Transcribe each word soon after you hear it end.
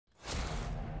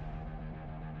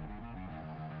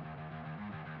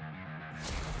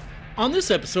On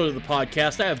this episode of the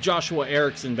podcast, I have Joshua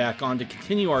Erickson back on to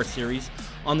continue our series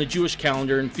on the Jewish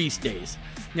calendar and feast days.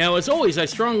 Now, as always, I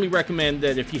strongly recommend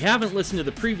that if you haven't listened to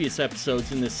the previous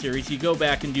episodes in this series, you go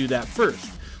back and do that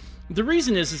first. The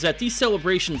reason is that these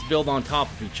celebrations build on top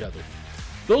of each other.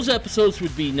 Those episodes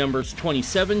would be numbers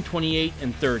 27, 28,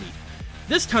 and 30.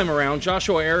 This time around,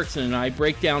 Joshua Erickson and I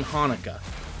break down Hanukkah.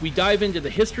 We dive into the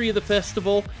history of the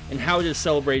festival and how it is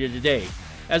celebrated today.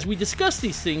 As we discuss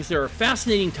these things, there are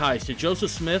fascinating ties to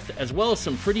Joseph Smith, as well as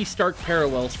some pretty stark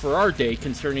parallels for our day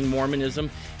concerning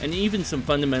Mormonism and even some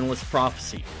fundamentalist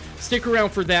prophecy. Stick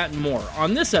around for that and more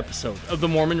on this episode of the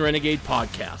Mormon Renegade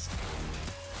Podcast.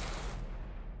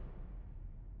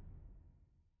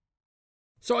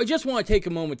 So I just want to take a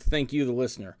moment to thank you, the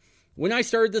listener. When I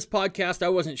started this podcast, I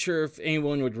wasn't sure if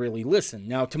anyone would really listen.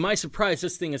 Now, to my surprise,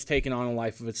 this thing has taken on a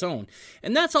life of its own.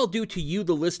 And that's all due to you,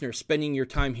 the listener, spending your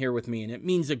time here with me, and it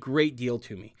means a great deal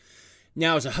to me.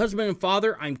 Now, as a husband and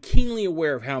father, I'm keenly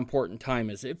aware of how important time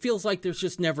is. It feels like there's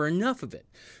just never enough of it.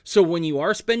 So when you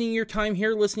are spending your time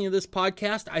here listening to this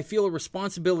podcast, I feel a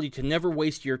responsibility to never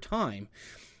waste your time.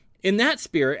 In that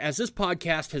spirit, as this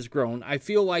podcast has grown, I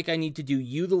feel like I need to do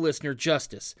you, the listener,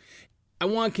 justice. I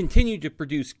want to continue to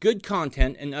produce good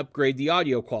content and upgrade the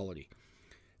audio quality.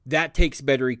 That takes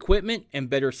better equipment and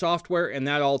better software, and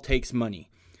that all takes money.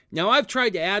 Now, I've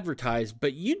tried to advertise,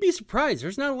 but you'd be surprised.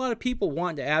 There's not a lot of people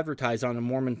wanting to advertise on a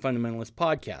Mormon Fundamentalist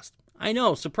podcast. I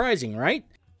know, surprising, right?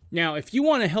 Now, if you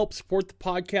want to help support the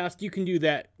podcast, you can do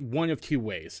that one of two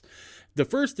ways. The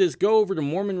first is go over to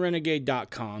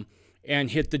MormonRenegade.com and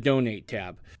hit the Donate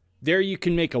tab. There you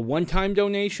can make a one-time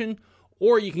donation,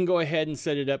 or you can go ahead and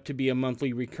set it up to be a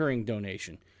monthly recurring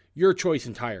donation. Your choice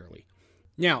entirely.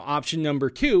 Now, option number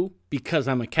two, because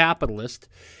I'm a capitalist,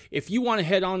 if you want to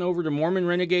head on over to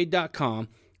MormonRenegade.com,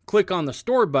 click on the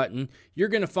store button, you're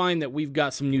going to find that we've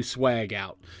got some new swag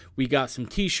out. We got some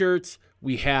t-shirts,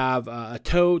 we have a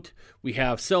tote, we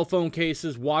have cell phone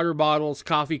cases, water bottles,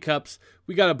 coffee cups.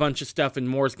 We got a bunch of stuff, and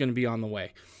more is going to be on the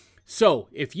way. So,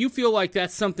 if you feel like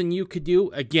that's something you could do,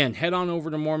 again, head on over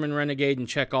to Mormon Renegade and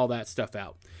check all that stuff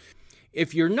out.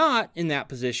 If you're not in that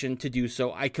position to do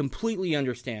so, I completely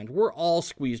understand. We're all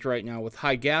squeezed right now with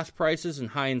high gas prices and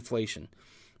high inflation.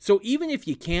 So even if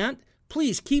you can't,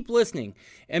 please keep listening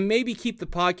and maybe keep the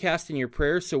podcast in your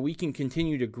prayers so we can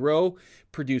continue to grow,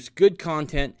 produce good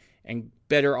content, and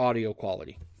better audio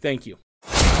quality. Thank you.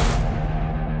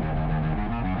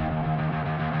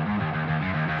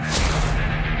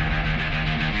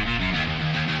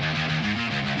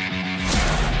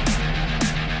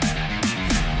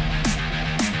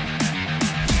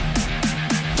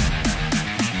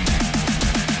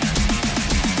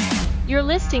 You're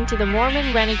listening to the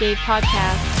Mormon Renegade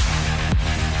Podcast.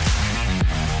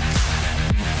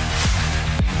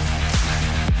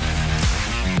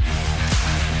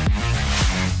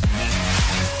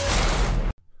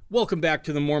 Welcome back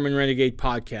to the Mormon Renegade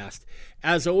Podcast.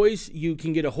 As always, you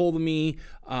can get a hold of me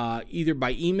either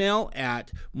by email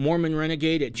at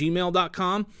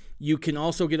mormonrenegade@gmail.com. You can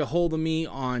also get a hold of me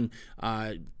on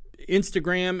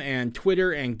Instagram and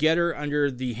Twitter and Getter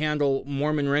under the handle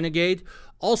Mormon Renegade.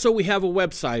 Also, we have a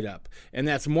website up, and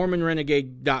that's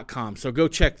mormonrenegade.com, so go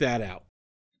check that out.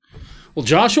 Well,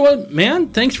 Joshua, man,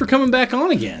 thanks for coming back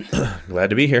on again. Glad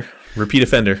to be here. Repeat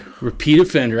offender. Repeat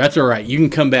offender. That's all right. You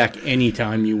can come back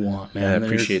anytime you want, man. I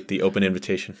appreciate the open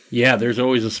invitation. Yeah, there's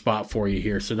always a spot for you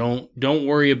here, so don't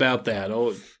worry about that.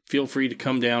 Oh, feel free to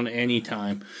come down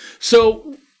anytime.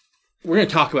 So we're going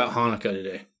to talk about Hanukkah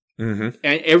today. Mm-hmm.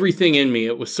 And everything in me,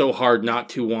 it was so hard not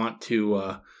to want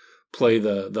to play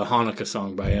the Hanukkah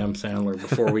song by Adam Sandler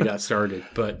before we got started.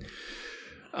 But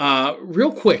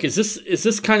real quick, is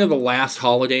this kind of the last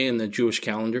holiday in the Jewish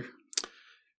calendar?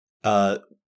 The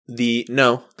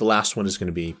last one is going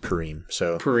to be Purim.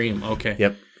 So Purim, okay.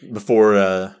 Yep. Before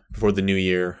the New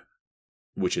Year,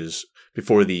 which is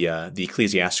before the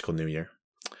ecclesiastical New Year,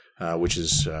 which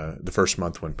is the first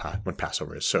month when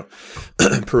Passover is. So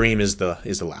Purim is the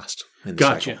last.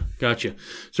 Gotcha.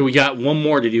 So we got one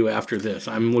more to do after this.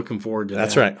 I'm looking forward to that.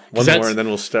 That's right. One more, and then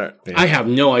we'll start. Yeah. I have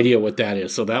no idea what that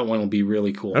is, so that one will be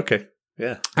really cool. Okay.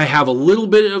 Yeah. I have a little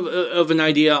bit of an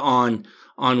idea on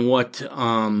what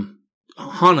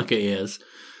Hanukkah is,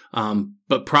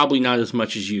 but probably not as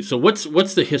much as you. So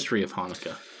what's the history of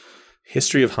Hanukkah?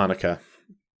 History of Hanukkah.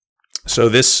 So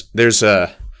there's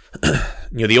the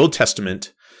Old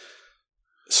Testament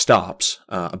stops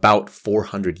about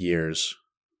 400 years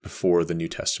before the New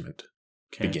Testament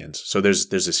begins. So there's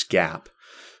this gap,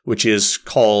 which is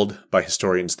called by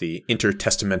historians the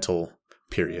intertestamental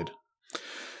period.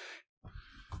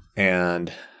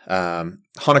 And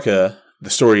Hanukkah the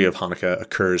story of Hanukkah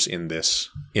occurs in this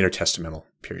intertestamental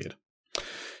period.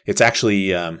 It's actually,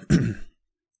 to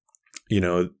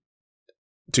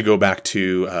go back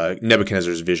to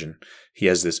Nebuchadnezzar's vision, he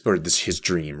has his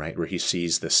dream, right, where he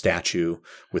sees the statue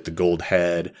with the gold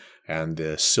head and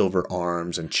the silver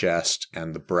arms and chest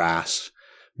and the brass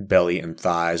belly and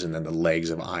thighs, and then the legs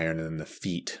of iron, and then the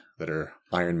feet that are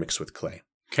iron mixed with clay.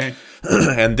 Okay.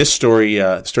 And this story,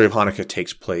 the story of Hanukkah,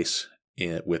 takes place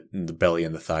with the belly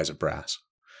and the thighs of brass,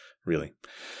 really.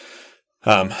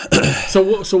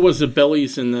 So was the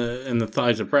bellies and the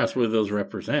thighs of brass? What do those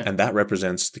represent? And that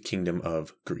represents the kingdom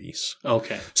of Greece.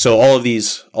 Okay. So all of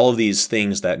these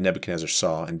things that Nebuchadnezzar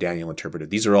saw and Daniel interpreted,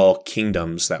 these are all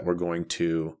kingdoms that were going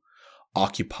to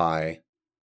occupy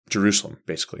Jerusalem,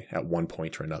 basically, at one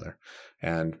point or another.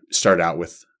 And started out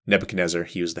with Nebuchadnezzar.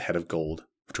 He was the head of gold,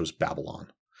 which was Babylon.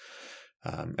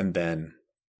 And then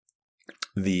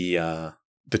the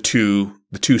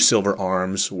two silver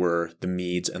arms were the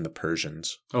Medes and the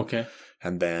Persians. Okay.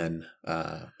 And then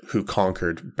who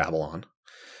conquered Babylon.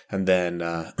 And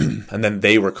then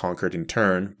they were conquered in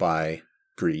turn by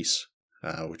Greece,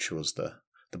 which was the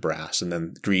brass. And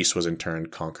then Greece was in turn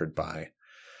conquered by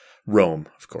Rome,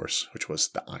 of course, which was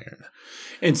the iron.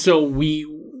 And so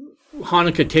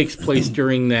Hanukkah takes place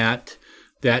during that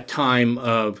time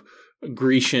of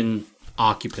Grecian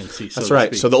occupancy. So that's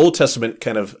right. So the Old Testament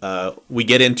kind of we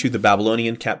get into the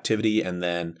Babylonian captivity, and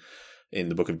then in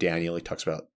the book of Daniel, he talks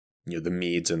about the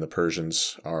Medes and the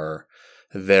Persians are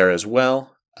there as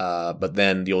well. But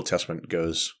then the Old Testament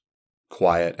goes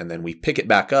quiet, and then we pick it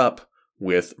back up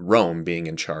with Rome being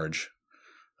in charge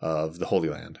of the Holy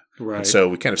Land. Right. And so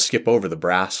we kind of skip over the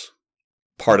brass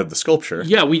part of the sculpture.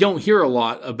 Yeah, we don't hear a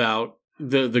lot about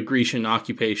the Grecian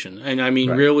occupation. And I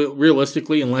mean, Right.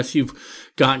 realistically, unless you've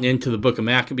gotten into the book of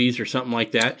Maccabees or something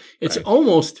like that, it's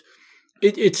almost,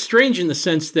 it's strange in the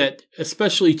sense that,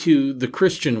 especially to the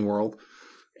Christian world,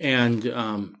 and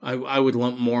I would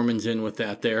lump Mormons in with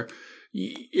that there,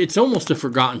 it's almost a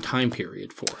forgotten time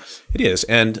period for us. It is.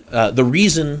 And the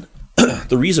reason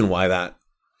why that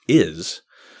is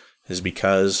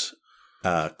because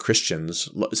Christians,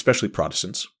 especially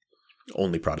Protestants,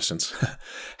 only Protestants,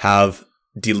 have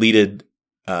deleted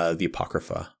the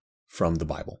Apocrypha from the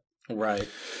Bible. Right.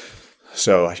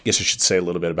 So I guess I should say a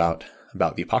little bit about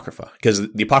the Apocrypha,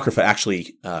 because the Apocrypha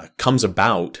actually comes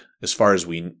about, as far as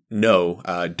we know,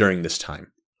 during this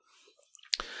time.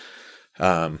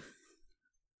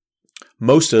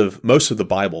 Most of the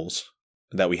Bibles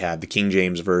that we had, the King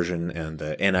James Version and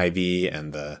the NIV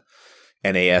and the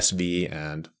NASV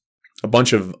and a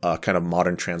bunch of kind of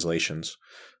modern translations,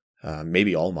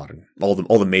 maybe all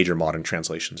the major modern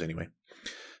translations anyway,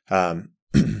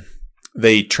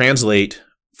 they translate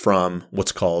from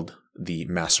what's called the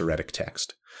Masoretic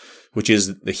text, which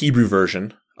is the Hebrew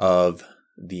version of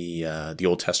the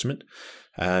Old Testament,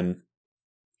 and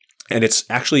it's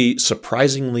actually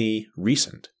surprisingly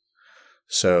recent.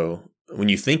 So when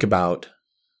you think about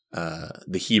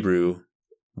the Hebrew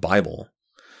Bible,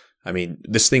 I mean,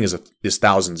 this thing is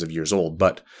thousands of years old,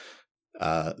 but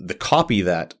the copy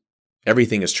that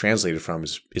everything is translated from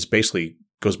is basically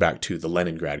goes back to the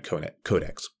Leningrad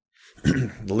Codex.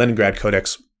 The Leningrad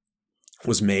Codex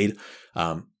was made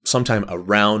sometime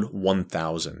around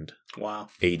 1000 Wow.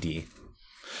 AD,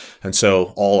 and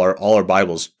so all our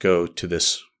Bibles go to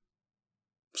this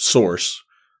source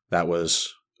that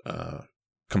was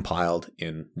compiled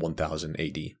in 1000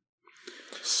 AD.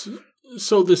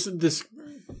 So this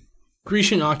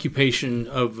Grecian occupation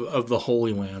of the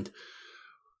Holy Land,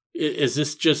 is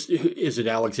it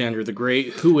Alexander the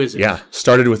Great? Who is it? Yeah,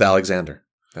 started with Alexander.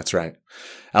 That's right.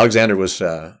 Alexander was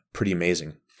pretty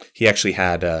amazing. He actually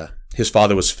had, his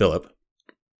father was Philip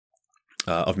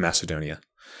of Macedonia.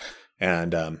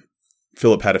 And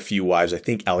Philip had a few wives. I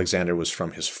think Alexander was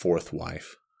from his fourth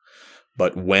wife.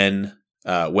 But when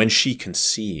she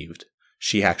conceived,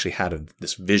 she actually had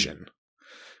this vision,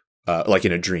 like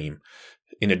in a dream.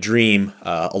 In a dream,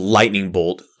 a lightning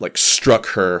bolt like struck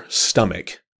her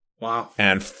stomach. Wow.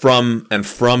 And from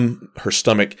her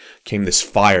stomach came this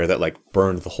fire that like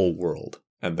burned the whole world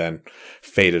and then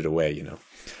faded away,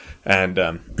 And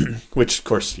which of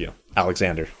course,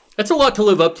 Alexander. That's a lot to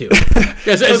live up to.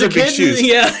 As Those a are big kid, shoes.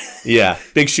 yeah. Yeah,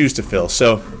 big shoes to fill.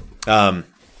 So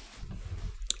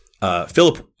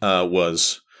Philip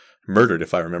was murdered,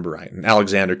 if I remember right, and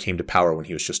Alexander came to power when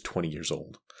he was just 20 years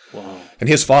old. Wow. And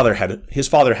his father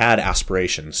had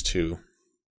aspirations to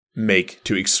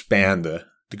expand the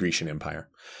Grecian Empire,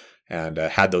 and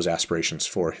had those aspirations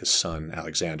for his son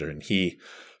Alexander, and he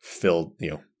filled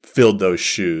those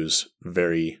shoes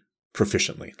very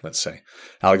proficiently. Let's say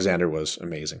Alexander was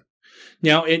amazing.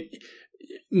 Now,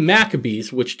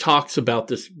 Maccabees, which talks about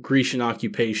this Grecian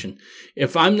occupation,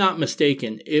 if I'm not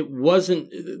mistaken, it wasn't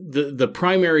the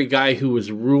primary guy who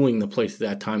was ruling the place at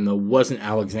that time, though, wasn't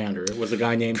Alexander. It was a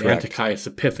guy named Antiochus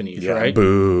Epiphanes, right?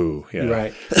 Boo. Yeah.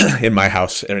 Right. In my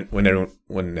house,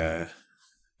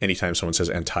 anytime someone says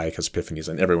Antiochus Epiphanes,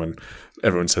 and everyone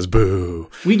says boo.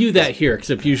 We do that here,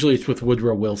 except usually it's with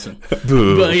Woodrow Wilson.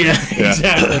 Boo. But yeah,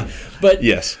 exactly. But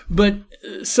yes. But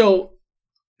so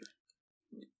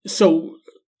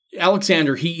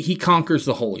Alexander, he conquers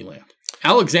the Holy Land.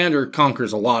 Alexander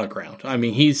conquers a lot of ground. I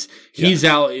mean, he's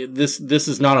out. This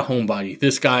is not a homebody.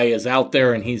 This guy is out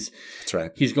there, and that's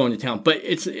right. He's going to town. But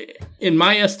it's, in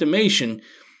my estimation,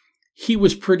 he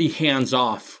was pretty hands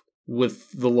off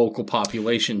with the local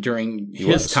population during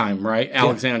his time, right?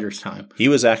 Alexander's time. He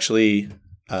was actually,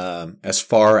 as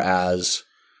far as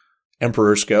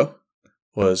emperors go,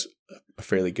 was a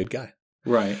fairly good guy.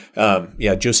 Right.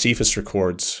 Josephus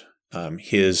records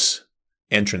his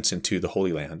entrance into the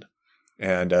Holy Land,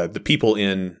 and the people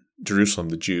in Jerusalem,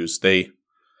 the Jews, they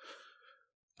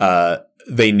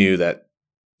knew that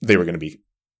they were going to be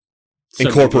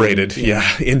incorporated,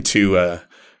 into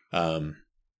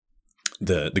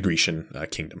the Grecian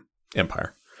kingdom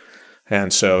empire,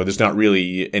 and so there's not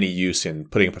really any use in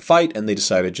putting up a fight, and they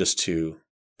decided just to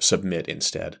submit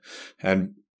instead.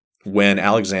 And when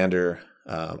Alexander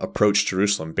approached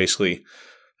Jerusalem, basically,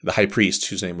 the high priest,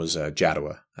 whose name was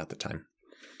Jaddua at the time,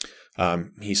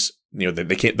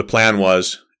 the plan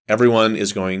was everyone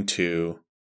is going to,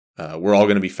 we're all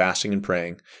going to be fasting and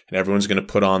praying, and everyone's going to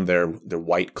put on their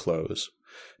white clothes,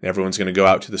 and everyone's going to go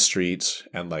out to the streets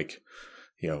and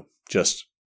just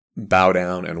bow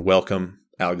down and welcome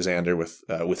Alexander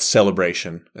with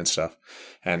celebration and stuff.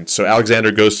 And so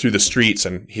Alexander goes through the streets,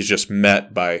 and he's just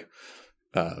met by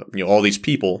all these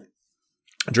people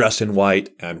dressed in white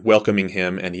and welcoming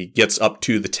him, and he gets up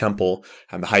to the temple,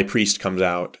 and the high priest comes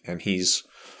out, and he's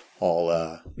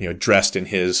all dressed in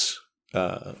his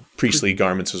priestly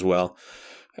garments as well.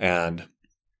 And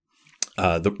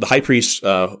the high priest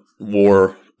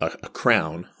wore a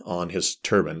crown on his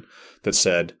turban that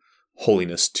said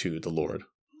 "Holiness to the Lord"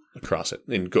 across it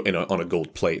on a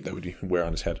gold plate that would wear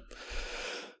on his head.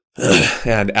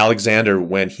 And Alexander,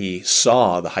 when he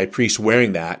saw the high priest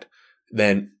wearing that,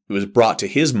 then it was brought to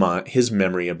his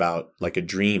memory about like a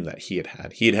dream that he had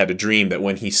had. He had had a dream that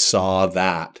when he saw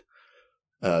that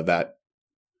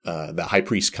high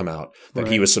priest come out, that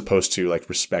he was supposed to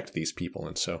respect these people,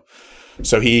 and so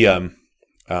he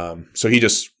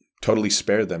just totally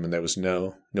spared them, and there was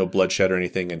no bloodshed or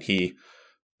anything, and he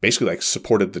basically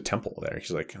supported the temple there.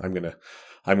 He's like, I'm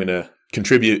gonna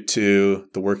contribute to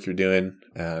the work you're doing,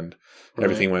 and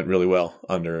everything went really well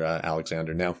under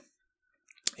Alexander. Now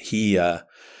he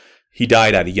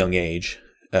died at a young age.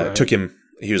 It took him,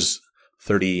 he was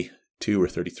 32 or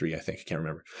 33, I think. I can't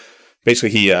remember. Basically,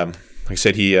 he, like I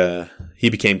said, he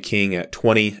became king at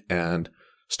 20 and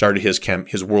started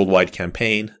his worldwide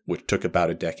campaign, which took about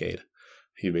a decade.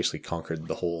 He basically conquered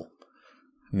the whole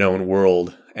known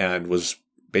world and was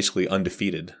basically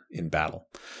undefeated in battle.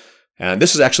 And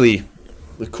this is actually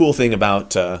the cool thing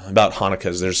about Hanukkah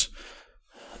is there's,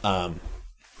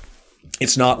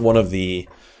 it's not one of the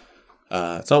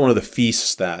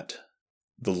feasts that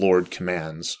the Lord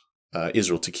commands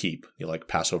Israel to keep, like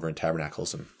Passover and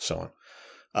Tabernacles and so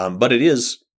on. But it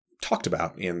is talked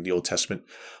about in the Old Testament,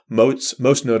 most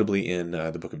notably in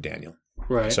the book of Daniel.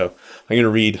 Right. So I'm going to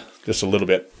read just a little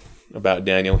bit about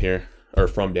Daniel here, or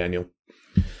from Daniel.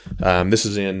 This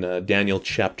is in Daniel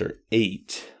chapter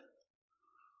 8.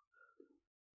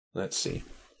 Let's see.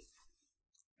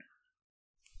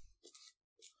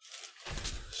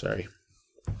 Sorry.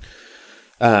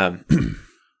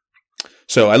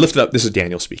 So I lifted up, this is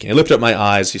Daniel speaking. I lifted up my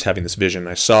eyes, he's having this vision.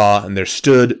 I saw, and there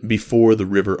stood before the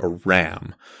river a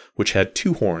ram, which had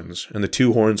 2 horns, and the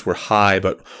 2 horns were high,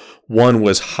 but one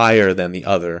was higher than the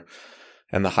other,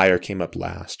 and the higher came up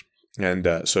last.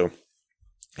 And so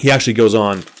he actually goes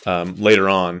on later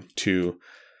on to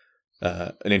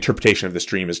an interpretation of this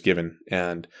dream is given.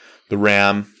 And the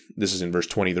ram, this is in verse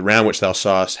 20, the ram which thou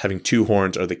sawest having 2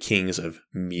 horns are the kings of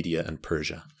Media and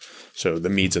Persia. So the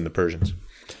Medes and the Persians.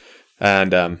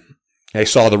 And I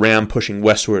saw the ram pushing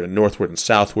westward and northward and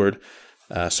southward,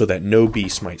 so that no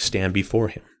beast might stand before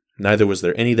him. Neither was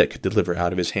there any that could deliver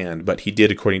out of his hand, but he did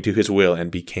according to his will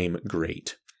and became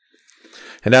great.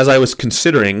 And as I was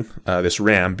considering this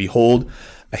ram, behold,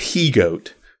 a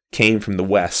he-goat came from the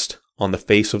west on the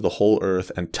face of the whole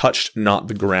earth and touched not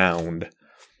the ground.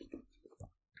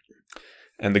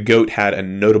 And the goat had a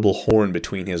notable horn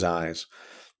between his eyes.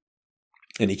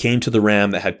 And he came to the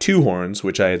ram that had 2 horns,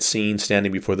 which I had seen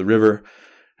standing before the river,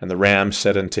 And the ram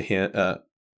said unto him,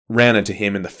 ran unto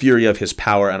him in the fury of his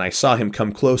power, and I saw him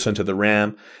come close unto the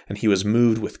ram, and he was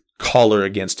moved with choler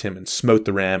against him, and smote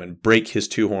the ram, and brake his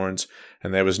 2 horns,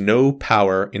 and there was no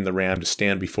power in the ram to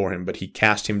stand before him, but he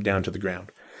cast him down to the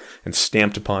ground, and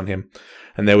stamped upon him,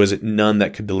 and there was none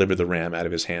that could deliver the ram out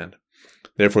of his hand.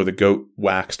 Therefore the goat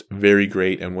waxed very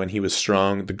great, and when he was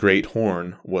strong, the great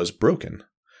horn was broken,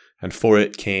 and for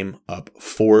it came up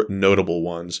 4 notable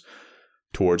ones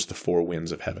towards the 4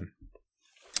 winds of heaven.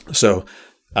 So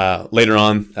later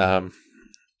on,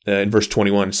 in verse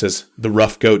 21, it says, the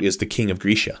rough goat is the king of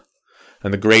Grecia,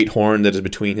 and the great horn that is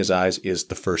between his eyes is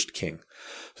the first king.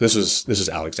 So this is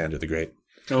Alexander the Great.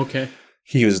 Okay.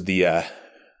 He was the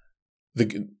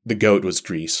goat was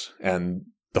Greece, and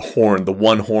the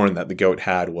one horn that the goat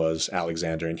had was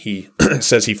Alexander, and he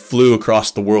says he flew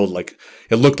across the world like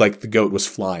it looked like the goat was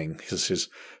flying because his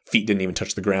feet didn't even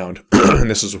touch the ground. And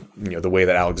this is the way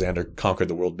that Alexander conquered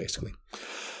the world, basically.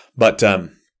 But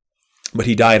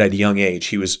he died at a young age.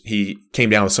 He came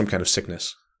down with some kind of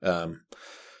sickness.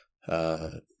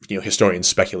 Historians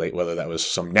speculate whether that was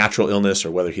some natural illness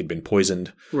or whether he'd been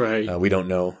poisoned. Right. We don't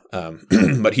know.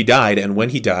 But he died, and when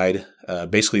he died,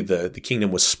 basically the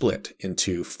kingdom was split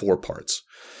into 4 parts,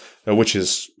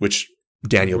 which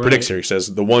Daniel predicts here. He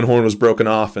says the one horn was broken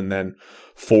off, and then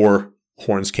 4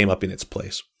 horns came up in its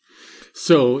place.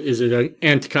 So is it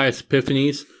Antiochus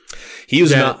Epiphanes? He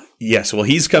was not. Yes. Well,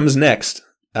 he comes next.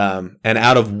 And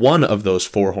out of one of those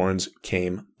 4 horns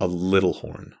came a little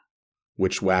horn,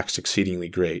 which waxed exceedingly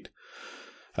great,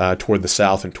 toward the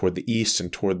south and toward the east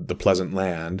and toward the pleasant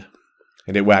land.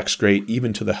 And it waxed great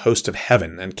even to the host of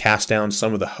heaven, and cast down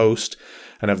some of the host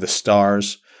and of the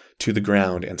stars to the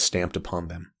ground, and stamped upon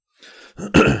them.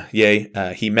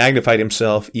 Yea, he magnified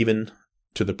himself even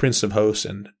to the prince of hosts,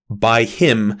 and by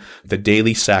him the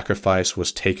daily sacrifice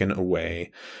was taken away,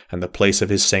 and the place of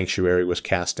his sanctuary was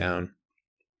cast down.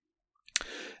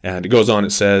 And it goes on,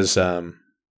 it says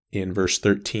in verse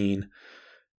 13,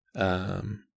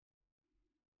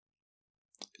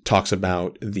 talks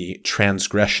about the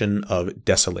transgression of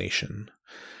desolation,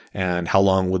 and how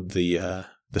long would the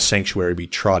sanctuary be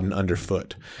trodden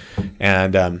underfoot.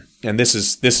 And this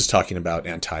is talking about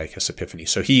Antiochus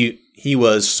Epiphanes. So he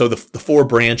was, the 4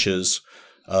 branches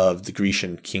of the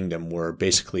Grecian kingdom were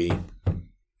basically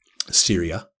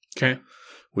Syria, okay,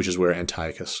 which is where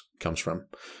Antiochus comes from.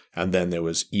 And then there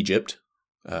was Egypt,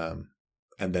 and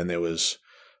then there was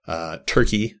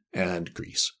Turkey and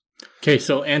Greece. Okay,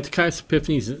 so Antiochus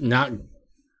Epiphanes is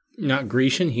not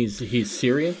Grecian. He's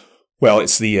Syrian. Well,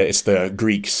 it's the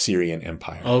Greek Syrian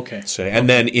Empire. Okay. So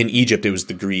then in Egypt it was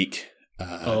the Greek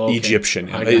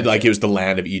Egyptian, like it was the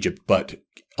land of Egypt, but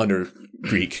under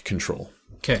Greek control.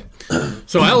 Okay.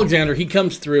 So Alexander, he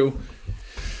comes through,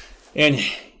 and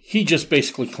he just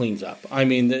basically cleans up. I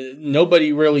mean,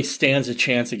 nobody really stands a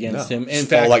chance against him. In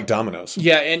fact, like dominoes.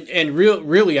 Yeah, and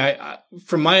really, I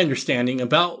from my understanding,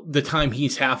 about the time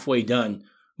he's halfway done,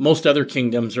 most other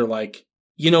kingdoms are like,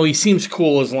 he seems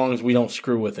cool as long as we don't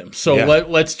screw with him. So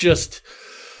let's just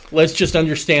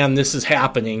understand this is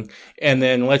happening, and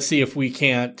then let's see if we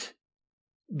can't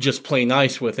just play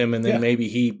nice with him, and then maybe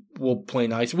he will play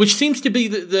nice, which seems to be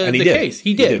the case.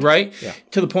 He did, right? Yeah.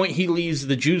 To the point he leaves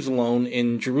the Jews alone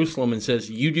in Jerusalem and says,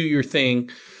 "You do your thing.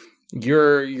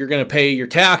 You're going to pay your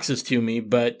taxes to me,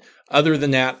 but other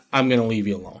than that, I'm going to leave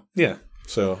you alone." Yeah.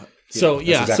 So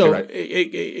exactly right.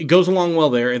 It goes along well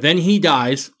there, and then he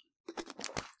dies.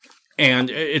 And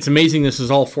it's amazing this is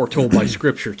all foretold by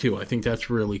Scripture, too. I think that's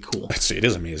really cool. It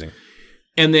is amazing.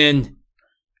 And then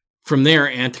from there,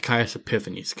 Antiochus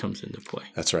Epiphanes comes into play.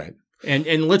 That's right.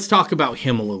 And let's talk about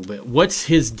him a little bit. What's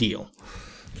his deal?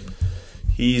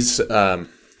 He's a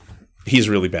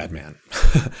really bad man.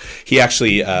 He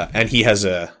actually, and he has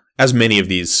as many of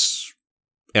these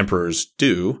emperors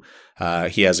do,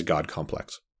 he has a god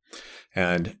complex.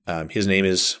 And his name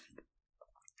is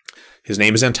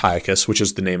Antiochus, which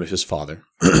is the name of his father.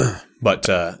 But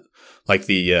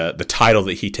the title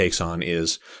that he takes on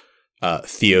is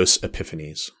Theos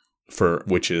Epiphanes,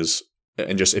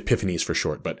 and just Epiphanes for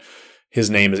short. But his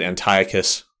name is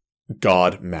Antiochus,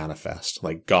 God manifest,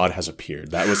 like God has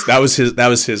appeared. That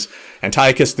was his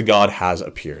Antiochus, the God has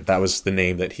appeared. That was the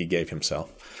name that he gave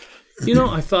himself.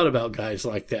 I thought about guys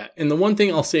like that. And the one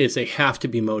thing I'll say is they have to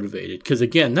be motivated. Because,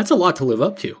 again, that's a lot to live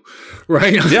up to,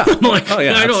 right? Yeah.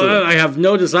 I have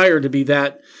no desire to be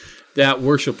that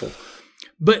worshipful.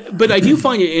 But I do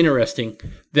find it interesting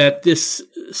that this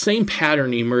same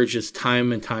pattern emerges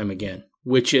time and time again,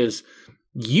 which is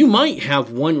you might have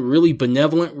one really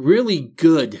benevolent, really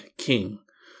good king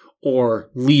or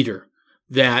leader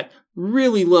that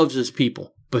really loves his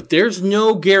people. But there's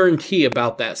no guarantee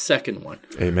about that second one.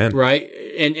 Amen. Right?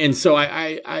 And so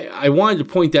I wanted to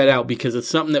point that out because it's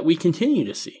something that we continue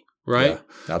to see, right?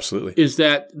 Yeah, absolutely. Is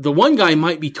that the one guy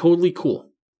might be totally cool,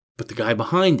 but the guy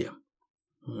behind him,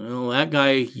 well, that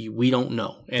guy, we don't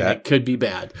know. And it could be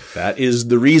bad. That is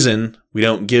the reason we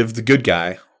don't give the good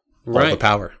guy all the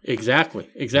power. Exactly.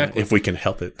 If we can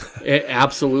help it.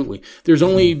 Absolutely. There's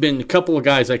only been a couple of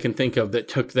guys I can think of that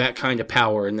took that kind of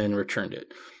power and then returned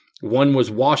it. One was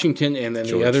Washington, and then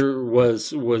George. the other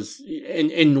was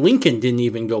and Lincoln didn't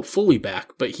even go fully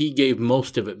back, but he gave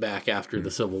most of it back after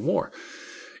the Civil War.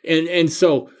 And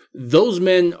so those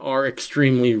men are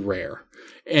extremely rare.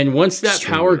 And once that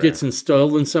power gets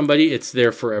installed in somebody, it's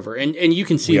there forever. And you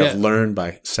can see we that. have learned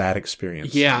by sad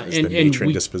experience. Yeah, the nature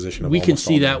and disposition of we can almost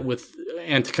see all that men. with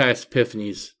Antiochus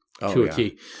Epiphanes to a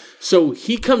T. So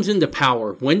he comes into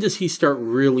power. When does he start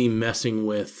really messing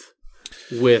with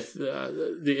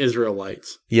the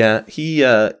Israelites? Yeah, he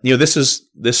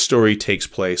this story takes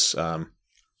place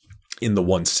in the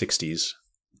 160s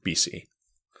BC.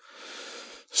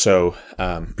 So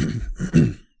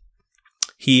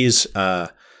he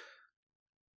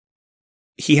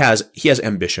has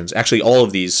ambitions. Actually, all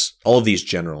of these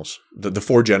generals, the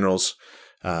four generals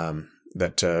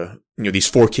that these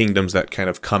four kingdoms that kind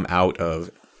of come out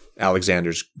of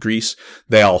Alexander's Greece,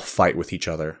 they all fight with each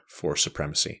other for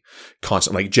supremacy,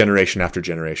 constantly, like generation after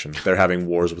generation. They're having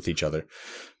wars with each other,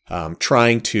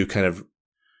 trying to kind of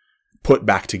put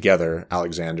back together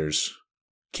Alexander's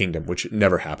kingdom, which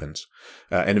never happens.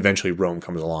 And eventually Rome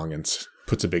comes along and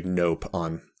puts a big nope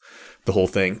on the whole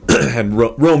thing. And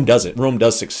Rome does it. Rome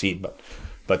does succeed,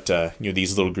 but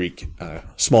these little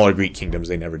smaller Greek kingdoms,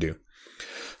 they never do.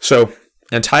 So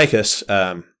Antiochus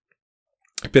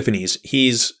Epiphanes,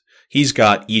 he's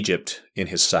got Egypt in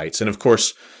his sights. And of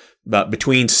course,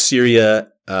 between Syria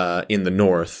in the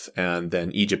north and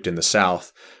then Egypt in the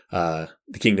south, the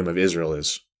kingdom of Israel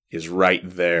is right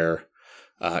there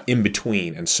in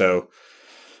between. And so,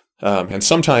 and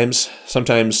sometimes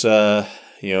the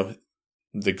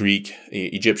Greek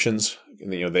Egyptians,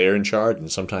 they're in charge,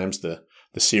 and sometimes the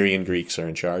Syrian Greeks are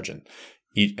in charge, and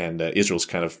Israel's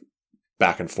kind of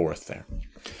back and forth there.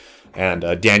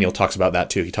 And Daniel talks about that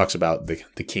too. He talks about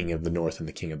the king of the north and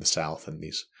the king of the south, and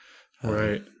these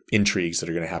intrigues that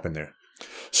are going to happen there.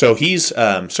 So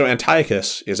so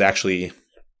Antiochus is actually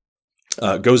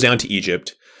goes down to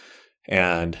Egypt,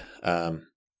 and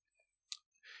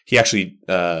he actually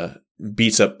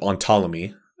beats up on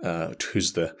Ptolemy,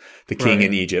 who's the king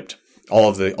in Egypt. All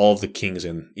of the kings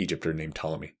in Egypt are named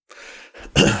Ptolemy.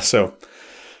 So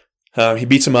he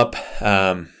beats him up.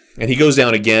 And he goes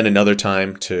down again another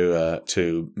time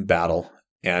to battle.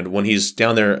 And when he's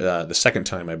down there the second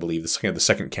time, I believe, the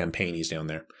second campaign he's down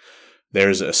there,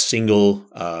 there's a single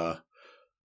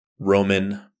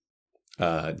Roman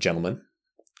gentleman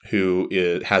who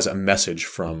has a message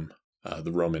from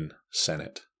the Roman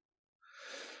Senate.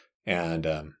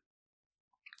 And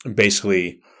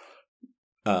basically,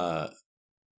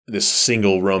 this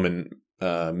single Roman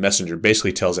messenger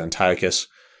basically tells Antiochus,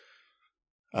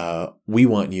 we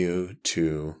want you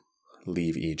to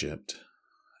leave Egypt,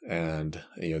 and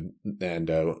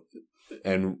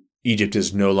Egypt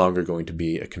is no longer going to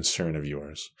be a concern of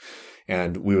yours,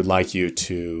 and we would like you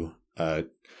to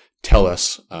tell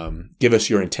us, give us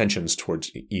your intentions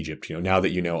towards Egypt. Now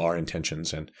that you know our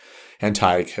intentions. And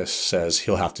Antiochus says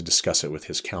he'll have to discuss it with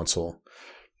his council,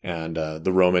 and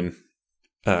the Roman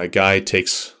guy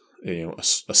takes a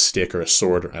stick or a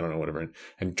sword, or I don't know, whatever,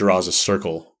 and draws a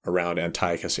circle around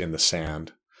Antiochus in the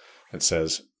sand and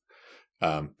says,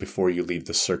 before you leave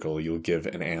the circle, you'll give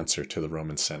an answer to the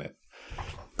Roman Senate.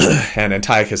 And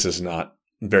Antiochus is not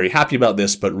very happy about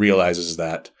this, but realizes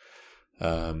that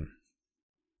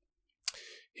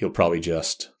he'll probably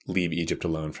just leave Egypt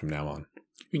alone from now on.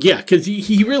 Yeah, because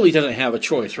he really doesn't have a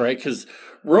choice, right? Because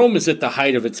Rome is at the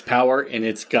height of its power, and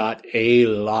it's got a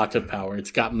lot of power.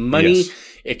 It's got money. Yes.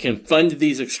 It can fund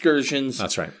these excursions.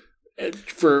 That's right.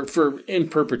 For in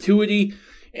perpetuity.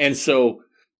 And so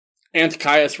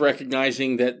Antiochus,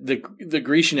 recognizing that the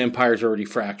Grecian Empire is already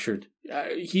fractured,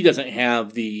 he doesn't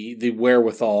have the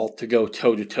wherewithal to go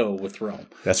toe-to-toe with Rome.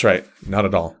 That's right. Not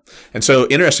at all. And so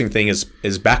interesting thing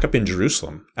is back up in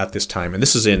Jerusalem at this time, and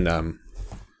this is in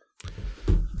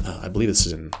I believe this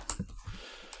is in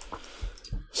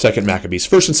Second Maccabees.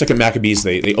 First and Second Maccabees,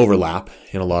 they overlap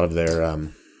in a lot of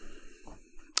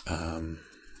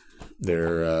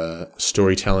their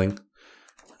storytelling.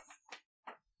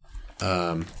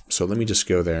 So let me just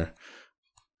go there.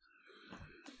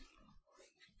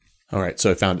 All right,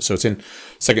 so I found it. So it's in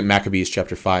Second Maccabees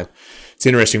chapter 5. It's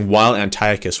interesting. While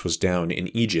Antiochus was down in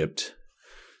Egypt,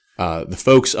 the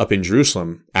folks up in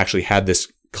Jerusalem actually had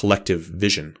this collective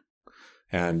vision,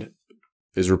 and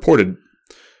is reported.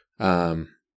 I'll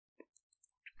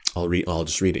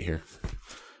just read it here.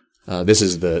 This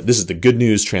is the Good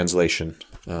News translation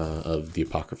of the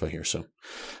Apocrypha here. So,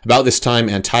 about this time,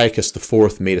 Antiochus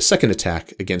IV made a second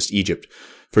attack against Egypt.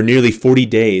 For nearly 40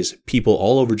 days, people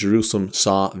all over Jerusalem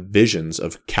saw visions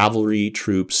of cavalry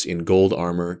troops in gold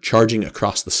armor charging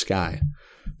across the sky.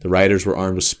 The riders were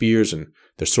armed with spears and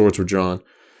their swords were drawn.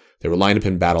 They were lined up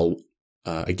in battle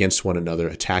against one another,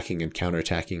 attacking and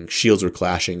counterattacking. Shields were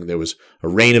clashing. There was a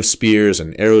rain of spears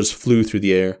and arrows flew through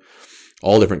the air.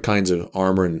 All different kinds of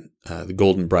armor and the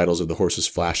golden bridles of the horses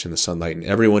flashed in the sunlight, and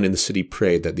everyone in the city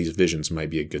prayed that these visions might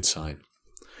be a good sign.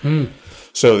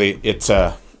 So it's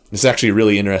actually a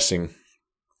really interesting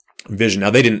vision. Now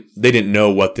they didn't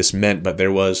know what this meant, but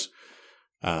there was,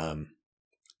 when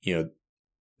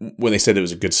they said it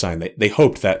was a good sign, they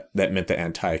hoped that meant that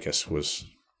Antiochus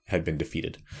had been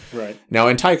defeated. Right. Now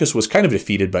Antiochus was kind of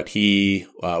defeated, but he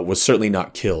was certainly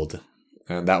not killed,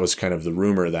 and that was kind of the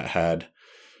rumor that had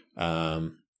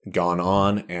gone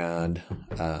on, and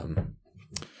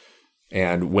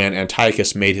when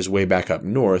Antiochus made his way back up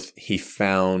north, he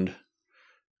found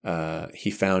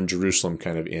Jerusalem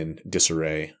kind of in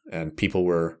disarray, and people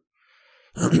weren't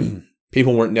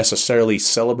necessarily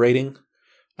celebrating,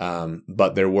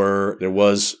 but there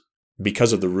was,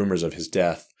 because of the rumors of his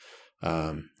death,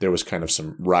 there was kind of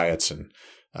some riots and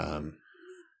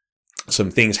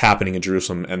some things happening in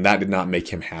Jerusalem, and that did not make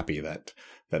him happy. That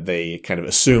they kind of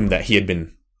assumed that he had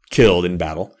been killed in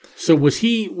battle. So was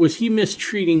he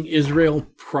mistreating Israel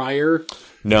prior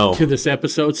to this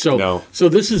episode? So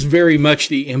this is very much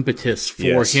the impetus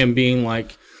for him being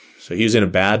like. So he was in a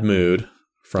bad mood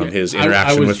from his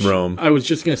interaction with Rome. I was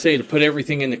just going to say, to put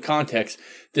everything into context,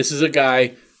 this is a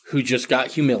guy who just got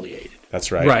humiliated.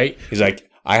 That's right. Right. He's like,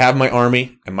 I have my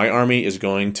army, and my army is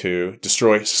going to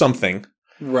destroy something.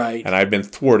 Right. And I've been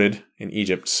thwarted in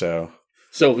Egypt, so.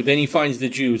 So then he finds the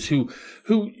Jews who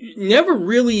never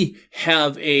really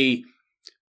have at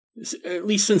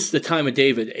least since the time of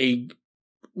David, a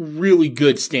really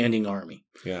good standing army.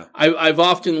 Yeah. I've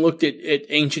often looked at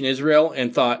ancient Israel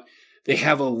and thought they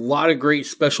have a lot of great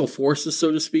special forces,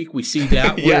 so to speak. We see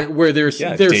that where there's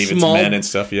David's small men and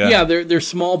stuff. Yeah. They're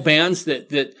small bands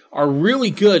that are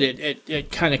really good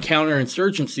at kind of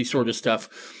counterinsurgency sort of stuff.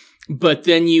 But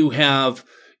then you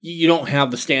don't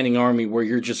have the standing army where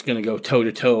you're just going to go toe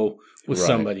to toe with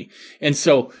somebody, and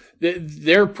so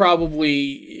they're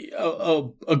probably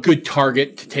a good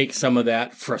target to take some of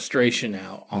that frustration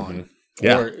out on. Mm-hmm.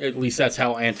 Yeah. Or at least that's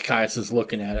how Antiochus is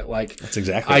looking at it. Like, that's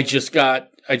exactly. I just got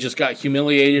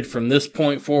humiliated. From this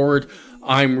point forward,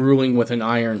 I'm ruling with an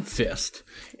iron fist.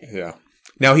 Yeah.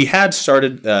 Now he had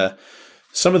started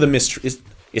some of the mystery.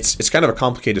 It's kind of a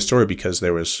complicated story because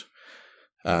there was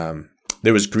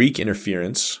Greek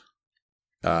interference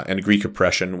and Greek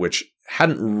oppression, which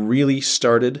hadn't really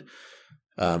started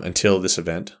until this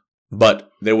event.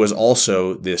 But there was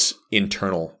also this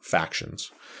internal factions.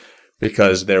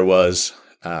 Because there was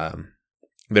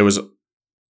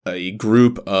a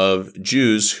group of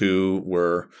Jews who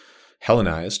were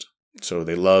Hellenized, so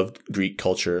they loved Greek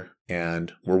culture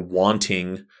and were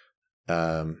wanting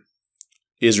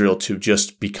Israel to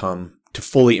just to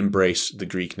fully embrace the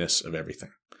Greekness of everything.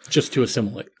 Just to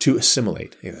assimilate. To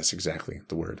assimilate. Yeah, that's exactly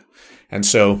the word. And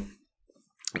so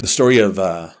the story of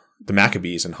the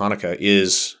Maccabees and Hanukkah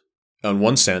is, in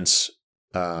one sense,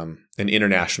 an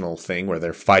international thing where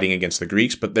they're fighting against the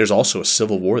Greeks, but there's also a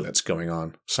civil war that's going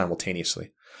on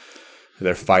simultaneously.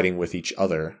 They're fighting with each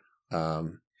other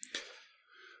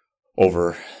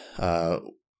over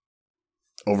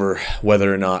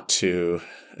whether or not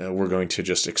we're going to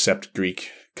just accept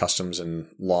Greek customs and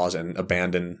laws and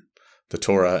abandon the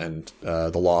Torah and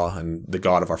the law and the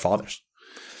God of our fathers.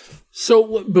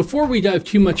 So before we dive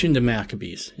too much into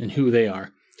Maccabees and who they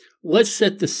are, let's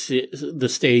set the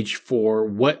stage for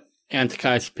what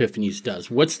Antiochus Epiphanes does.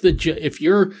 If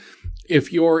you're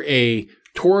a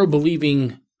Torah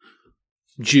believing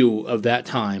Jew of that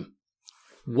time,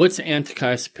 what's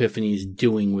Antiochus Epiphanes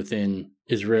doing within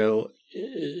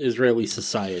Israeli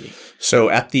society? So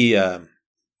up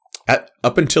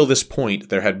until this point,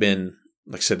 there had been,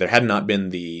 like I said, there had not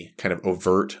been the kind of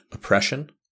overt oppression,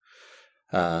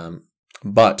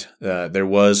 but there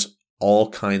was all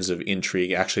kinds of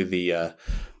intrigue. Actually,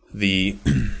 the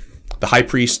high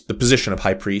priest, the position of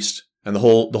high priest, and the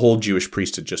whole Jewish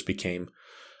priesthood just became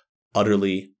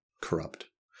utterly corrupt.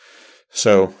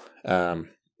 So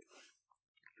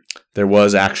there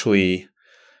was actually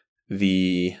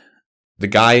the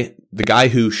guy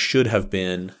who should have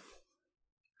been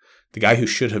the guy who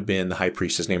should have been the high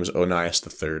priest, his name was Onias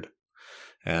III.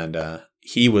 And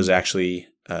he was actually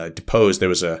deposed. There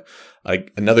was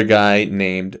another guy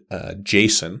named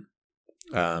Jason.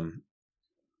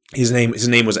 His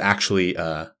name was actually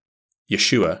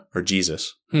Yeshua or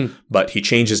Jesus, but he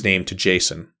changed his name to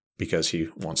Jason because he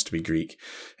wants to be Greek.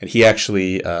 And he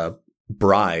actually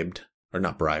bribed, I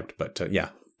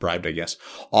guess,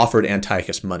 offered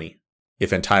Antiochus money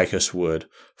if Antiochus would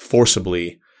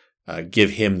forcibly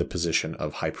give him the position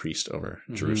of high priest over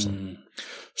Jerusalem.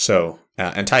 So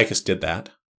Antiochus did that,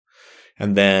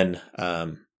 and then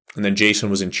Jason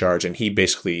was in charge, and he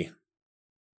basically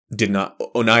did not.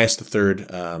 Onias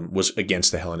III was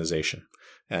against the Hellenization,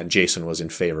 and Jason was in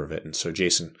favor of it, and so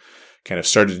Jason kind of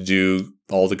started to do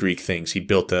all the Greek things. He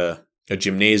built a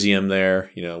gymnasium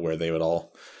there, where they would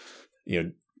all,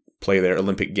 play their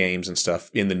Olympic games and stuff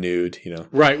in the nude,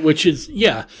 Right, which is,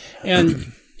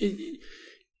 and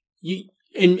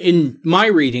in my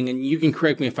reading, and you can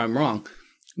correct me if I'm wrong,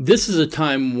 this is a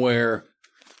time where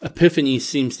Epiphanes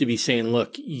seems to be saying,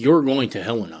 look, you're going to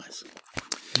Hellenize.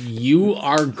 You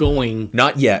are going...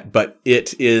 Not yet, but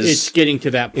it is... It's getting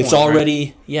to that point. It's already...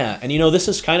 Right? Yeah, and this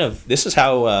is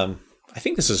how... I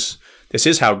think this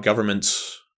is how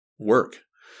governments work,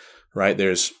 right?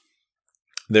 There's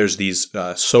these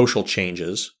social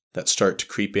changes that start to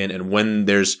creep in, and when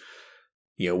there's,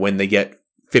 when they get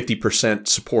 50%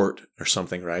 support or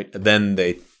something, right, then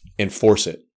they enforce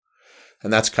it.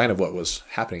 And that's kind of what was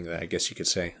happening there, I guess you could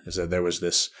say, is that there was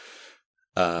this,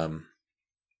 not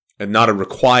a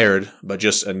required, but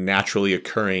just a naturally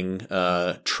occurring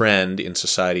trend in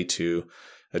society to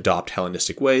adopt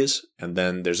Hellenistic ways. And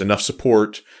then there's enough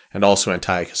support, and also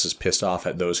Antiochus is pissed off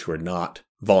at those who are not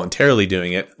voluntarily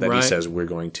doing it, that he says, we're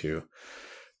going to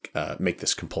make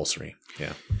this compulsory.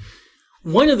 Yeah.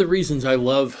 One of the reasons I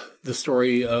love the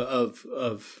story of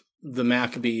the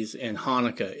Maccabees and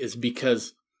Hanukkah is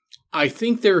because I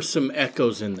think there are some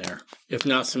echoes in there, if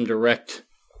not some direct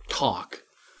talk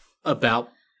about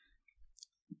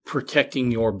protecting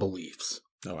your beliefs.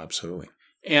 Oh, absolutely.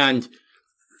 And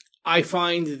I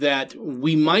find that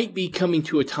we might be coming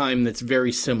to a time that's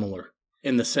very similar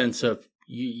in the sense of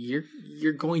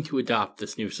you're going to adopt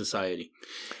this new society.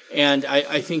 And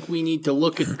I think we need to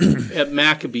look at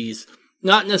Maccabees,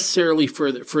 not necessarily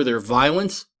for their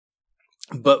violence,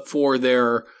 but for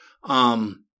their,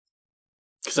 because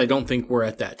I don't think we're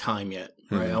at that time yet,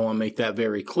 right? I want to make that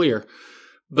very clear.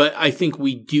 But I think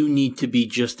we do need to be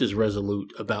just as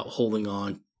resolute about holding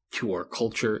on to our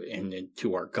culture and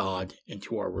to our God and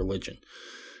to our religion,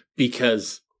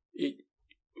 because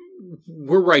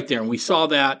we're right there. And we saw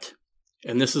that,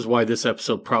 and this is why this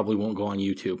episode probably won't go on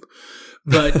YouTube.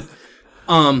 But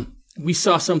we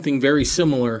saw something very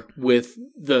similar with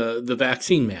the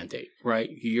vaccine mandate, right?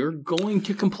 You're going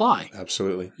to comply.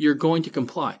 Absolutely. You're going to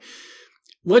comply.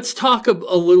 Let's talk a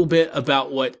little bit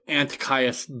about what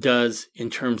Antiochus does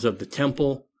in terms of the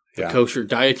temple, the kosher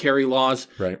dietary laws,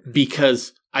 right?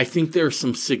 Because I think there are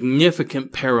some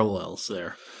significant parallels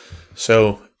there.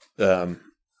 So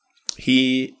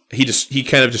he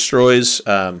kind of destroys.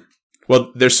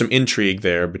 Well, there's some intrigue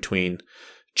there between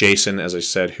Jason, as I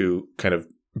said, who kind of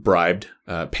bribed,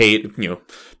 paid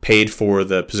for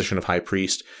the position of high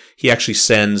priest. He actually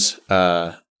sends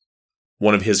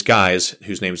one of his guys,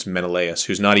 whose name's Menelaus,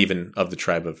 who's not even of the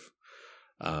tribe of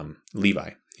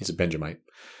Levi. He's a Benjamite.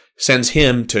 Sends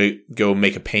him to go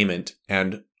make a payment,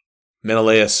 and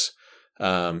Menelaus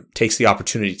takes the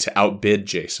opportunity to outbid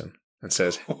Jason and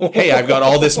says, hey, I've got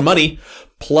all this money,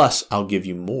 plus I'll give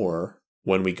you more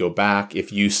when we go back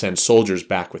if you send soldiers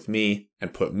back with me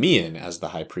and put me in as the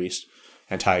high priest.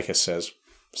 Antiochus says,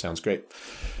 sounds great.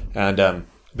 And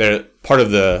they're part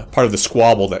of the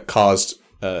squabble that caused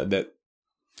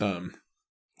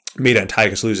made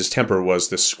Antiochus lose his temper was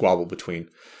this squabble between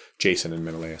Jason and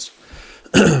Menelaus.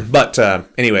 But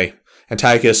anyway,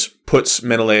 Antiochus puts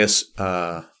Menelaus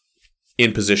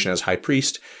in position as high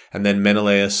priest, and then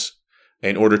Menelaus,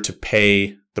 in order to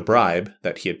pay the bribe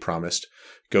that he had promised,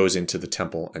 goes into the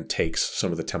temple and takes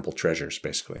some of the temple treasures,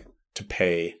 basically, to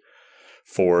pay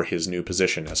for his new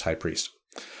position as high priest.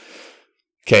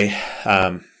 Okay,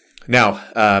 now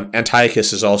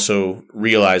Antiochus is also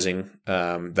realizing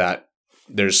that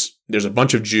there's a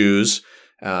bunch of Jews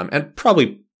and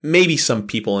probably maybe some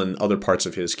people in other parts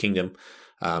of his kingdom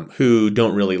who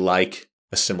don't really like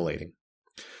assimilating.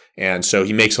 And so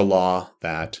he makes a law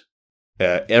that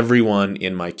everyone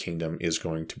in my kingdom is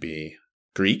going to be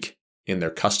Greek in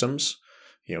their customs,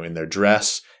 in their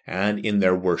dress, and in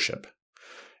their worship.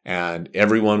 And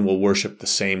everyone will worship the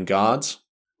same gods.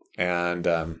 And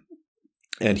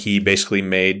he basically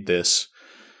made this,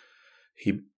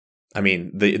 I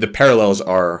mean, the parallels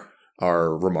are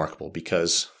remarkable,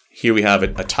 because here we have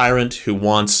a tyrant who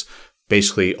wants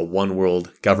basically a one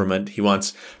world government. He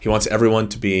wants everyone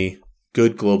to be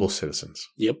good global citizens.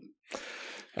 Yep.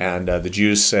 And the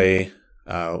Jews say,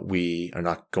 we are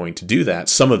not going to do that.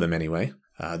 Some of them anyway,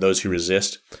 those who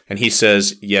resist. And he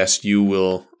says, yes, you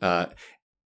will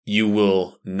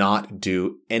not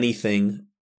do anything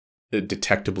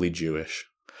detectably Jewish.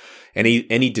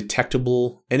 Any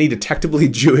detectably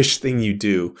Jewish thing you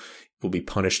do will be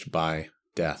punished by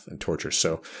death and torture.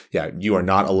 So yeah, you are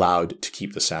not allowed to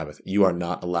keep the Sabbath. You are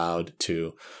not allowed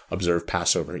to observe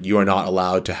Passover. You are not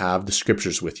allowed to have the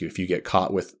scriptures with you. If you get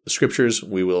caught with the scriptures,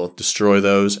 we will destroy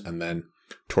those and then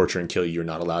torture and kill you. You're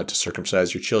not allowed to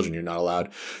circumcise your children. You're not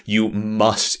allowed. You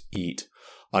must eat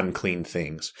unclean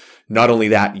things. Not only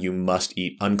that, you must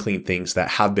eat unclean things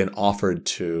that have been offered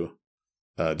to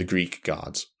the Greek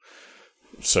gods.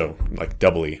 So like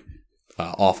doubly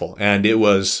awful. And it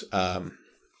was,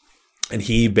 and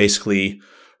he basically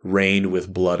reigned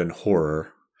with blood and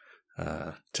horror,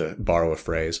 to borrow a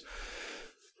phrase,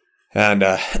 and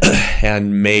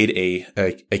made a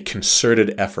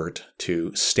concerted effort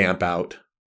to stamp out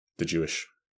the Jewish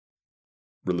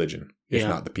religion, if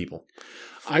not the people.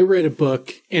 I read a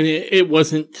book, and it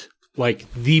wasn't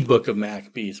like the book of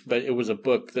Maccabees, but it was a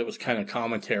book that was kind of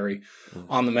commentary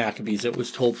on the Maccabees. It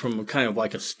was told from kind of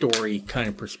like a story kind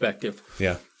of perspective.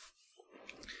 Yeah.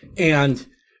 And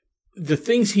the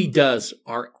things he does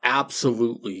are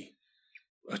absolutely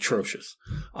atrocious.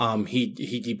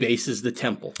 He debases the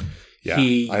temple. Yeah,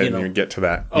 I didn't even get to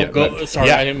that. Oh,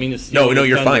 sorry, I didn't mean to. No,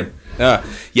 you're fine. Yeah,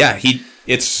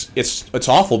 it's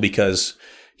awful, because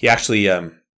he actually,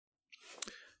 the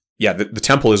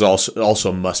temple is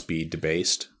also must be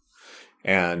debased,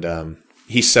 and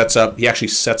he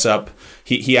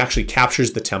actually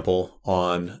captures the temple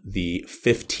on the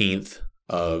 15th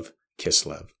of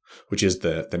Kislev, which is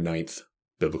the 9th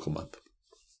biblical month.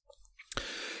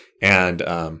 And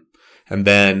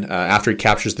then after he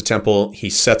captures the temple, he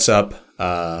sets up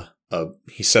an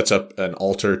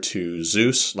altar to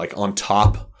Zeus, like on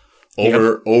top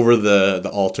over the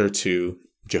altar to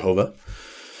Jehovah.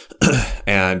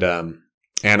 And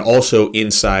also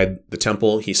inside the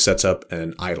temple, he sets up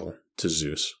an idol to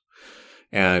Zeus.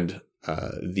 And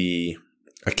the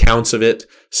accounts of it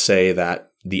say that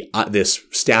this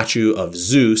statue of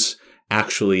Zeus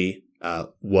actually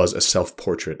was a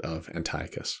self-portrait of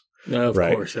Antiochus. No, of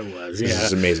course it was. Yeah, this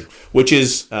is amazing. Which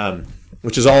is all.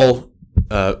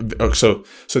 So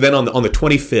then on the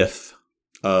 25th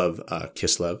of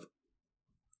Kislev,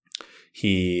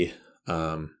 he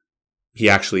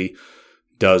actually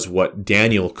does what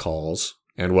Daniel calls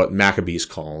and what Maccabees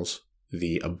calls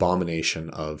the abomination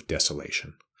of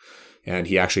desolation, and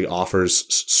he actually offers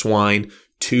swine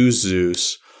to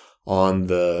Zeus on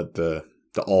the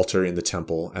altar in the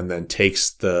temple, and then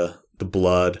takes the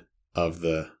blood of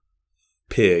the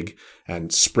pig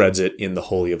and spreads it in the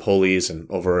Holy of Holies and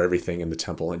over everything in the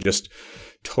temple, and just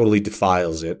totally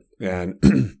defiles it. And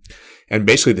and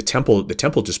basically the temple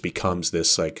just becomes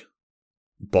this like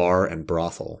bar and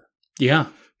brothel. Yeah.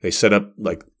 They set up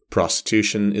like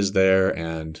prostitution is there,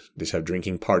 and they just have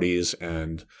drinking parties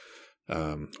and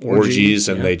orgies,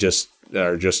 and they just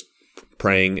are just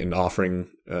praying and offering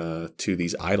to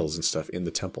these idols and stuff in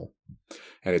the temple.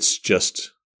 And it's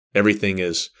just everything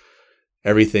is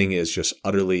just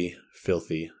utterly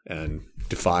filthy and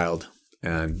defiled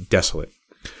and desolate.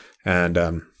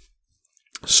 And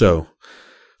so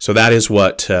that is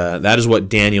what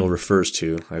Daniel refers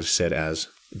to, as I said, as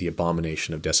the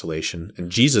abomination of desolation. And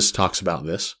Jesus talks about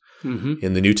this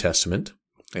in the New Testament,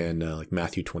 in like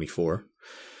Matthew 24.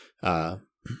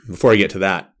 Before I get to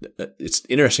that, it's an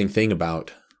interesting thing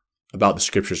about the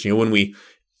scriptures. You know, when we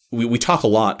talk a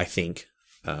lot, I think,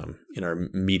 in our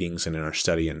meetings and in our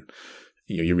study, and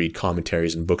you read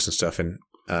commentaries and books and stuff, and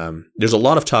there's a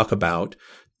lot of talk about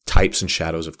types and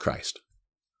shadows of Christ.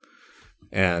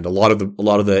 And a lot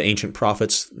of the ancient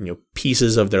prophets,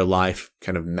 pieces of their life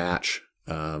kind of match,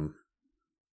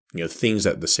 things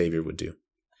that the Savior would do.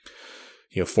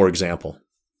 For example,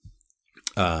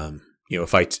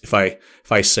 if I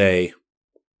say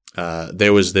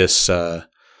there was this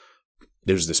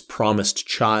promised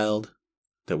child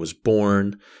that was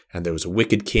born, and there was a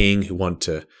wicked king who wanted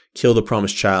to kill the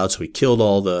promised child, so he killed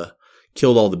all the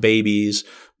babies,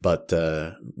 but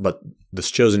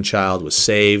this chosen child was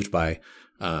saved by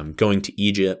going to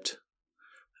Egypt.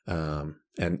 And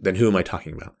then who am I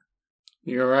talking about?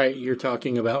 You're right. You're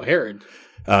talking about Herod.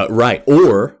 Right.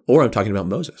 Or I'm talking about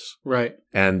Moses. Right.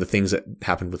 And the things that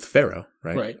happened with Pharaoh.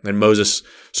 Right. Right. And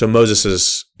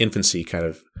Moses's infancy kind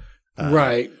of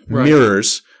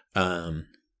mirrors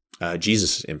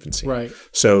Jesus' infancy. Right.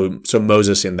 So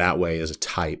Moses in that way is a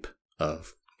type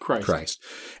of Christ.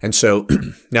 And so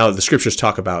now the scriptures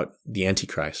talk about the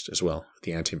Antichrist as well,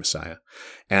 the anti-Messiah.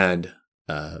 And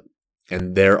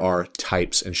there are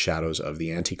types and shadows of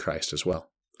the Antichrist as well.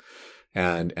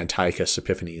 And Antiochus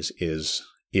Epiphanes is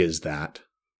that.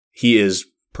 He is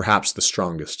perhaps the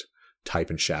strongest type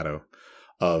and shadow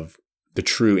of the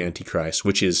true Antichrist,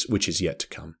 which is yet to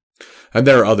come. And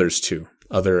there are others too,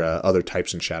 other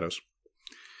types and shadows.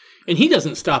 And he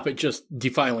doesn't stop at just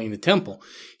defiling the temple.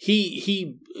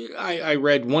 I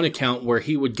read one account where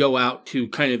he would go out to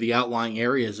kind of the outlying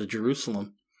areas of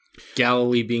Jerusalem,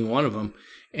 Galilee being one of them,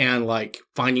 and like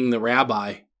finding the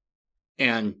rabbi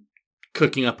and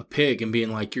cooking up a pig and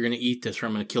being like, "You're going to eat this or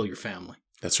I'm going to kill your family."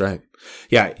 That's right.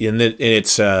 Yeah. And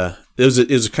it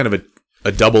was kind of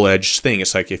a double-edged thing.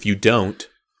 It's like, if you don't,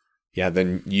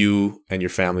 then you and your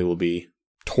family will be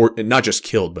not just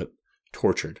killed, but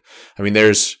tortured. I mean,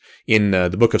 there's in the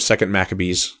book of 2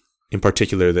 Maccabees in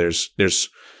particular, there's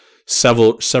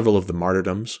several of the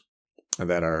martyrdoms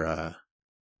that are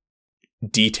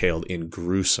detailed in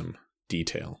gruesome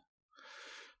detail.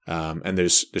 And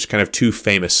there's kind of two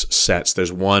famous sets.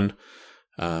 There's one,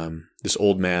 this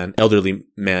elderly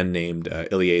man named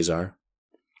Eleazar,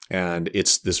 and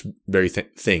it's this very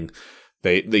thing.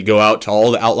 They go out to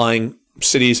all the outlying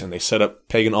cities and they set up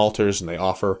pagan altars and they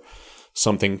offer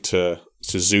something to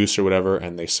Zeus or whatever,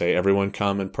 and they say, "Everyone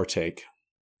come and partake,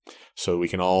 so we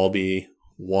can all be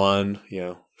one,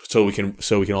 so we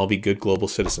can all be good global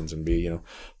citizens and be,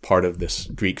 part of this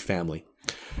Greek family."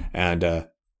 And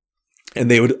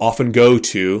they would often go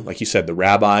to, like you said, the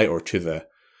rabbi or to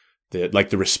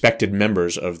the respected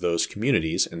members of those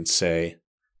communities and say,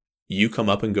 "You come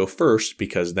up and go first,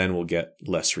 because then we'll get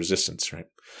less resistance," right?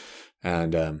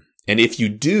 And if you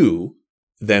do,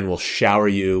 then we'll shower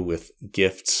you with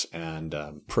gifts and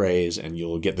praise, and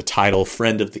you'll get the title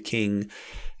 "Friend of the King,"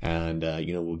 and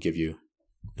we'll give you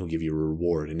a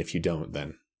reward. And if you don't,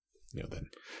 then then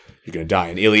you're going to die.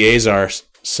 And Eleazar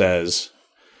says,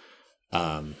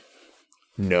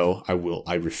 "No,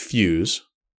 I refuse."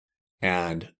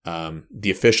 And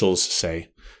the officials say,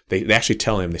 they actually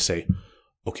tell him, they say,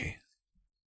 "Okay,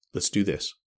 let's do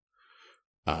this.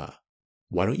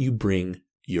 Why don't you bring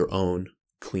your own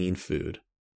clean food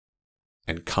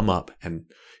and come up and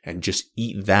just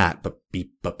eat that, but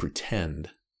pretend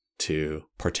to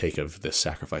partake of this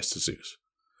sacrifice to Zeus.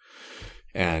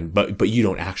 And but you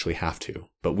don't actually have to.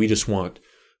 But we just want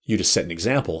you to set an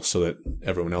example so that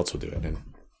everyone else will do it." And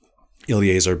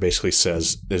Eleazar basically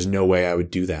says, "There's no way I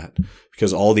would do that,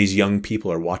 because all these young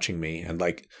people are watching me, and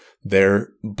like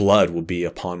their blood will be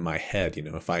upon my head,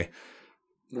 if I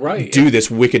do this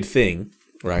wicked thing."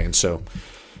 Right. And so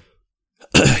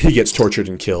he gets tortured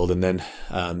and killed. And then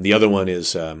the other one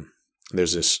is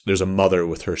there's a mother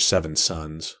with her 7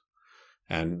 sons,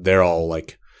 and they're all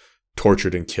like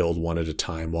tortured and killed one at a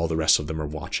time while the rest of them are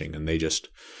watching, and they just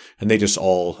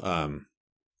all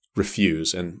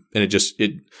refuse, and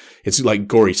it's like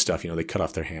gory stuff. They cut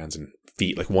off their hands and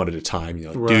feet like one at a time.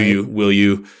 Right. Will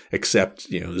you accept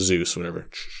Zeus, whatever?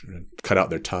 Cut out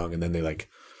their tongue, and then they like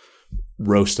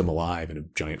roast them alive in a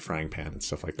giant frying pan and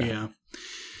stuff like that. Yeah.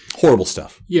 Horrible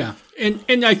stuff. Yeah.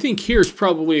 And I think here's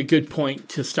probably a good point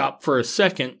to stop for a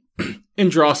second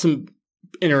and draw some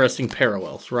interesting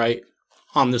parallels, right,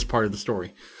 on this part of the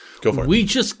story. Go for it. We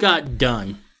just got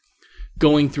done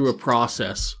going through a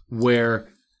process where,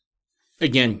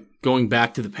 again, going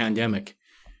back to the pandemic,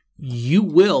 you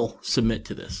will submit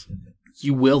to this.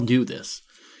 You will do this.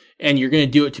 And you're going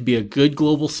to do it to be a good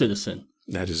global citizen.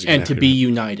 That is exactly and to be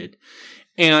united.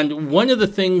 And one of the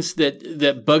things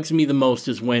that bugs me the most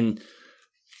is when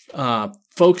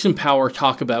folks in power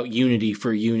talk about unity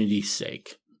for unity's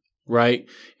sake, right?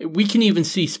 We can even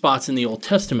see spots in the Old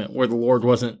Testament where the Lord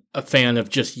wasn't a fan of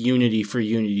just unity for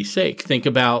unity's sake. Think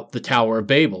about the Tower of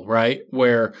Babel, right?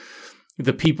 Where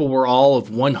the people were all of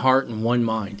one heart and one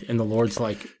mind. And the Lord's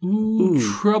like, ooh.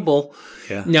 Trouble.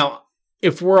 Yeah. Now,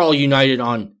 if we're all united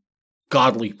on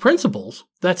godly principles,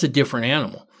 that's a different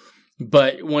animal.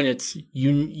 But when it's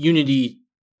unity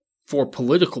for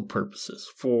political purposes,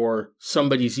 for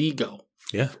somebody's ego,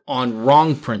 on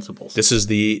wrong principles, this is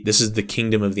the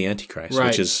kingdom of the Antichrist, right,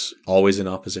 which is always in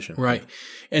opposition, right?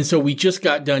 And so we just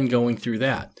got done going through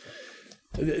that.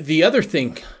 The other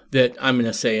thing that I'm going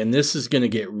to say, and this is going to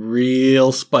get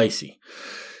real spicy.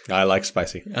 I like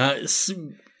spicy.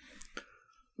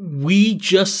 We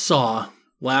just saw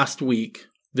last week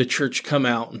the church come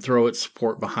out and throw its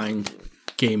support behind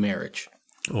gay marriage.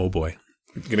 Oh boy.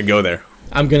 I'm going to go there.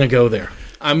 I'm going to go there.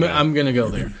 I'm going to go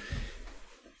there.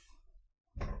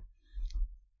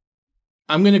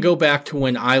 I'm going to go back to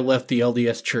when I left the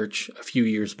LDS church a few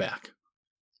years back.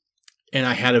 And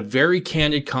I had a very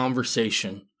candid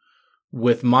conversation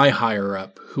with my higher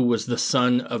up, who was the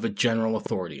son of a general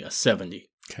authority, a 70.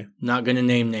 Okay. Not going to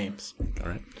name names. All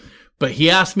right. But he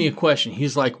asked me a question.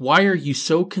 He's like, why are you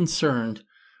so concerned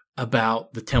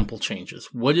about the temple changes?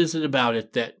 What is it about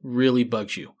it that really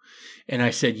bugs you? And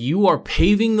I said, you are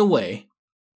paving the way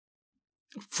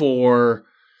for,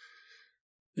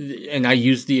 and I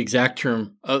used the exact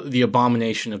term, the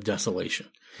abomination of desolation.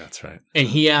 That's right. And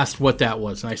he asked what that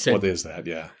was. And I said, what is that?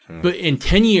 Yeah. But in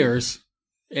 10 years,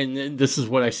 and this is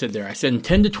what I said there. I said, in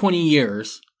 10 to 20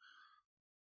 years,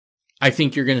 I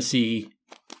think you're going to see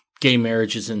gay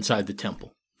marriages inside the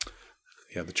temple.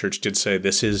 Yeah, the church did say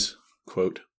this is,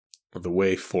 quote, the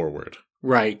way forward.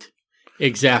 Right.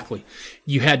 Exactly.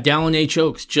 You had Dallin H.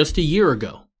 Oaks just a year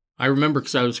ago. I remember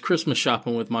because I was Christmas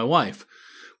shopping with my wife,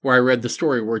 where I read the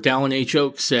story where Dallin H.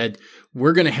 Oaks said,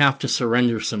 we're going to have to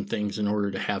surrender some things in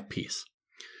order to have peace.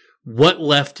 What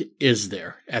left is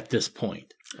there at this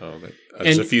point? Oh,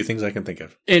 there's a few things I can think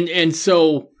of. And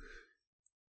so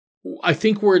I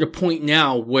think we're at a point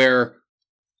now where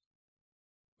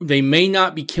they may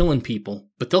not be killing people,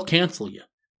 but they'll cancel you.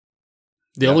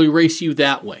 They'll erase you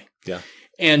that way. Yeah.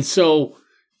 And so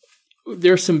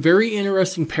there's some very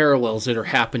interesting parallels that are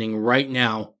happening right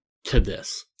now to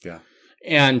this. Yeah.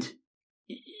 And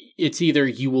it's either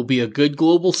you will be a good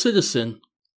global citizen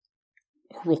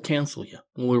or we'll cancel you.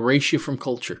 We'll erase you from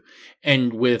culture.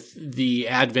 And with the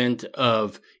advent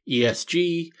of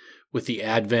ESG, with the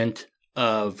advent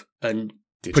of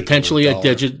potentially a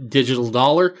digital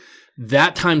dollar,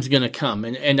 that time's going to come.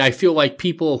 And I feel like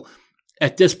people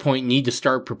at this point need to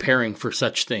start preparing for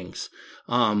such things,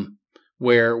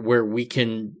 where we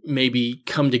can maybe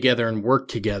come together and work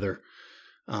together,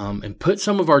 and put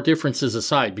some of our differences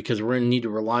aside, because we're going to need to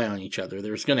rely on each other.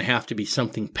 There's going to have to be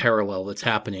something parallel that's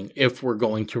happening if we're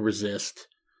going to resist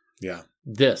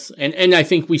this. And I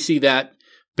think we see that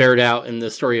bared out in the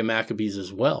story of Maccabees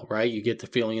as well, right? You get the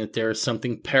feeling that there is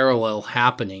something parallel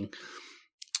happening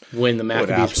when the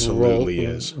Maccabees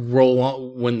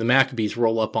when the Maccabees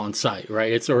roll up on site,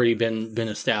 right? It's already been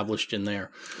established in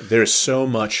there. There's so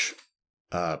much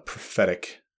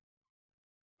prophetic.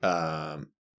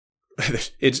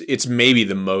 It's maybe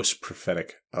the most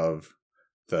prophetic of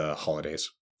the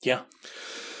holidays. Yeah.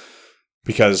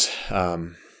 Because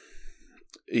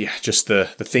just the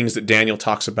things that Daniel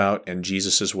talks about, and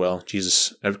Jesus as well.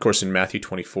 Jesus, of course, in Matthew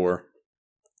 24.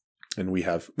 And we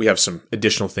have some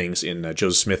additional things in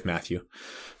Joseph Smith Matthew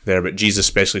there, but Jesus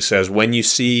especially says, when you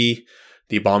see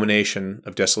the abomination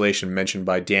of desolation mentioned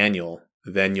by Daniel,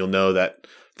 then you'll know that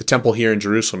the temple here in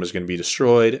Jerusalem is going to be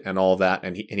destroyed and all that.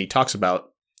 And he talks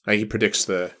about, he predicts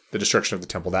the destruction of the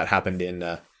temple. That happened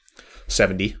in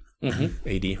 70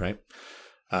 AD, right?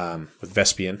 With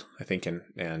Vespasian, I think,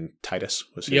 and Titus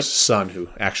was his son who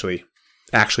actually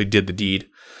did the deed.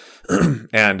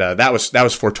 And that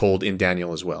was foretold in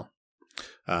Daniel as well.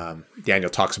 Daniel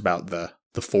talks about the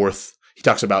fourth. He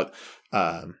talks about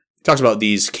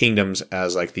these kingdoms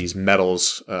as like these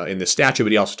metals in the statue,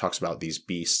 but he also talks about these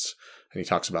beasts, and he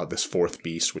talks about this fourth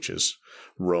beast, which is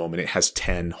Rome, and it has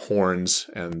 10 horns.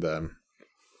 And and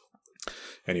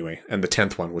the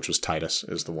 10th one, which was Titus,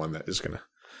 is the one that is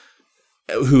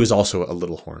who is also a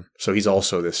little horn. So he's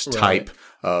also this type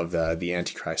of the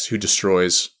Antichrist who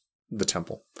destroys the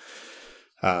temple.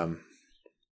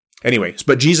 Anyways,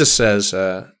 but Jesus says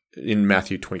in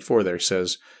Matthew 24 there, he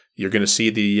says, you're going to see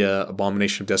the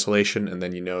abomination of desolation, and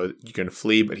then you're going to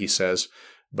flee. But he says,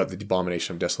 but the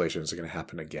abomination of desolation is going to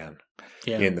happen again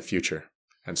in the future.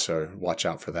 And so watch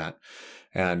out for that.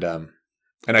 And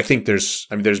I think there's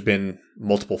been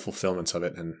multiple fulfillments of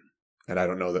it. And I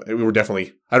don't know that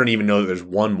I don't even know that there's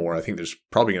one more. I think there's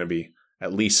probably going to be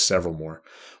at least several more.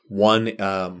 One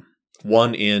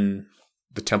in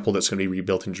the temple that's going to be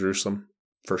rebuilt in Jerusalem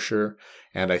for sure.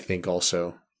 And I think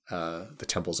also the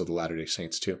temples of the Latter-day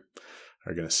Saints too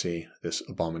are going to see this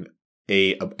an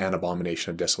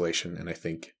abomination of desolation. And I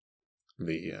think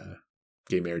the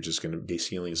gay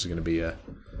sealing is going to be a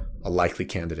likely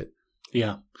candidate.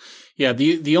 Yeah. Yeah.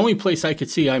 The only place I could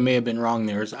see I may have been wrong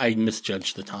there is I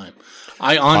misjudged the time.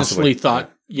 I honestly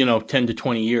thought, 10 to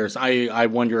 20 years. I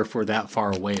wonder if we're that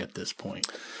far away at this point,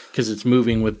 because it's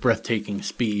moving with breathtaking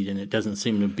speed and it doesn't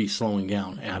seem to be slowing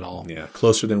down at all. Yeah.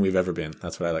 Closer than we've ever been.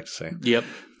 That's what I like to say. Yep.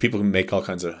 People can make all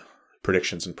kinds of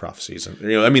predictions and prophecies. And,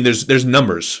 there's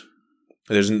numbers.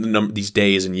 There's these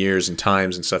days and years and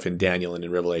times and stuff in Daniel and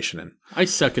in Revelation. And I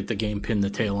suck at the game pin the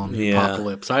tail on the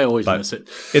apocalypse. I always miss it.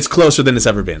 It's closer than it's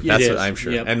ever been. That's what I'm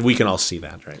sure. Yep. And we can all see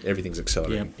that, right? Everything's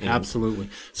accelerating. Yep, absolutely.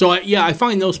 So, I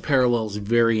find those parallels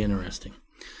very interesting.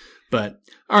 But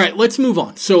all right, let's move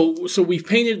on. So we've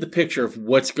painted the picture of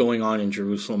what's going on in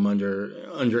Jerusalem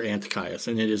under Antiochus,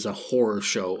 and it is a horror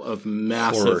show of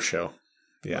massive,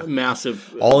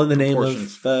 massive, all in the name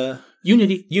of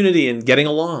unity, and getting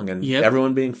along, and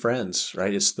everyone being friends.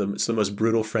 Right? It's the most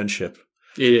brutal friendship.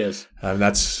 It is.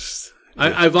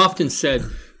 I've often said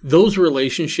those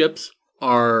relationships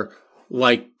are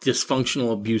like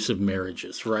dysfunctional, abusive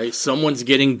marriages. Right? Someone's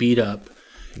getting beat up.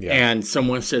 Yeah. And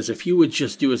someone says, if you would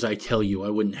just do as I tell you, I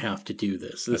wouldn't have to do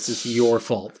this. This is your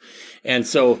fault. And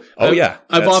so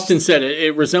I've often said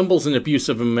it resembles an abuse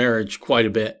of a marriage quite a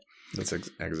bit. That's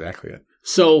exactly it.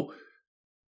 So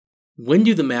when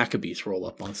do the Maccabees roll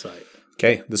up on site?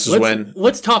 Okay,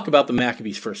 let's talk about the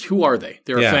Maccabees first. Who are they?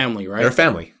 They're a family, right? They're a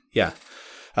family, yeah.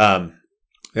 Now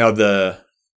the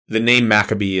name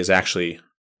Maccabee is actually,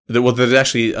 there's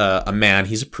actually a man.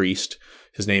 He's a priest.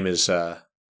 His name is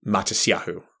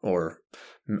Mattityahu, or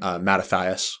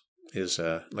Mattathias is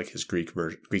like his Greek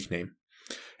name.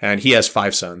 And he has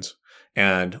 5 sons.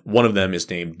 And one of them is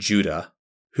named Judah,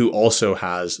 who also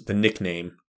has the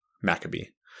nickname Maccabee,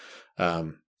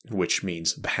 which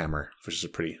means the hammer, which is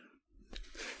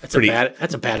that's a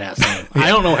badass name. I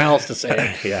don't know how else to say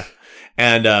it. Yeah.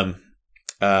 And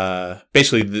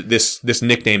basically this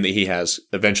nickname that he has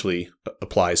eventually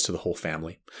applies to the whole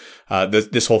family.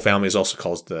 This whole family is also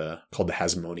called the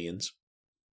Hasmoneans.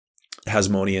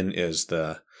 Hasmonean is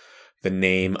the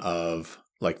name of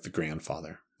like the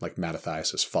grandfather, like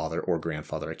Mattathias' father or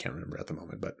grandfather. I can't remember at the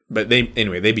moment, but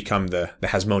they become the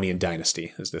Hasmonean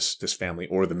dynasty, is this family,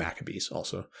 or the Maccabees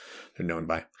also they're known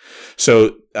by.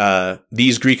 So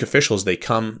these Greek officials, they're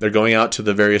going out to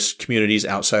the various communities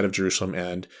outside of Jerusalem,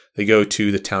 and they go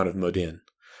to the town of Modin,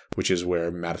 which is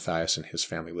where Mattathias and his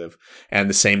family live. And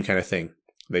the same kind of thing.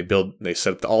 They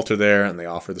set up the altar there, and they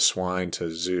offer the swine to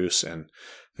Zeus, and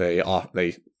they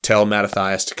tell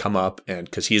Mattathias to come up, and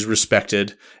because he's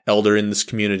respected elder in this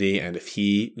community, and if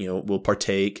he will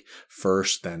partake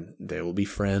first, then they will be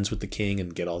friends with the king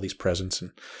and get all these presents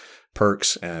and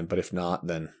perks. But if not,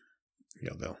 then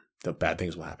the bad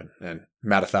things will happen. And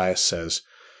Mattathias says,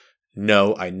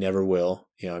 "No, I never will.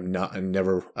 I'm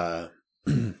never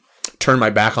turn my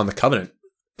back on the covenant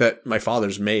that my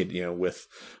fathers made, with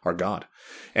our God."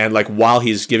 And like while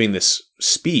he's giving this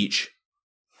speech,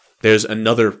 there's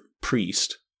another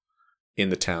priest in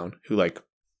the town who like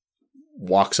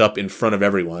walks up in front of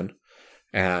everyone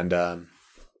and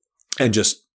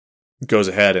just goes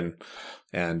ahead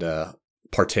and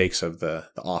partakes of the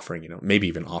offering, maybe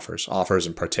even offers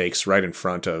and partakes right in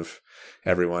front of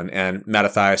everyone. And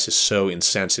Mattathias is so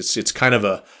incensed. It's kind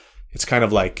of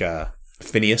like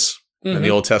Phineas in the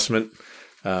Old Testament,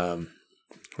 where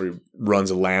he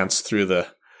runs a lance through the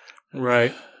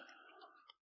right.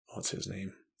 What's his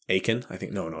name? Achan, I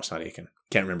think. No, it's not Achan.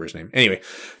 Can't remember his name. Anyway,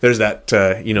 there's that,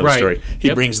 the story.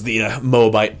 He brings the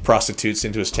Moabite prostitutes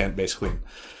into his tent, basically.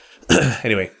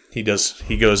 Anyway, he goes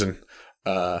and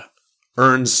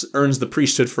earns the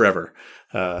priesthood forever,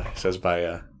 says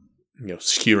by,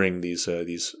 skewering these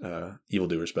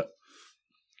evildoers. But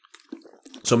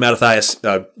so Mattathias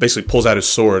basically pulls out his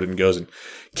sword and goes and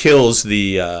kills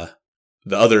the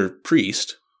other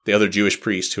priest, the other Jewish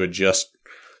priest who had just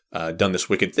done this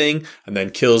wicked thing, and then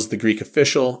kills the Greek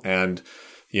official, and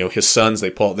his sons, they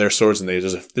pull out their swords, and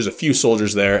there's a few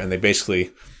soldiers there, and they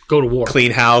basically go to war,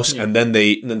 clean house, and then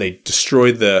they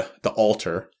destroy the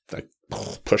altar, like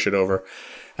push it over,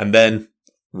 and then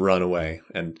run away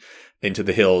and into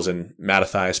the hills. And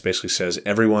Mattathias basically says,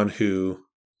 everyone who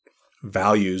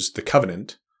values the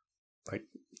covenant, like,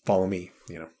 follow me.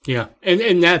 Yeah,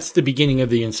 and that's the beginning of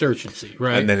the insurgency,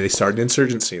 right? And then they start an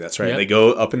insurgency. That's right. Yep. They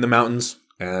go up in the mountains.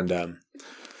 And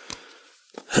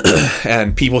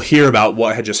and people hear about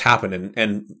what had just happened,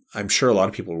 and I'm sure a lot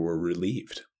of people were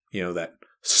relieved, that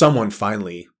someone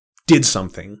finally did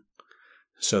something,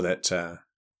 so that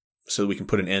we can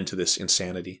put an end to this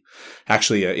insanity.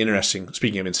 Actually, interesting.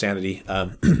 Speaking of insanity,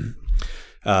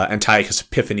 Antiochus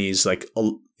Epiphanes,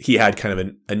 he had kind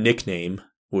of a nickname,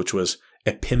 which was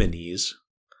Epimanes,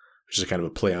 which is kind of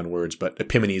a play on words, but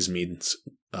Epimanes means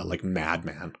like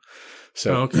madman.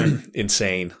 So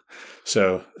insane.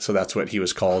 So that's what he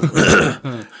was called.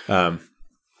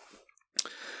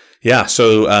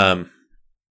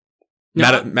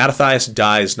 Mattathias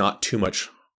dies not too much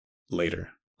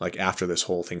later, like after this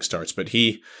whole thing starts. But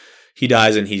he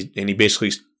dies, and he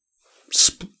basically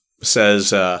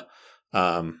says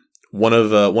one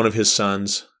of his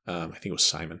sons, I think it was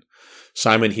Simon.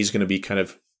 Simon, he's going to be kind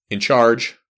of in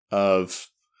charge of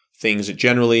things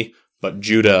generally, but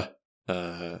Judah,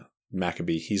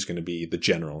 Maccabee, he's going to be the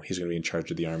general. He's going to be in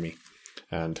charge of the army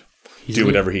and do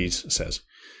whatever he says.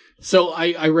 So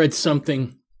I read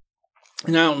something,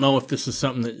 and I don't know if this is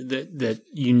something that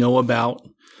you know about,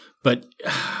 but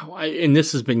and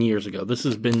this has been years ago. This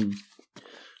has been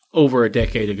over a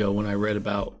decade ago when I read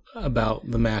about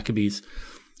the Maccabees.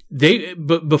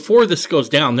 But before this goes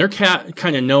down, they're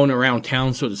kind of known around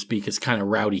town, so to speak, as kind of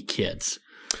rowdy kids.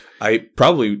 I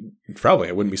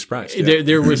wouldn't be surprised. Yeah.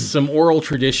 There was some oral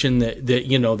tradition that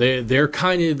they're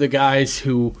kind of the guys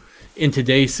who in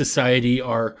today's society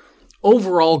are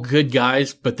overall good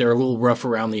guys, but they're a little rough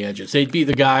around the edges. They'd be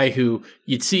the guy who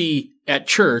you'd see at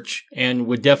church and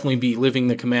would definitely be living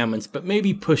the commandments, but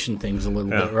maybe pushing things a little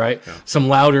bit, right? Yeah. Some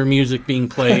louder music being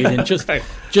played and just right.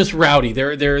 just rowdy.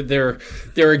 They're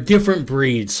a different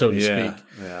breed, so to speak.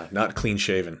 Yeah, not clean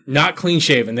shaven. Not clean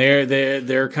shaven.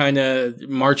 They're kind of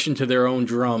marching to their own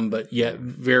drum, but yet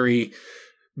very,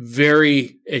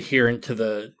 very adherent to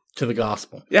the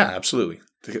gospel. Yeah, absolutely.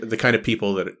 The kind of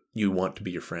people that you want to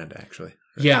be your friend, actually.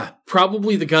 Yeah,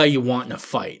 probably the guy you want in a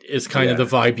fight is kind of the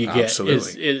vibe you get.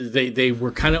 Absolutely. They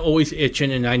were kind of always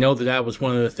itching, and I know that was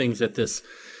one of the things that this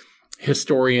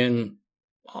historian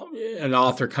and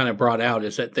author kind of brought out,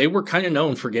 is that they were kind of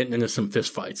known for getting into some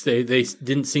fist fights. They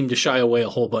didn't seem to shy away a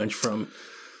whole bunch from.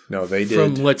 No, they did.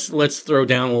 From let's throw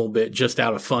down a little bit just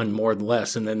out of fun more than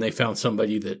less, and then they found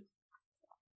somebody that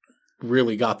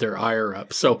really got their ire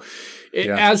up. So,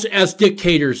 as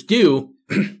dictators do.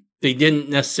 They didn't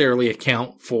necessarily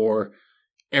account for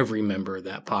every member of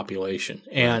that population,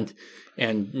 and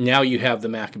now you have the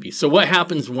Maccabees. So what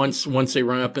happens once they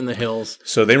run up in the hills?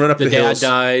 So they run up the hills. The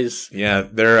dad dies. Yeah,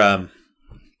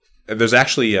 there's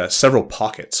actually several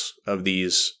pockets of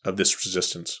this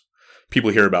resistance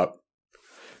people hear about,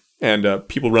 and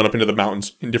people run up into the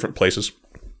mountains in different places.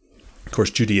 Of course,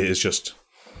 Judea is just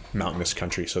mountainous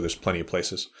country, so there's plenty of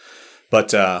places.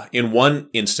 But in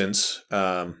one instance.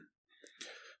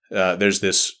 There's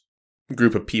this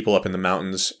group of people up in the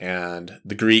mountains, and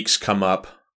the Greeks come up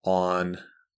on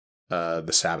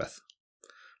the Sabbath,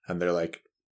 and they're like,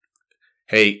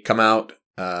 "Hey, come out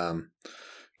and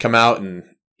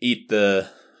eat pay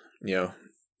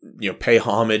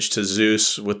homage to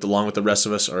Zeus along with the rest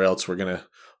of us, or else we're gonna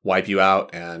wipe you out."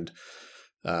 And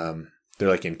they're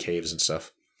like in caves and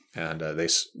stuff, and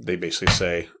they basically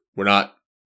say, "We're not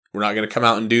gonna come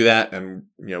out and do that, and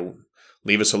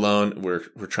leave us alone.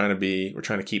 We're trying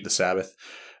to keep the Sabbath."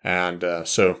 And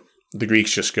so the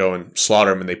Greeks just go and slaughter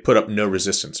them, and they put up no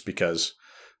resistance because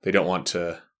they don't want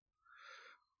to.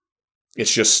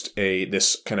 It's just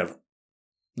this kind of,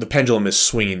 the pendulum is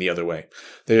swinging the other way.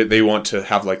 They want to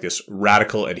have like this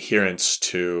radical adherence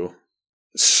to,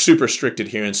 super strict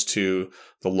adherence to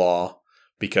the law,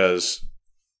 because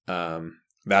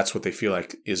that's what they feel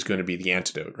like is going to be the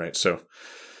antidote, right? So.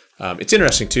 It's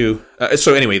interesting too.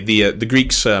 So anyway, the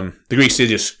Greeks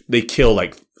they kill,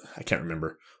 like, I can't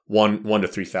remember, 1 to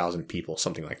 3,000 people,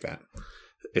 something like that,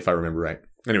 if I remember right.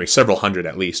 Anyway, several hundred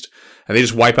at least, and they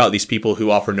just wipe out these people who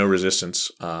offer no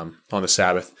resistance on the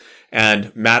Sabbath.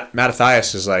 And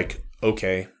Mattathias is like,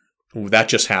 okay, that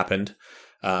just happened,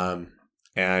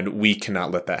 and we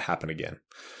cannot let that happen again.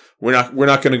 We're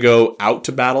not going to go out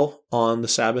to battle on the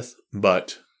Sabbath,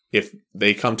 but if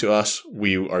they come to us,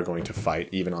 we are going to fight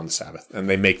even on the Sabbath. And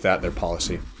they make that their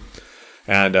policy.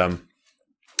 And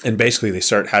basically they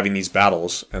start having these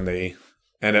battles, and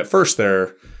at first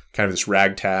they're kind of this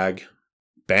ragtag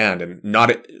band, and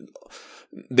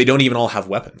they don't even all have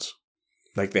weapons.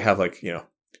 Like they have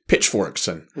pitchforks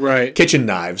and kitchen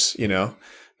knives,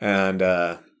 and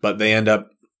but they end up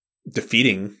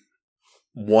defeating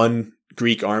one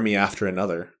Greek army after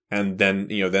another. And then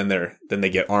they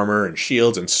get armor and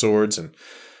shields and swords, and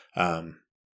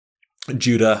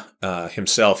Judah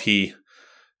himself, he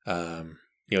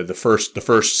the first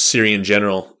Greek Syrian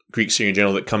general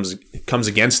that comes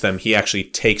against them, he actually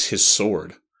takes his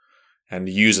sword and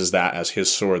uses that as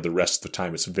his sword the rest of the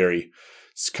time.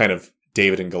 It's kind of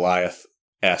David and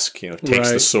Goliath-esque,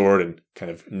 takes the sword, and kind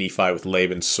of Nephi with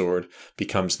Laban's sword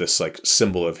becomes this like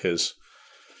symbol of his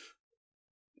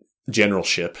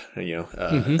generalship,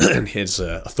 and his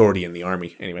authority in the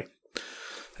army. Anyway,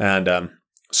 and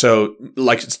so,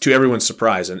 like, to everyone's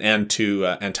surprise and to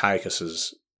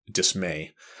Antiochus's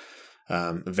dismay,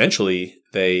 eventually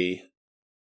they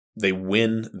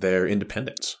win their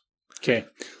independence. Okay,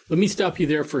 let me stop you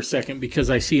there for a second, because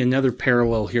I see another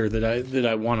parallel here that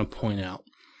I want to point out,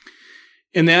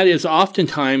 and that is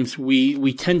oftentimes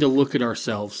we tend to look at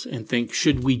ourselves and think,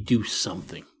 should we do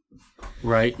something?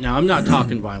 Right? Now, I'm not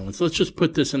talking violence. Let's just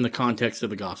put this in the context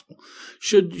of the gospel.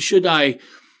 Should I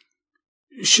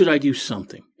do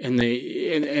something? And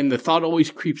the thought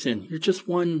always creeps in. You're just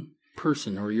one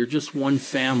person, or you're just one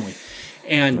family.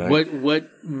 And Right.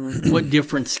 what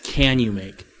difference can you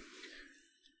make?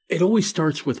 It always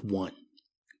starts with one.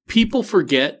 People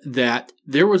forget that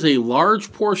there was a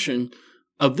large portion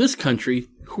of this country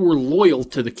who were loyal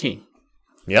to the king,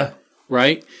 Yeah.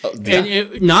 right? Yeah.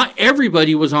 And not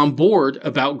everybody was on board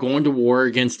about going to war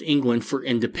against England for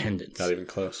independence. Not even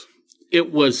close.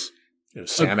 It was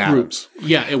Sam a group. Adams.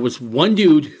 Yeah, it was one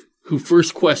dude who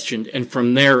first questioned, and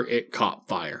from there it caught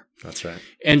fire. That's right.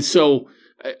 And so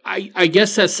I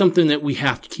guess that's something that we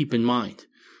have to keep in mind.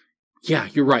 Yeah,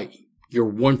 you're right. You're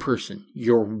one person.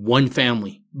 You're one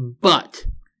family. But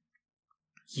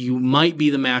you might be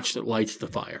the match that lights the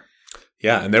fire.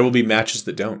 Yeah, and there will be matches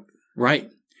that don't.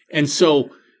 Right. And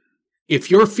so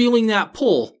if you're feeling that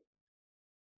pull,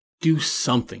 do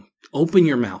something. Open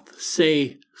your mouth.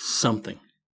 Say something.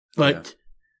 But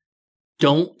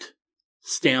don't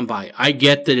stand by. I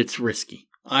get that it's risky.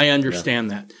 I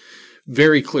understand that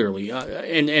very clearly.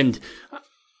 And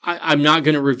I'm not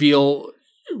going to reveal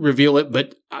it,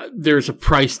 but there's a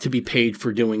price to be paid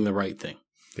for doing the right thing.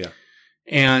 Yeah.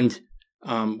 And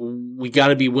we got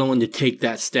to be willing to take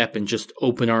that step and just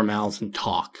open our mouths and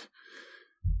talk.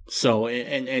 So,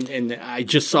 and I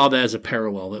just saw that as a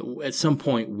parallel that at some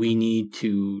point we need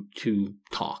to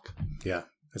talk. Yeah,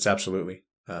 it's absolutely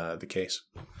the case.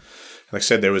 Like I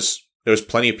said, there was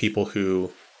plenty of people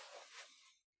who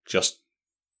just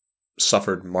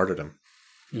suffered martyrdom.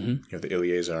 Mm-hmm. You know, the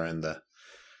Eleazar and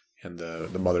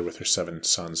the mother with her 7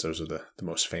 sons. Those are the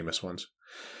most famous ones.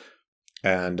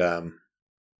 And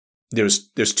there's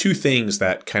 2 things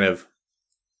that kind of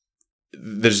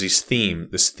there's this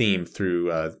theme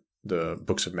through the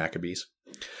books of Maccabees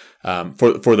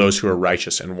for those who are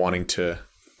righteous and wanting to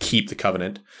keep the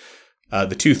covenant.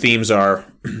 The 2 themes are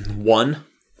 1,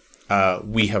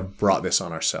 we have brought this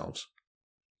on ourselves,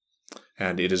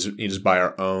 and it is by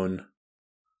our own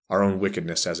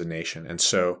wickedness as a nation. And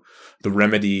so the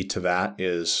remedy to that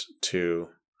is to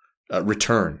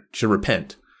return, to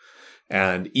repent.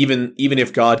 And even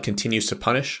if God continues to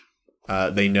punish,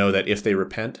 they know that if they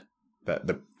repent, that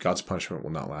God's punishment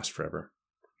will not last forever,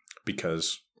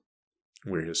 because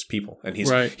we're His people, and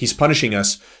He's punishing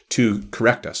us to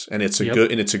correct us, and it's a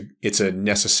good, and it's a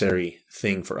necessary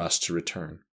thing for us to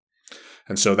return.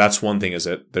 And so that's one thing, is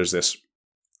that there's this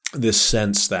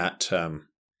sense that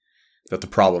that the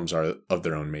problems are of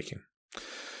their own making,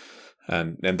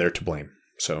 and they're to blame.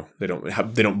 So they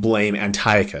don't blame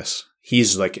Antiochus.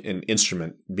 He's like an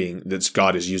instrument that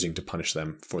God is using to punish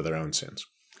them for their own sins.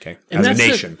 Okay, as a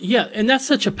nation. And that's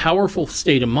such a powerful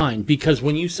state of mind, because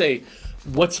when you say,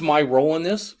 "What's my role in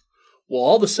this?" Well,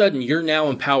 all of a sudden you're now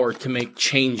empowered to make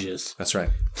changes. That's right.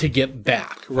 To get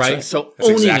back, right? Right. So That's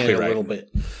owning exactly it a right. little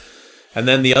bit. And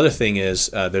then the other thing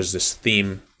is there's this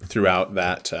theme throughout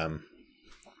that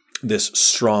this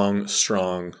strong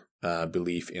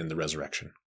belief in the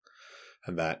resurrection,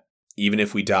 and that even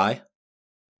if we die,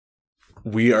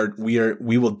 we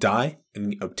will die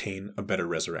and obtain a better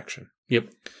resurrection. Yep.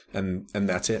 And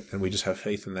that's it. And we just have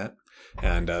faith in that,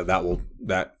 and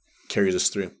that carries us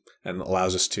through and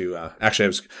allows us to. Actually,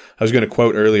 I was going to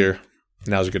quote earlier.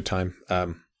 Now's a good time.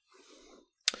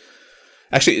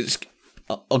 Actually,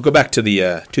 I'll go back to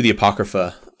the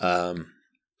Apocrypha.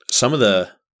 Some of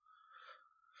the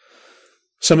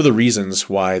reasons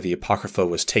why the Apocrypha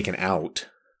was taken out.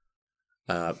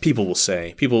 People will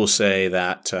say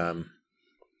that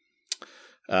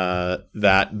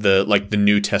that the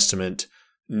New Testament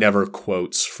never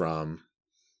quotes from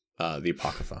the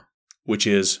Apocrypha, which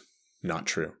is not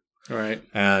true. All right.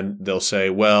 And they'll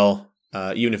say, well,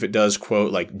 even if it does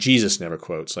quote, like Jesus never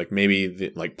quotes, like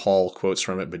maybe like Paul quotes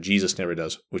from it, but Jesus never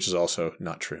does, which is also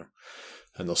not true.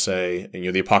 And they'll say,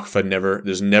 the Apocrypha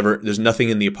there's nothing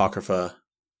in the Apocrypha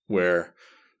where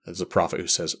there's a prophet who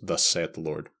says, "Thus saith the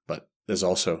Lord," but is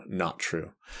also not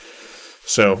true.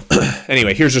 So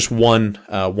anyway, here's just one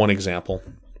example.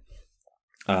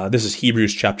 This is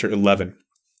Hebrews chapter 11.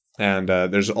 And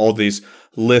there's all these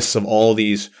lists of all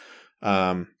these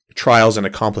trials and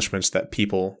accomplishments that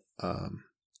people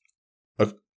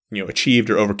achieved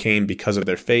or overcame because of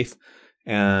their faith.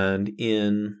 And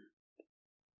in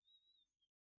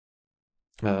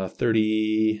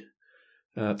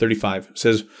 35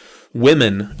 says,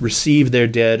 "Women received their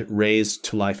dead raised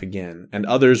to life again, and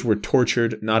others were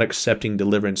tortured, not accepting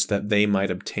deliverance that they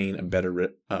might obtain a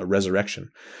better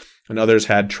resurrection. And others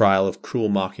had trial of cruel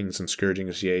mockings and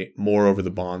scourgings, yea, moreover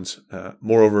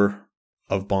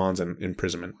of bonds and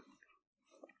imprisonment.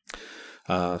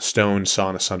 Stoned,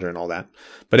 sawn asunder, and all that."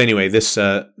 But anyway, this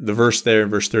the verse there,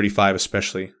 verse 35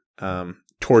 especially,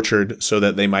 tortured so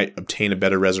that they might obtain a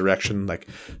better resurrection. Like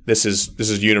this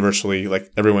is universally,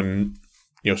 like everyone,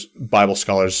 Bible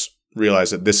scholars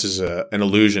realize that this is an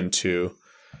allusion to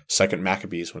Second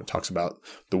Maccabees when it talks about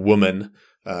the woman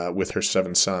with her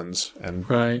 7 sons, and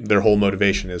their whole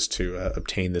motivation is to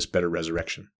obtain this better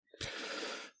resurrection.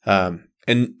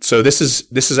 And so this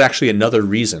is actually another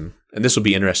reason, and this will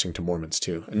be interesting to Mormons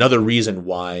too. Another reason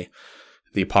why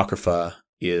the Apocrypha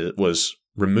was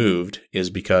removed is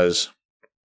because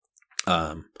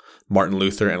Martin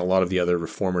Luther and a lot of the other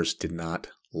reformers did not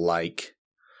like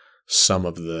some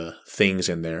of the things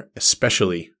in there,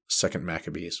 especially Second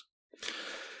Maccabees.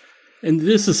 And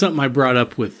this is something I brought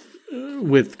up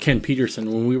with Ken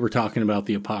Peterson when we were talking about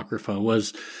the Apocrypha,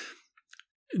 was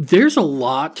there's a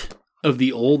lot of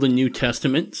the Old and New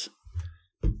Testaments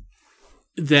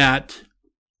that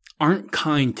aren't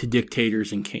kind to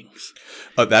dictators and kings.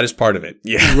 Oh, that is part of it.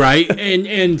 Yeah. Right?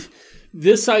 And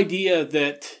this idea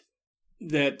that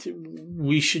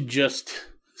we should just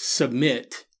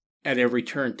submit at every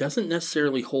turn doesn't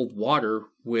necessarily hold water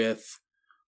with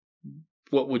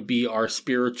what would be our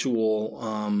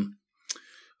spiritual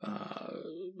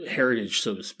heritage,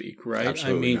 so to speak, right?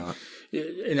 Absolutely not.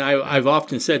 And I've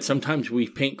often said sometimes we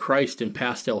paint Christ in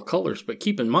pastel colors, but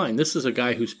keep in mind, this is a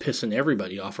guy who's pissing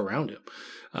everybody off around him.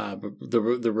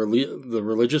 The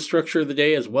religious structure of the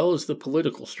day as well as the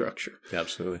political structure.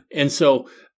 Absolutely. And so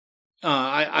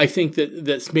I think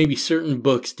that maybe certain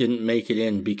books didn't make it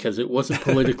in because it wasn't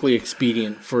politically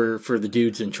expedient for the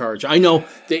dudes in charge. I know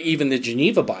that even the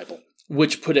Geneva Bible,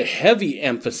 which put a heavy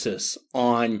emphasis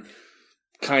on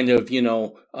kind of,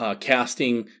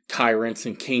 casting tyrants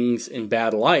and kings in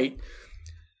bad light,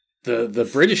 the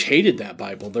British hated that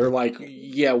Bible. They're like,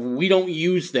 yeah, we don't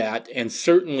use that, and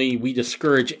certainly we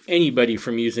discourage anybody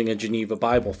from using a Geneva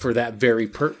Bible for that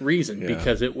very reason,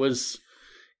 because it was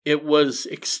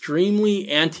extremely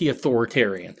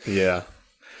anti-authoritarian. Yeah.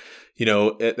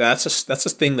 That's a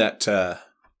thing that I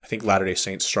think Latter-day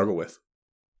Saints struggle with,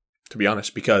 to be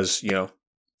honest, because,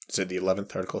 is it the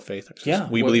 11th article of faith? Yeah.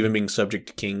 We believe in being subject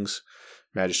to kings,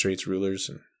 magistrates, rulers,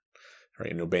 and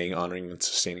obeying, honoring, and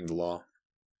sustaining the law.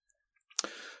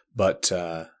 But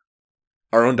our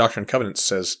own Doctrine and Covenants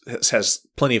has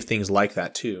plenty of things like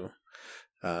that too.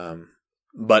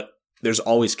 But there's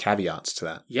always caveats to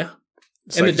that. Yeah.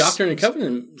 And the Doctrine and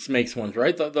Covenants makes ones,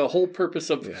 right? The whole purpose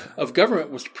of government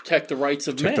was to protect the rights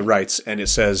of men. Protect the rights. And it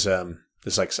says,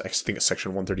 it's like, I think it's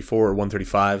section 134 or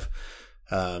 135,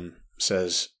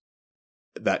 says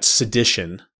that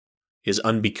sedition is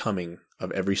unbecoming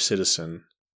of every citizen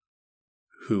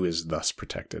who is thus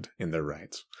protected in their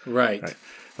rights. Right.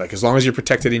 Like, as long as you're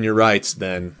protected in your rights,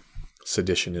 then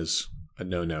sedition is a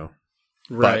no-no.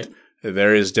 Right. But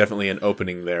there is definitely an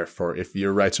opening there for, if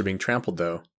your rights are being trampled,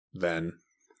 though, then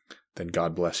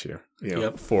God bless you,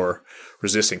 for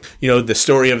resisting. The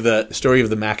story of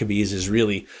the Maccabees is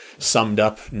really summed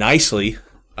up nicely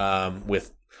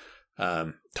with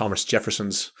Thomas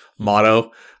Jefferson's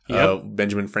motto,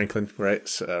 Benjamin Franklin, right?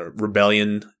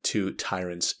 Rebellion to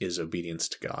tyrants is obedience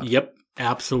to God. Yep,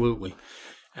 absolutely.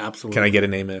 Absolutely. Can I get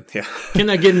an amen? Yeah. Can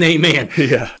I get an amen?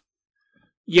 Yeah.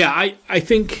 Yeah, I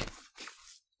think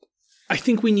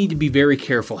we need to be very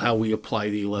careful how we apply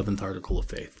the 11th article of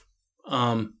faith.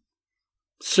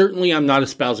 Certainly I'm not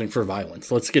espousing for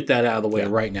violence. Let's get that out of the way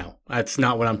right now. That's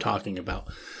not what I'm talking about.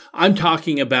 I'm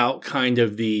talking about kind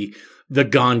of the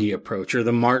Gandhi approach or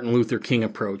the Martin Luther King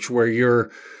approach, where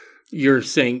you're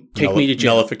saying, take me to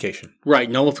jail. Nullification. Right,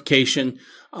 nullification,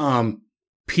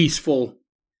 peaceful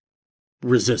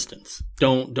resistance.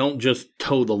 Don't just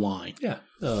toe the line. Yeah.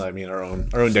 Our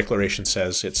own declaration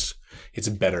says it's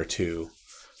better to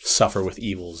suffer with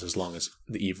evils as long as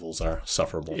the evils are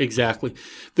sufferable. Exactly.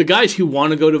 The guys who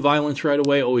want to go to violence right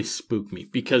away always spook me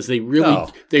because they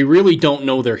really don't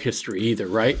know their history either,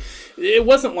 right? It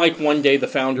wasn't like one day the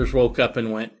founders woke up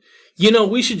and went,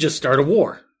 we should just start a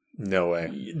war. No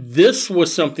way. This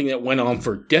was something that went on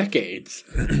for decades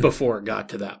before it got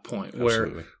to that point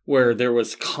where there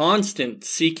was constant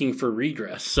seeking for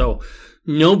redress. So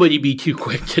nobody be too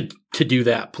quick to do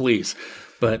that, please.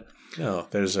 But no,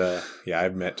 there's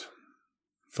I've met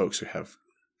folks who have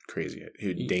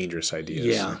dangerous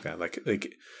ideas like that, like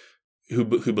who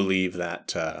believe that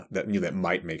that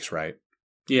might makes right.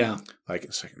 Yeah, like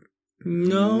it's like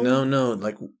no,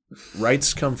 like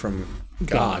rights come from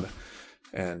God.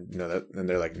 And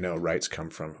they're like, no, rights come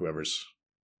from whoever's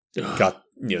got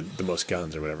the most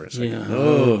guns or whatever. It's like,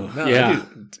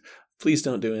 please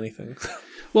don't do anything.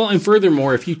 Well, and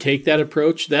furthermore, if you take that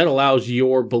approach, that allows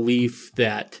your belief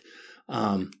that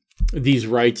these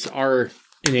rights are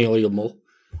inalienable.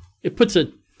 It puts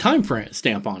a time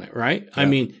stamp on it, right? Yeah. I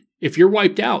mean, If you're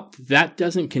wiped out, that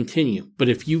doesn't continue. But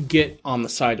if you get on the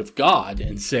side of God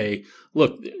and say,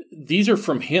 look, these are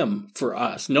from him for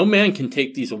us. No man can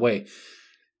take these away.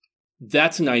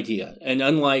 That's an idea. And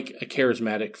unlike a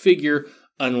charismatic figure,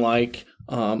 unlike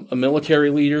a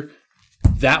military leader,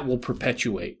 that will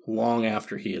perpetuate long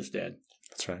after he is dead.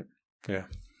 That's right. Yeah.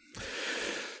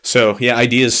 So, yeah,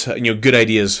 ideas, good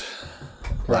ideas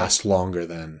last longer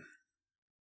than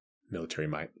military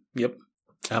might. Yep.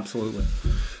 Absolutely.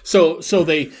 So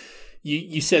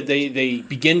you said they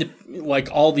begin to, like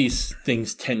all these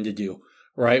things tend to do,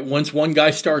 right? Once one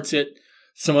guy starts it,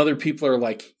 some other people are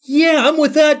like, yeah, I'm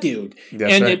with that dude.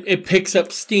 That's and right. it picks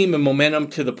up steam and momentum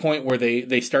to the point where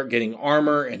they start getting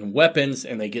armor and weapons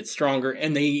and they get stronger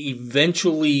and they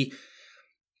eventually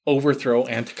overthrow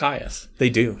Antiochus. They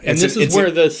do. And this is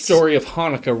where the story of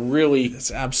Hanukkah really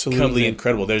it's absolutely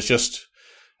incredible. There's just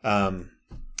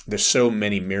there's so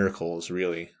many miracles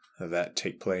really that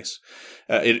take place.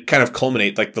 It kind of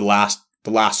culminates like the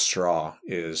last straw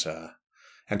is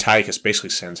Antiochus basically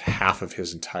sends half of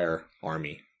his entire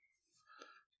army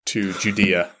to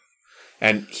Judea,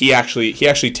 and he actually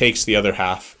takes the other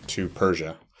half to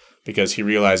Persia because he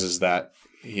realizes that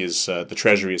his the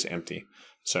treasury is empty.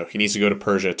 So he needs to go to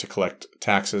Persia to collect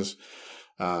taxes,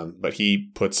 but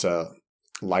he puts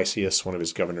Lysias, one of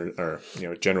his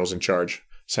generals in charge,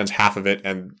 sends half of it,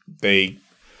 and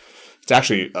it's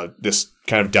actually this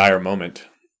kind of dire moment.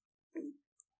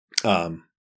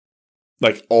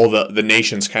 Like all the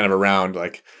nations kind of around,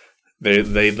 like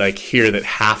they like hear that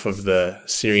half of the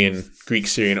Greek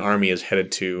Syrian army is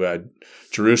headed to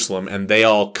Jerusalem, and they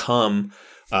all come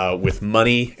with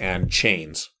money and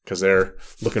chains because they're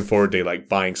looking forward to like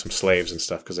buying some slaves and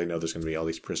stuff because they know there's going to be all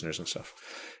these prisoners and stuff,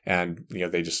 and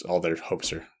they just all their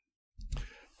hopes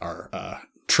are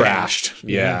trashed.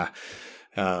 Yeah.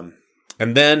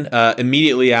 And then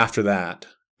immediately after that,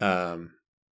 and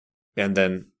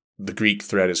then the Greek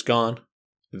threat is gone.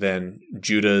 Then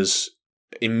Judah's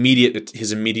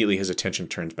his attention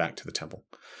turns back to the temple,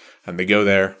 and they go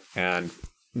there, and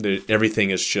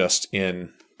everything is just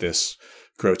in this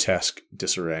grotesque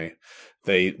disarray.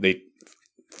 They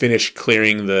finish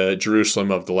clearing the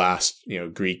Jerusalem of the last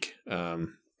Greek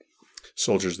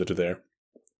soldiers that are there,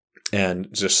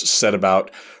 and just set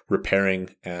about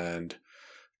repairing and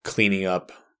cleaning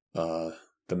up the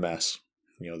mess.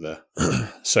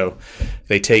 So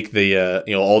they take the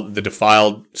all the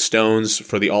defiled stones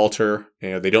for the altar.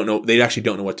 They actually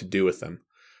don't know what to do with them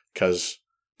because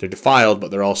they're defiled,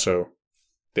 but they're also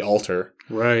the altar.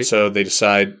 Right. So they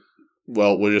decide,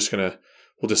 well, we'll just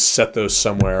set those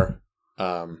somewhere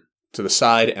to the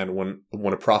side, and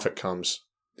when a prophet comes,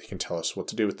 they can tell us what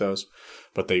to do with those.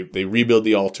 But they rebuild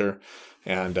the altar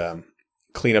and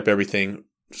clean up everything.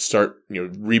 Start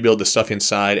rebuild the stuff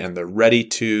inside, and they're ready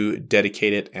to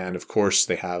dedicate it. And of course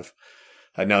they have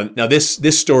now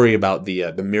this story about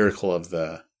the miracle of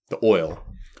the oil,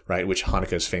 right, which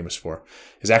Hanukkah is famous for,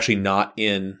 is actually not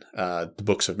in the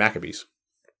books of Maccabees,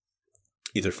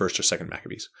 either first or second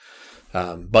Maccabees,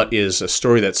 but is a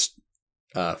story that's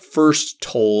first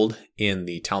told in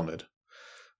the Talmud,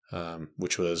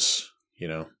 which was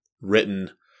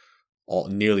written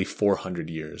nearly 400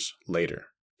 years later.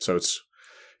 So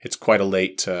it's quite a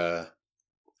late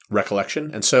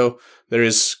recollection, and so there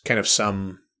is kind of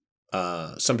some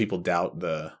people doubt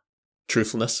the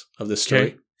truthfulness of this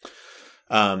story.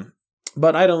 Okay.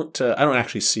 But I don't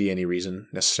actually see any reason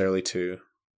necessarily to.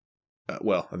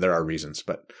 Well, there are reasons,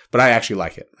 but I actually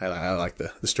like it. I like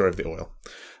the story of the oil,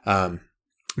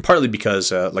 partly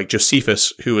because like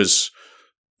Josephus, who was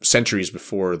centuries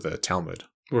before the Talmud.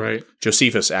 Right.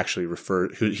 Josephus actually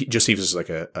Josephus is like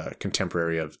a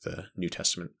contemporary of the New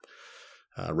Testament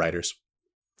writers.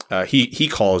 He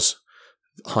calls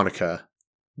Hanukkah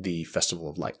the Festival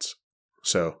of Lights.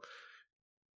 So,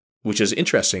 which is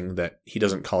interesting that he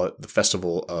doesn't call it the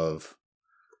Festival of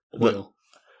Oil.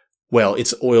 Well,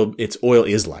 it's oil. It's oil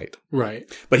is light.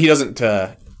 Right. But he doesn't.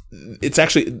 It's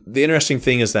actually the interesting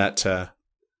thing is that.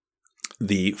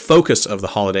 The focus of the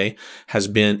holiday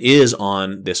is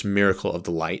on this miracle of the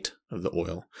light of the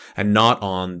oil, and not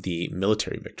on the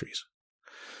military victories.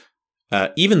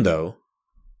 Even though,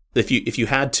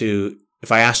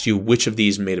 if I asked you which of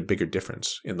these made a bigger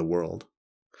difference in the world,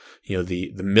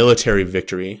 the military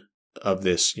victory of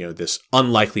this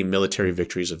unlikely military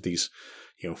victories of these,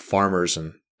 farmers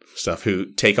and stuff who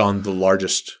take on the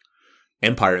largest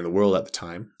empire in the world at the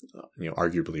time.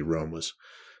 Arguably Rome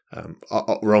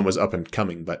was up and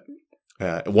coming, but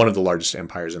one of the largest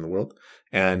empires in the world,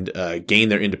 and gain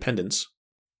their independence,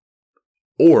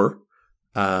 or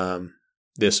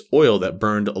this oil that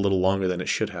burned a little longer than it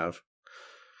should have.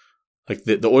 like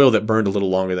the oil that burned a little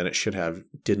longer than it should have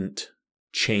didn't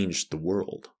change the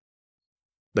world.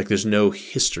 Like there's no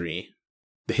history.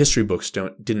 The history books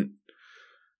didn't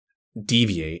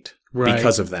deviate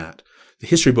because of that. The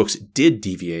history books did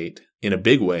deviate in a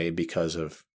big way because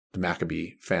of the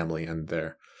Maccabee family and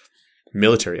their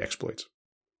military exploits.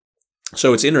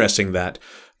 So it's interesting that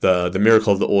the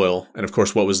miracle of the oil, and of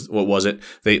course, what was it?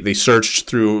 They searched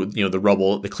through the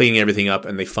rubble, they're cleaning everything up,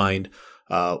 and they find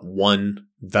one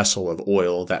vessel of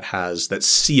oil that's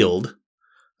sealed,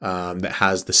 that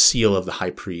has the seal of the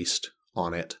high priest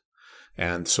on it,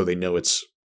 and so they know it's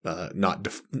has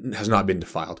not been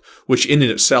defiled, which in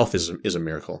itself is a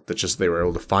miracle. That just they were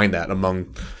able to find that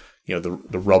among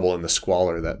the rubble and the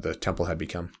squalor that the temple had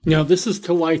become. Now this is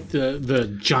to light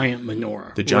the giant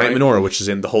menorah. The giant menorah, which is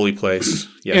in the holy place.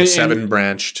 Yeah, and, seven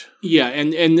branched. Yeah,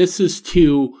 and this is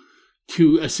to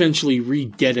essentially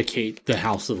rededicate the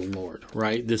house of the Lord,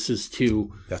 right? This is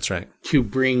to That's right. To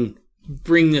bring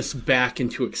this back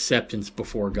into acceptance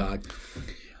before God,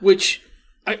 which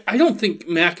I don't think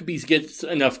Maccabees gets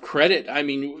enough credit. I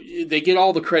mean, they get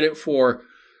all the credit for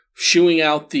shooing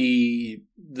out the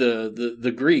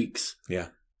Greeks. Yeah.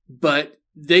 But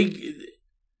they,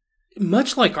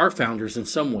 much like our founders in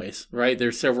some ways, right?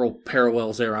 There's several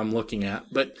parallels there I'm looking at,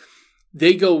 but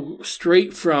they go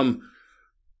straight from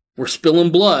we're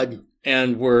spilling blood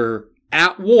and we're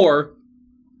at war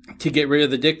to get rid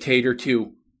of the dictator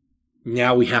to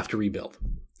now we have to rebuild.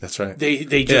 That's right.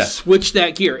 They just switch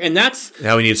that gear, and that's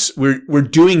now we're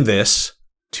doing this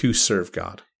to serve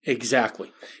God.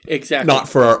 Exactly. Not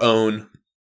for our own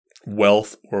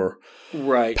wealth or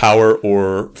power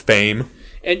or fame.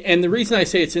 And the reason I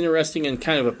say it's interesting and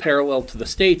kind of a parallel to the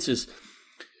States is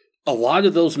a lot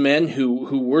of those men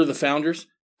who were the founders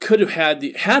could have had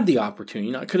the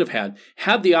opportunity, not could have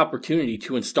had the opportunity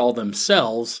to install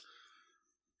themselves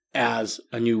as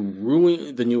the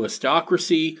new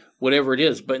aristocracy, whatever it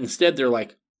is. But instead they're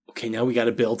like, okay, now we got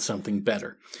to build something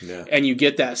better. Yeah. And you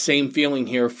get that same feeling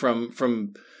here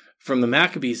from the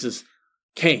Maccabees is,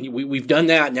 okay, we've done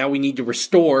that. Now we need to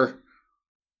restore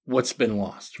what's been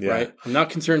lost, right? I'm not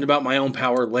concerned about my own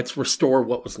power. Let's restore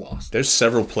what was lost. There's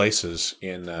several places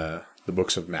in the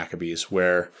books of Maccabees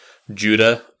where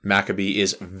Judah Maccabee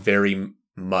is very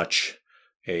much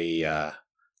a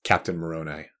Captain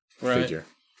Moroni figure.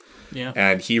 Yeah.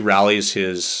 And he rallies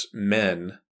his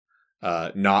men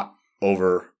not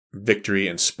over victory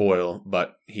and spoil,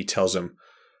 but he tells them,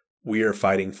 we are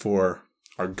fighting for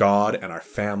our God and our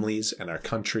families and our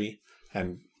country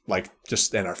and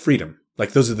and our freedom.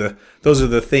 Like those are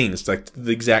the things, like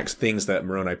the exact things that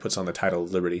Moroni puts on the title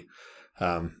of liberty.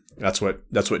 That's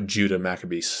what Judah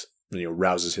Maccabees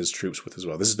rouses his troops with as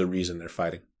well. This is the reason they're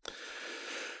fighting.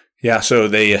 Yeah, so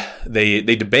they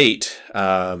debate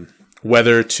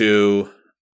whether to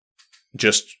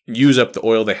just use up the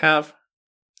oil they have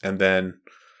and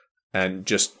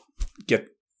just get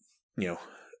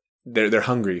they're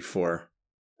hungry for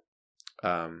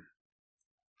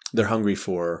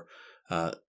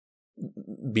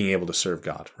being able to serve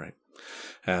God, right?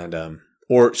 And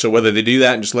or so whether they do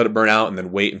that and just let it burn out and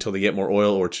then wait until they get more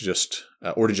oil, or to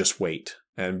just wait,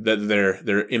 and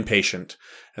they're impatient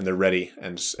and they're ready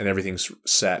and everything's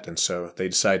set, and so they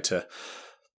decide to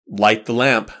light the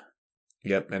lamp.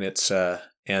 Yep, and it's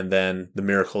and then the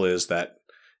miracle is that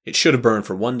it should have burned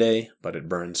for 1 day, but it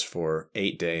burns for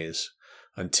 8 days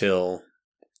until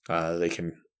they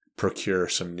can procure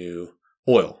some new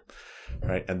oil,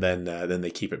 right? And then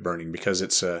they keep it burning because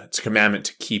it's a commandment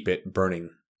to keep it burning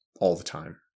all the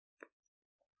time.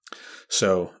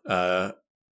 So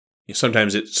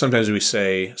sometimes we'll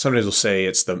say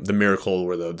it's the miracle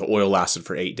where the oil lasted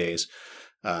for 8 days,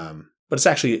 but it's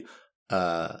actually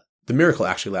the miracle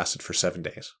actually lasted for 7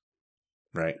 days,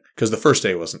 right? Because the first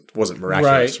day wasn't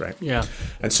miraculous, right? Yeah.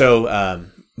 And so,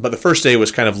 but the first day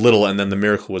was kind of little, and then the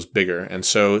miracle was bigger. And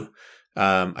so,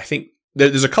 I think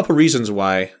there's a couple reasons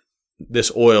why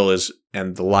this oil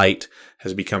and the light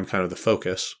has become kind of the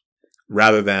focus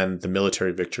rather than the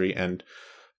military victory. And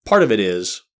part of it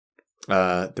is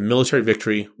the military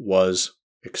victory was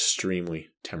extremely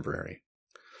temporary.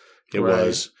 It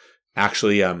was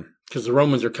actually because the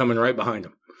Romans are coming right behind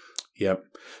them. Yep,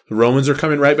 the Romans are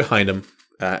coming right behind them,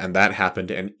 and that happened.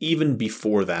 And even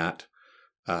before that,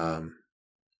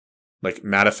 like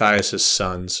Mattathias'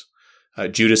 sons,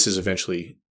 Judas is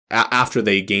eventually after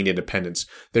they gained independence,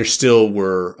 there still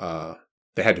were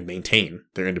they had to maintain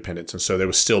their independence, and so there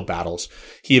was still battles.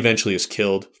 He eventually is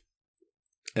killed,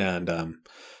 and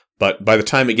but by the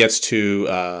time it gets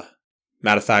to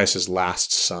Mattathias'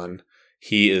 last son,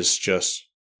 he is just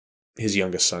his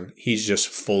youngest son. He's just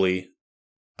fully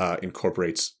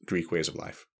incorporates Greek ways of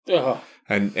life.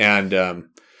 And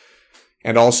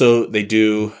also they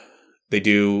do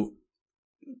the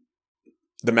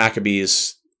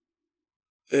Maccabees,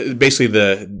 basically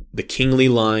the kingly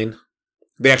line.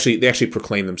 They actually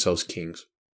proclaim themselves kings,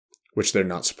 which they're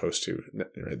not supposed to.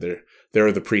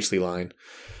 They're the priestly line,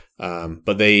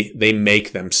 but they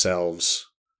make themselves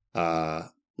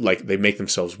they make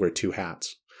themselves wear two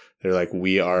hats. They're like,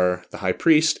 we are the high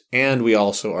priest and we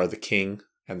also are the king,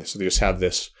 and so they just have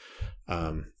this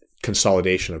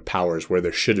consolidation of powers where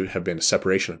there should have been a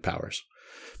separation of powers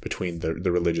between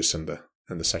the religious and the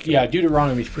secular. Yeah,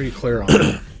 Deuteronomy's pretty clear on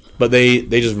that. But they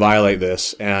just violate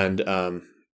this, and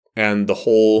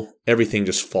everything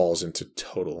just falls into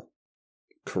total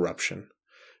corruption.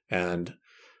 And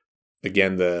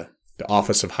again, the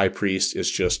office of high priest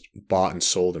is just bought and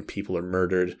sold, and people are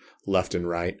murdered left and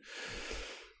right.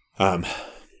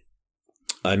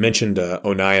 I mentioned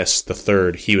Onias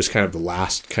III. He was kind of the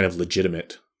last kind of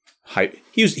legitimate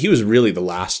he was really the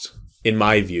last, in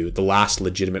my view, the last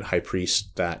legitimate high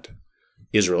priest that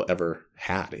Israel ever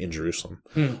had in Jerusalem.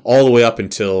 All the way up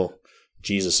until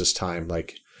Jesus' time.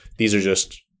 Like, these are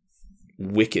just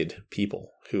wicked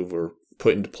people who were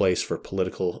put into place for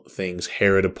political things.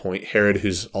 Herod,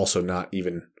 who's also not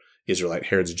even Israelite.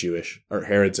 Herod's Jewish, or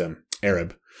Herod's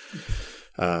Arab.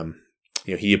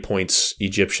 He appoints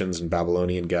Egyptians and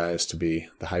Babylonian guys to be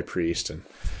the high priest,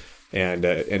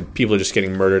 and people are just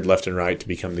getting murdered left and right to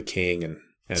become the king, and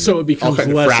so it becomes all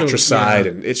kind less of fratricide,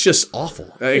 and it's just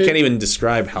awful. I can't even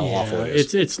describe how awful it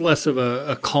is. It's less of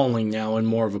a calling now and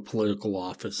more of a political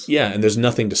office. Yeah, and there's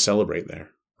nothing to celebrate there,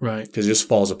 right? Because it just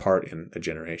falls apart in a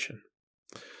generation.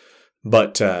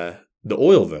 But the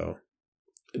oil, though,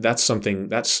 that's something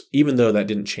that's, even though that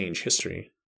didn't change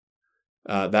history,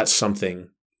 that's something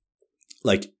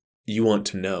like you want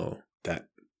to know that.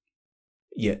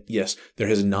 Yes, there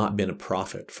has not been a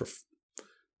prophet for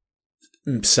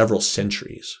several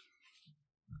centuries,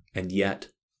 and yet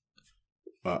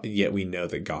we know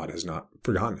that God has not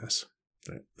forgotten us.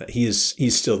 Right? That He's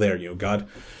still there. God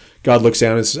looks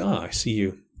down and says, I see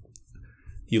you.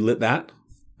 You lit that.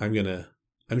 I'm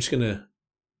just gonna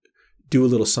do a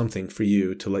little something for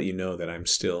you to let you know that I'm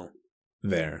still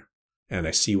there, and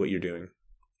I see what you're doing.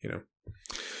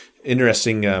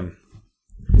 Interesting.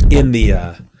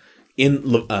 In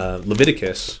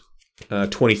Leviticus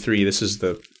 23, this is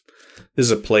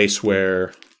a place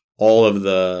where all of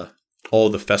the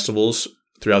festivals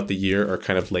throughout the year are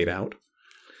kind of laid out,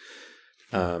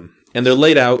 and they're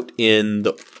laid out in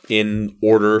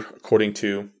order according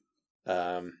to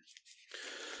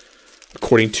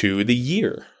the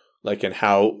year, like, and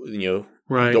how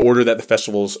right, the order that the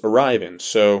festivals arrive in.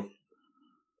 So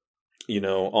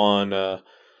on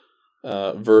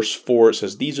verse 4, it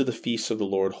says, "These are the feasts of the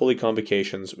Lord, holy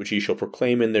convocations, which ye shall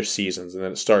proclaim in their seasons." And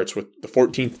then it starts with the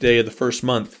 14th day of the first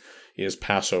month is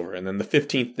Passover. And then the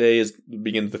 15th day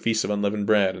begins the Feast of Unleavened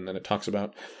Bread. And then it talks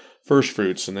about first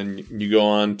fruits. And then you go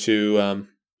on to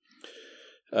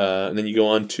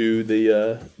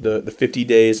the 50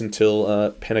 days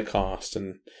until Pentecost.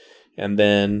 And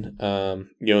then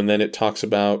it talks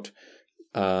about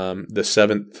the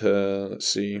seventh, let's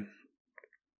see.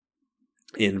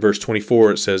 In verse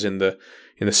 24, it says, in the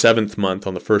seventh month,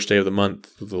 on the first day of the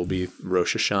month, there will be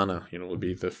Rosh Hashanah. It will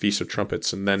be the Feast of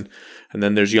Trumpets, and then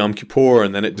there's Yom Kippur,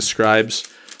 and then it describes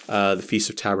the Feast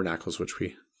of Tabernacles, which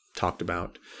we talked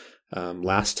about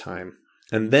last time.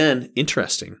 And then,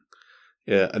 interesting,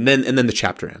 and then the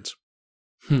chapter ends.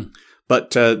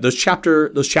 But those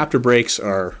chapter breaks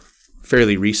are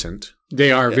fairly recent.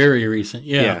 They are very recent.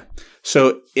 Yeah.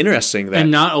 So interesting that,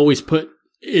 and not always put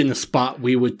in a spot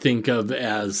we would think of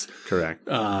as correct.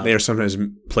 They are sometimes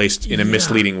placed in a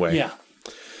misleading way. Yeah.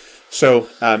 So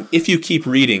if you keep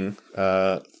reading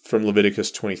from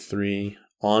Leviticus 23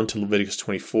 on to Leviticus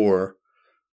 24,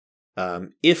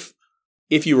 if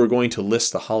you were going to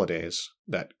list the holidays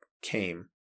that came,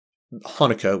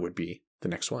 Hanukkah would be the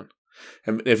next one.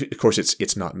 And of course,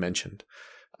 it's not mentioned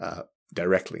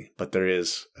directly, but there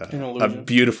is a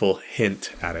beautiful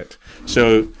hint at it.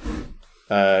 So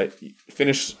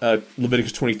finish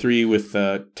Leviticus 23 with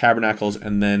tabernacles,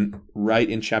 and then right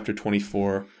in chapter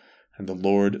 24, "And the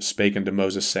Lord spake unto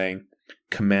Moses, saying,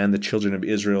 Command the children of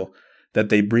Israel that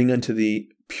they bring unto thee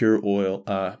pure oil,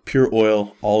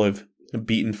 olive,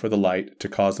 beaten for the light, to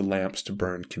cause the lamps to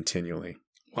burn continually."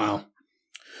 Wow.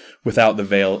 "Without the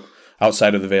veil,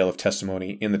 outside of the veil of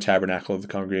testimony, in the tabernacle of the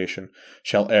congregation,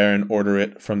 shall Aaron order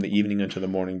it from the evening unto the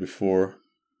morning before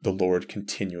the Lord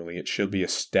continually. It shall be a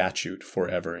statute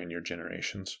forever in your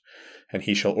generations. And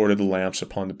he shall order the lamps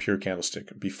upon the pure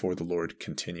candlestick before the Lord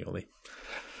continually.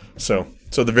 So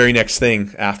the very next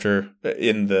thing after,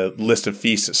 in the list of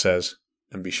feasts, it says,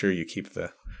 and be sure you keep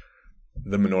the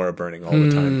menorah burning all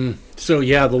the time. So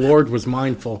yeah, the Lord was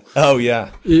mindful. Oh yeah.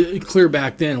 Clear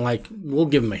back then, like, we'll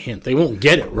give them a hint. They won't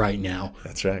get it right now.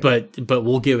 That's right. But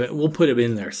we'll put it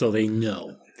in there so they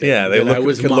know. Yeah, they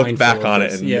can look back on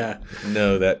it and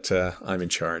know that I'm in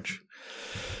charge.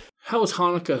 How is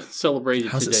Hanukkah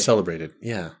celebrated How's today? it celebrated?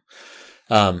 Yeah.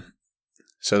 So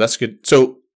that's good.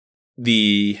 So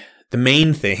the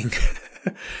main thing,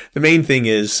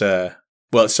 is,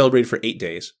 it's celebrated for 8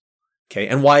 days. Okay.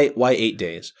 And why 8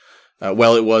 days?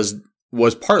 Well, it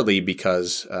was partly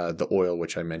because, the oil,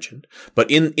 which I mentioned, but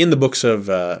in the books of,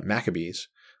 Maccabees,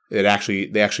 they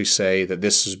actually say that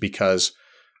this is because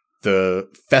the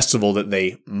festival that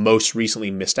they most recently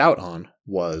missed out on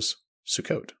was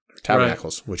Sukkot,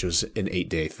 Tabernacles, which was an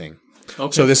 8-day thing.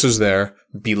 Okay. So this was their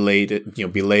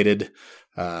belated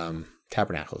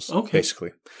Tabernacles,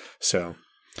 basically. So,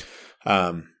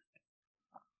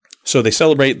 so they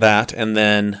celebrate that, and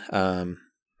then,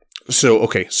 so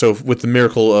with the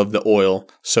miracle of the oil,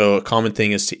 so a common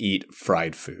thing is to eat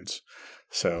fried foods.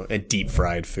 So, and deep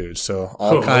fried foods. So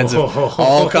all kinds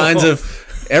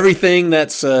of everything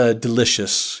that's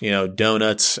delicious.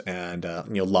 Donuts and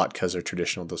latkes are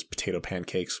traditional. Those potato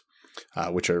pancakes,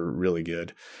 which are really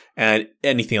good, and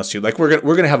anything else too. Like we're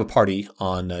gonna have a party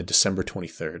on December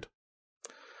 23rd.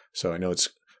 So I know it's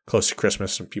close to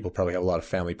Christmas, and people probably have a lot of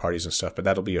family parties and stuff. But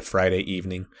that'll be a Friday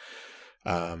evening,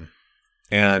 and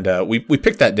we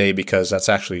picked that day because that's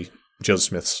actually Joseph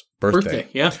Smith's birthday,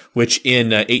 which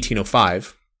in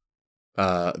 1805,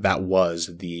 that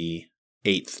was the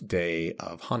 8th day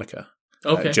of Hanukkah.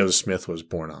 Joseph Smith was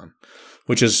born on,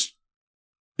 there's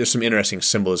some interesting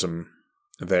symbolism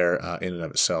there in and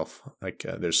of itself. Like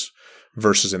there's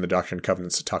verses in the Doctrine and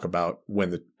Covenants that talk about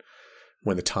when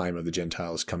the time of the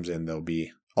Gentiles comes in, there'll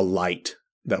be a light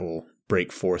that will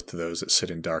break forth to those that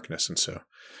sit in darkness, and so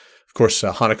of course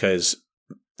Hanukkah is.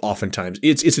 Oftentimes,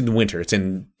 it's in winter. It's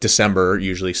in December.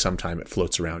 Usually, sometime it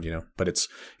floats around, But it's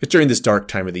during this dark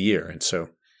time of the year, and so.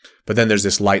 But then there's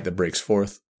this light that breaks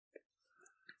forth,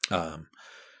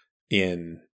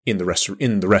 in the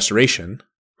restoration,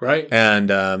 right? And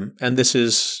this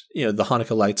is the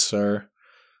Hanukkah lights are.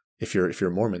 If you're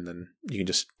a Mormon, then you can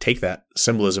just take that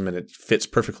symbolism and it fits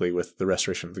perfectly with the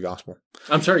restoration of the gospel.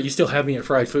 I'm sorry, you still have me at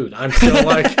fried food. I'm still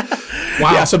like.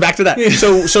 Wow. Yeah, so back to that.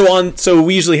 So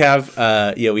we usually have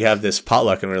we have this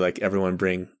potluck and we're like, everyone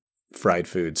bring fried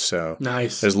foods. So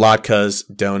nice. There's latkes,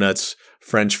 donuts,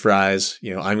 French fries.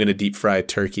 I'm going to deep fry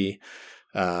turkey,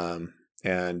 and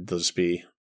there'll just be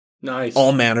nice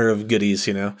all manner of goodies.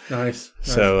 Nice.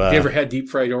 So have you ever had deep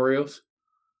fried Oreos?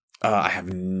 I have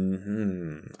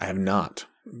not.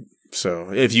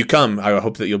 So if you come, I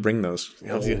hope that you'll bring those.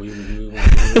 Yeah, those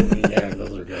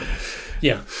are good.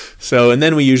 Yeah. So, and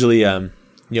then we usually,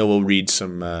 we'll read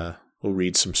some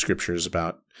scriptures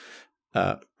about,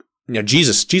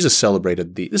 Jesus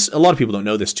celebrated a lot of people don't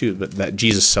know this too, but that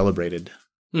Jesus celebrated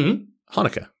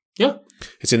Hanukkah. Yeah.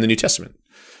 It's in the New Testament.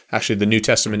 Actually, the New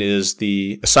Testament is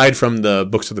aside from the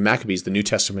books of the Maccabees, the New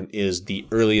Testament is the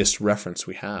earliest reference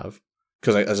we have.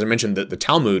 Because as I mentioned, the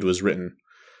Talmud was written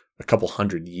a couple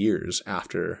hundred years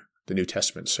after the New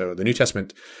Testament. So the New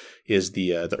Testament is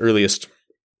the earliest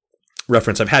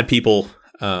reference. I've had people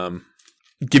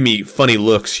give me funny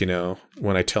looks,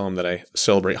 when I tell them that I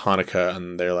celebrate Hanukkah,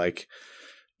 and they're like,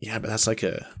 "Yeah, but that's like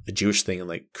a Jewish thing, and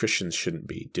like Christians shouldn't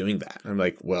be doing that." I'm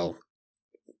like, "Well,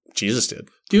 Jesus did."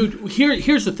 Dude,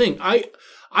 here's the thing. I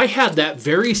had that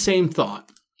very same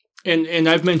thought, and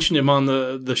I've mentioned him on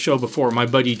the show before. My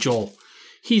buddy Joel.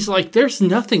 He's like, there's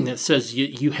nothing that says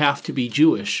you have to be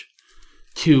Jewish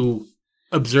to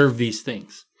observe these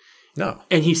things. No.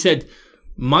 And he said,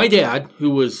 my dad, who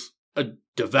was a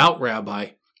devout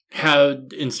rabbi,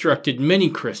 had instructed many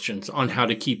Christians on how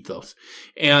to keep those.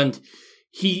 And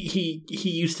he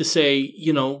used to say,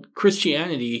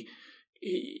 Christianity,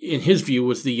 in his view,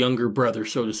 was the younger brother,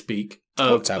 so to speak,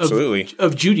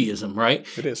 of Judaism, right?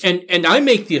 It is. And I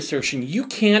make the assertion you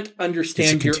can't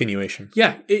understand it's a continuation.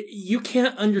 You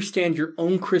can't understand your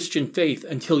own Christian faith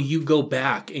until you go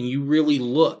back and you really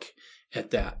look at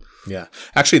that. Yeah.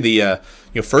 Actually, the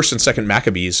first and second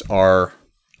Maccabees are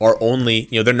only,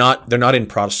 they're not in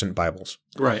Protestant Bibles.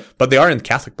 Right. But they are in the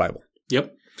Catholic Bible.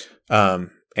 Yep. And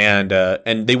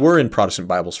they were in Protestant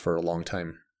Bibles for a long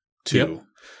time too.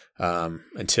 Yep.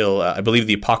 Until I believe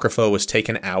the Apocrypha was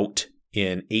taken out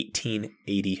in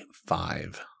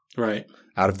 1885. Right.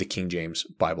 Out of the King James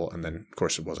Bible, and then of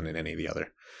course it wasn't in any of the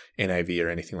other NIV or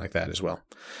anything like that as well.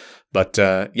 But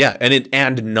yeah,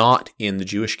 and not in the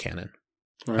Jewish canon.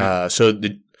 Right.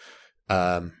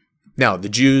 Now the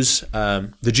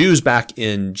Jews back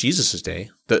in Jesus' day,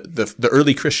 the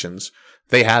early Christians,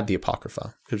 they had the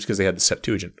Apocrypha because they had the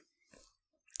Septuagint,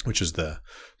 which is the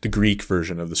Greek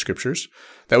version of the scriptures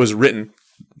that was written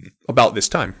about this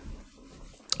time.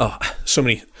 Oh, so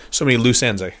many loose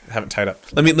ends I haven't tied up.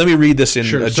 Let me read this in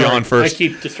John first. I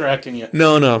keep distracting you.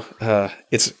 No.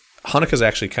 It's Hanukkah's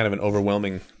actually kind of an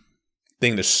overwhelming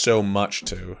thing. There's so much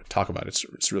to talk about.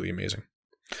 It's really amazing.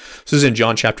 This is in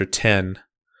John chapter 10,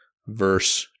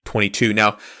 verse 22.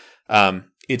 Now,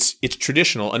 it's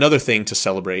traditional. Another thing to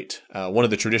celebrate. One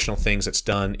of the traditional things that's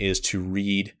done is to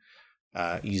read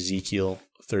Ezekiel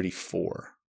 34.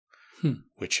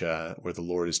 Which where the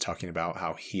Lord is talking about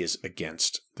how he is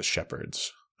against the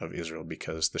shepherds of Israel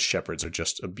because the shepherds are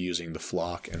just abusing the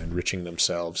flock and enriching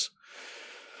themselves.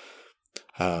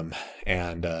 And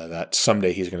that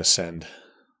someday he's going to send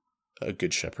a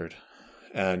good shepherd.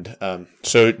 And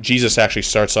so Jesus actually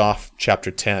starts off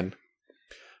chapter 10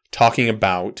 talking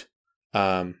about,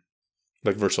 like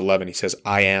verse 11, he says,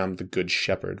 I am the good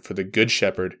shepherd, for the good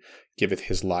shepherd giveth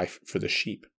his life for the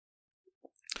sheep.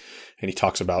 And he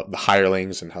talks about the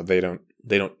hirelings and how they don't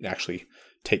actually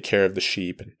take care of the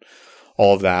sheep and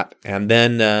all of that. And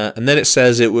then it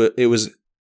says it was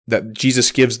that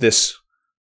Jesus gives this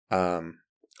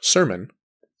sermon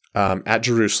at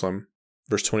Jerusalem.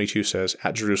 Verse 22 says,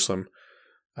 at Jerusalem,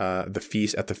 at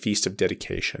the feast of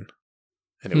dedication,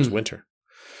 and it was winter.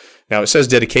 Now it says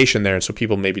dedication there, and so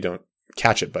people maybe don't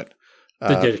catch it, but the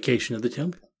dedication of the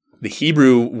temple. The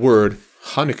Hebrew word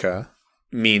Hanukkah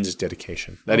means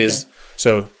dedication. That is,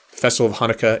 so the festival of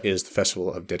Hanukkah is the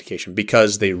festival of dedication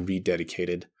because they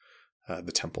rededicated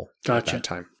the temple at that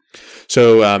time.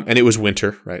 So, and it was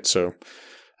winter, right? So,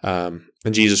 and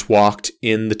Jesus walked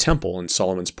in the temple in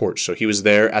Solomon's porch. So he was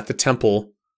there at the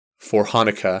temple for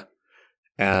Hanukkah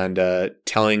and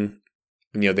telling,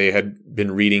 they had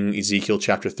been reading Ezekiel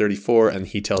chapter 34, and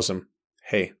he tells them,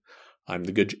 hey, I'm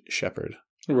the good shepherd.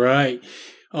 Right.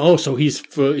 Oh, so he's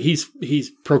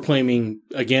proclaiming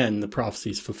again the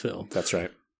prophecies fulfilled. That's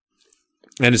right.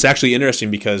 And it's actually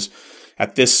interesting because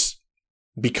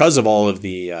because of all of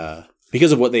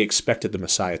because of what they expected the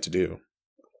Messiah to do,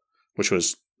 which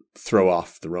was throw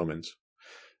off the Romans,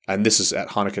 and this is at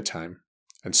Hanukkah time,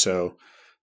 and so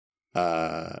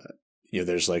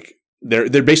there's like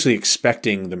they're basically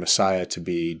expecting the Messiah to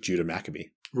be Judah Maccabee,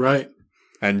 right,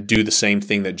 and do the same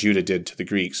thing that Judah did to the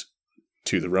Greeks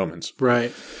to the Romans.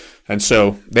 Right. And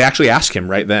so they actually ask him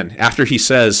right then, after he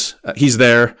says he's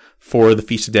there for the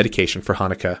Feast of Dedication for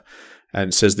Hanukkah, and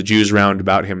it says the Jews round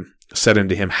about him said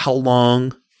unto him, how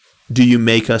long do you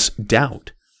make us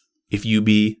doubt? If you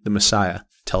be the Messiah,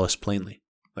 tell us plainly.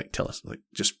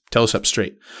 Just tell us up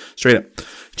straight up.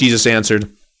 Jesus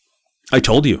answered, I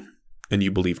told you, and you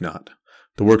believe not.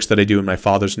 The works that I do in my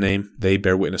Father's name, they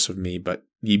bear witness of me, but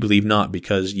ye believe not,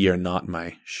 because ye are not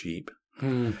my sheep.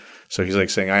 So he's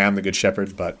like saying, I am the good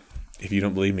shepherd, but if you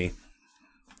don't believe me,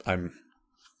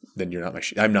 then you're not my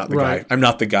sheep. I'm not the guy. I'm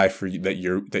not the guy for you that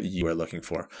you are looking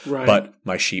for. Right. But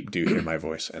my sheep do hear my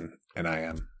voice, and I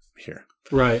am here.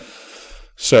 Right.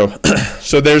 So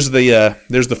there's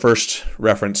the first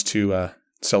reference to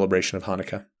celebration of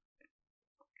Hanukkah.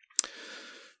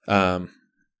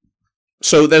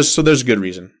 So there's a good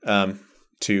reason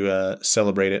to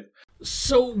celebrate it.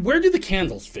 So where do the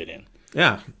candles fit in?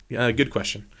 Yeah, good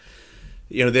question.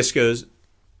 This goes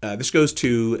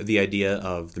to the idea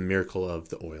of the miracle of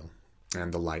the oil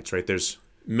and the lights, right? There's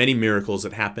many miracles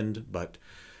that happened, but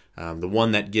the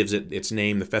one that gives it its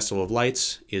name, the Festival of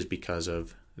Lights, is because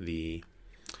of the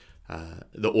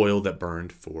oil that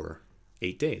burned for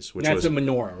 8 days. That's a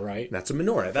menorah, right? That's a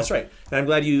menorah. That's right. And I'm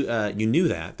glad you knew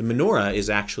that. The menorah is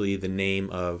actually the name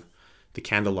of the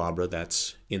candelabra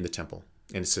that's in the temple,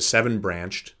 and it's a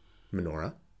 7-branched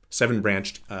menorah.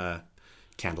 7-branched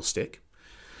candlestick,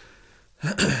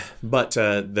 but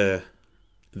the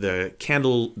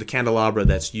candelabra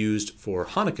that's used for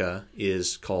Hanukkah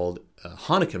is called a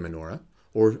Hanukkah menorah,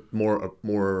 or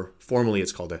more formally,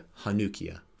 it's called a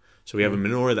Hanukkah. So we have a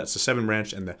menorah that's a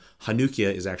 7-branched, and the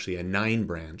Hanukkah is actually a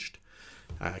 9-branched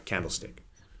candlestick.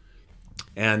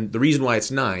 And the reason why it's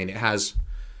 9, it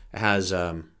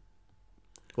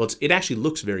actually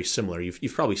looks very similar.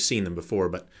 You've probably seen them before,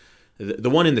 but the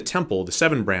one in the temple, the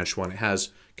 7-branched one, it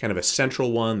has kind of a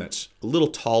central one that's a little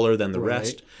taller than the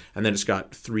rest, and then it's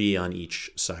got 3 on each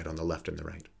side, on the left and the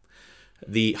right.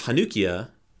 The Hanukkah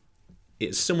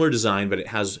is similar design, but it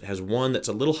has one that's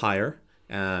a little higher,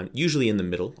 usually in the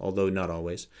middle, although not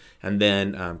always, and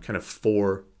then kind of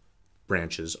 4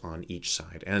 branches on each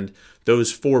side. And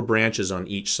those 4 branches on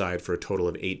each side, for a total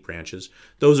of 8 branches,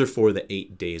 those are for the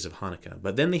 8 days of Hanukkah.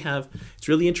 But then it's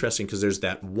really interesting because there's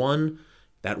that one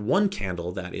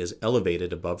candle that is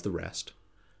elevated above the rest,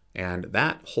 and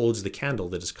that holds the candle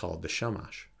that is called the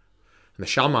shamash. And the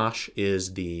shamash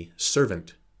is the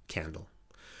servant candle.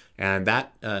 And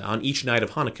that, on each night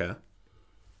of Hanukkah,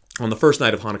 on the first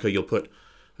night of Hanukkah, you'll put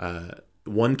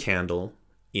one candle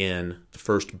in the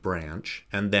first branch,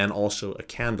 and then also a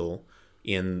candle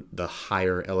in the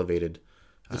higher elevated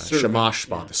shamash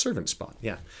spot, the servant spot.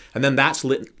 Yeah. And then that's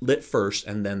lit first,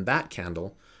 and then that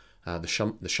candle,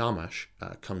 the shamash,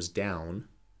 comes down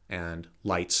and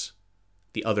lights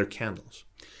the other candles.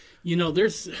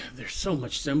 There's so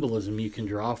much symbolism you can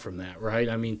draw from that, right?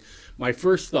 I mean, my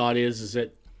first thought is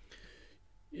that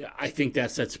I think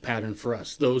that sets a pattern for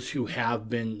us, those who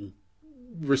have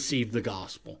received the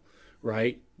gospel,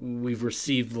 right? We've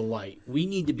received the light. We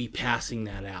need to be passing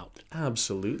that out.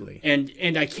 Absolutely.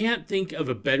 And I can't think of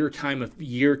a better time of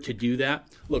year to do that.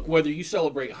 Look, whether you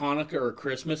celebrate Hanukkah or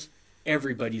Christmas,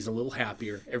 everybody's a little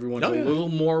happier. Everyone's a little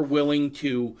more willing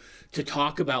to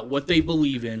talk about what they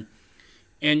believe in.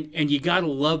 And you got to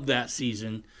love that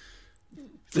season.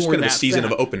 It's kind of a season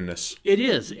of openness. It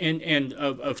is, and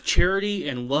of charity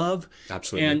and love.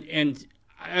 Absolutely. And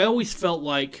I always felt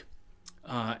like,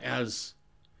 as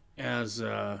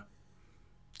a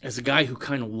guy who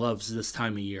kind of loves this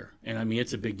time of year, and I mean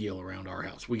it's a big deal around our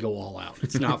house. We go all out.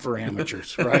 It's not for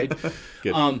amateurs, right?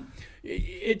 Good.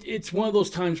 It's one of those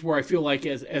times where I feel like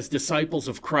as disciples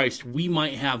of Christ, we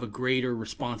might have a greater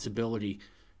responsibility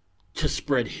to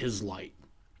spread His light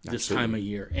this time of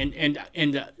year, and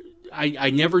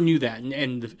I never knew that,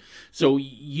 and so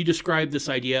you described this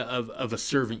idea of a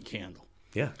servant candle,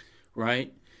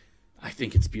 right? I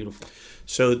think it's beautiful.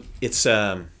 So it's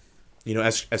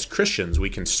as Christians, we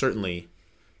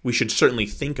should certainly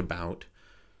think about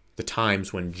the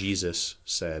times when Jesus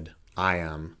said, "I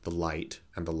am the light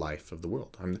and the life of the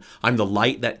world. I'm the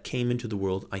light that came into the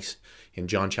world." In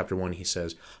John chapter 1, he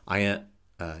says,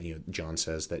 John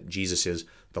says that Jesus is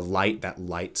the light that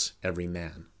lights every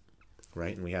man,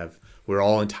 right? And we're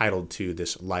all entitled to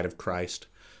this light of Christ,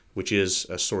 which is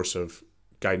a source of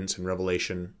guidance and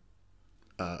revelation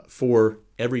for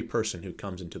every person who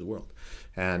comes into the world.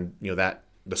 And that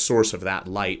the source of that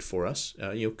light for us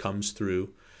comes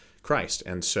through Christ.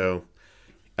 And so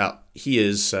he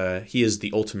is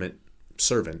the ultimate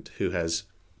servant who has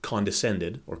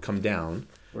condescended or come down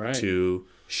to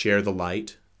share the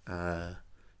light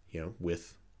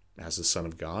with, as the Son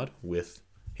of God, with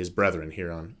his brethren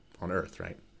here on earth,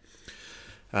 right?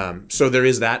 So there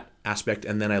is that aspect.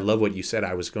 And then I love what you said.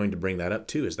 I was going to bring that up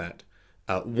too, is that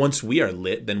once we are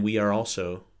lit, then we are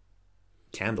also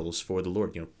candles for the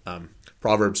Lord.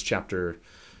 Proverbs chapter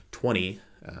 20,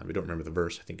 we don't remember the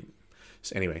verse, I think.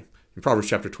 Anyway, in Proverbs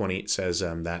chapter 20, it says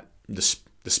that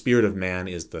the spirit of man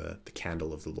is the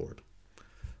candle of the Lord.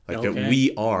 That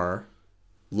we are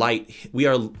light,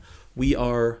 we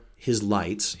are his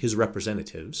lights, his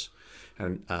representatives,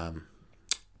 and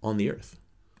on the earth.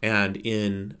 And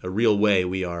in a real way,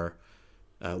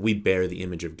 we bear the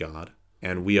image of God,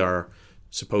 and we are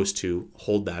supposed to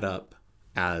hold that up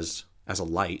as a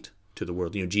light to the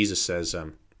world. Jesus says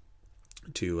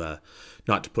to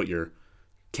not to put your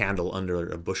candle under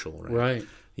a bushel, right? Right.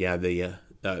 Yeah. The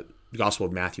Gospel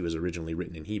of Matthew is originally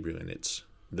written in Hebrew, and it's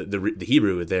the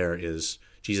Hebrew there is,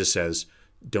 Jesus says,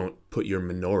 don't put your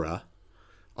menorah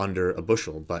under a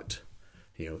bushel, but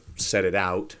set it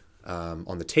out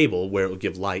on the table where it will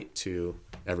give light to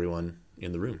everyone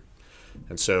in the room.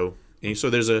 And so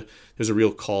there's a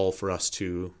real call for us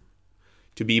to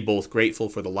be both grateful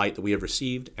for the light that we have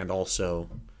received, and also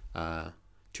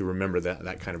to remember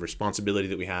that kind of responsibility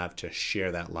that we have to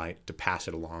share that light, to pass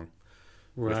it along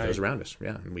with those around us.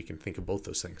 Yeah, and we can think of both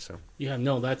those things. So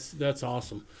that's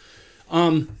awesome.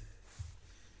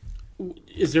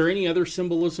 Is there any other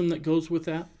symbolism that goes with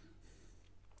that?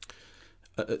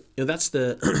 That's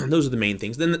those are the main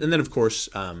things. Then of course,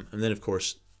 as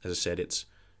I said,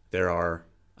 there are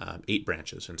 8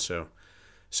 branches, and so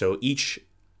each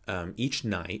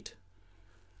night,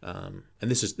 and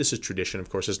this is tradition. Of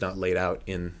course, it's not laid out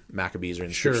in Maccabees or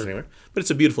in scriptures anywhere, but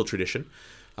it's a beautiful tradition.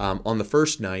 On the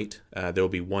first night, there will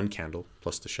be 1 candle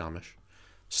plus the shamash.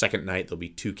 Second night, there'll be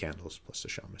 2 candles plus the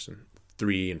shamash, and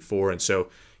 3 and 4, and so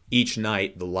each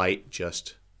night the light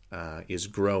just is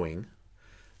growing,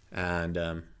 and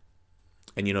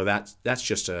that's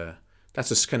just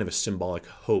that's kind of a symbolic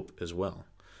hope as well,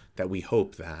 that we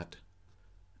hope that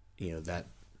the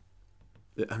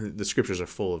scriptures are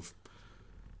full of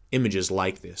images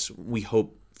like this. We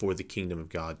hope for the kingdom of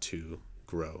God to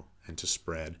grow and to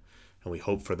spread, and we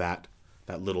hope for that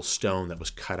little stone that was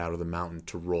cut out of the mountain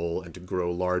to roll and to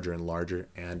grow larger and larger,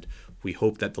 and we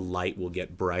hope that the light will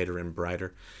get brighter and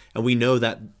brighter. And we know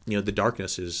that the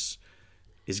darkness is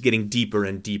getting deeper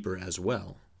and deeper as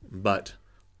well. But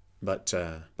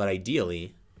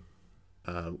ideally,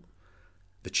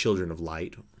 the children of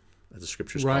light, as the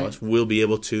scriptures call us, will be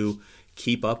able to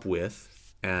keep up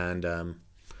with and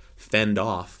fend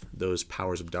off those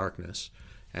powers of darkness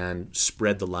and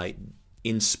spread the light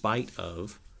in spite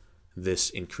of this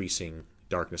increasing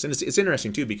darkness. And it's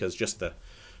interesting too, because just the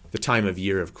time of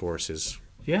year, of course, is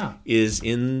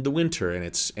in the winter, and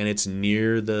it's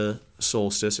near the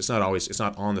solstice. It's not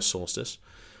on the solstice,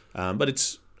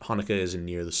 but Hanukkah is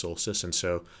near the solstice, and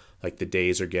so like the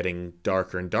days are getting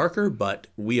darker and darker, but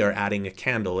we are adding a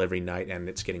candle every night, and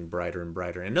it's getting brighter and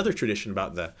brighter. And another tradition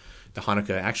about the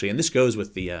Hanukkah, actually, and this goes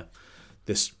with the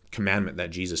this commandment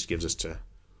that Jesus gives us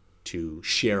to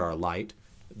share our light.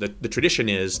 The tradition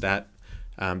is that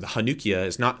the Hanukkah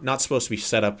is not supposed to be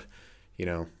set up,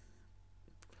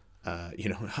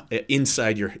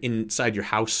 inside your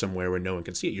house somewhere where no one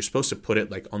can see it. You're supposed to put it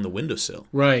like on the windowsill,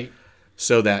 right,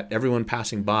 so that everyone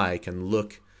passing by can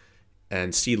look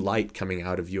and see light coming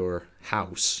out of your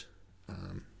house,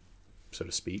 so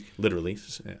to speak, literally,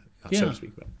 not so to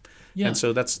speak, but and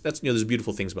so that's there's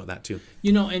beautiful things about that too.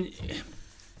 And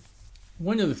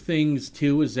one of the things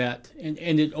too is that,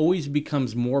 and it always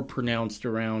becomes more pronounced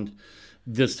around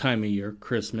this time of year,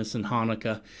 Christmas and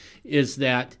Hanukkah, is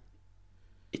that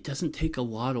it doesn't take a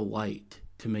lot of light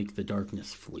to make the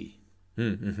darkness flee.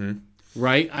 Mm-hmm.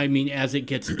 Right? I mean, as it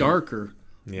gets darker,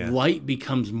 light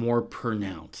becomes more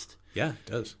pronounced. Yeah, it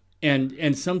does.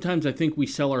 And sometimes I think we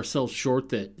sell ourselves short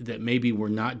that maybe we're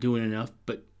not doing enough,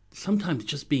 but sometimes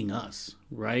just being us,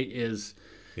 right, is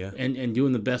and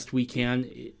doing the best we can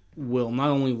will not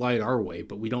only light our way,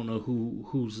 but we don't know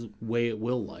whose way it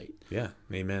will light. Yeah,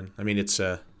 amen. I mean, it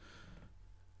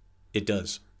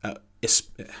does.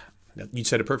 You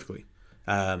said it perfectly.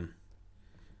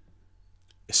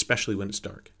 Especially when it's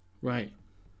dark. Right.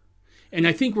 And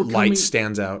I think light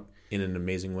stands out in an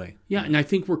amazing way. Yeah, and I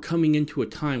think we're coming into a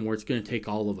time where it's going to take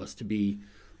all of us to be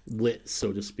lit,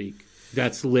 so to speak.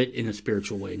 That's lit in a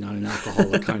spiritual way, not an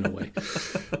alcoholic kind of way.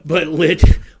 But lit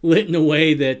in a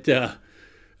way that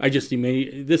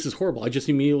this is horrible. I just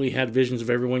immediately had visions of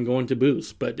everyone going to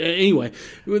booze. But anyway,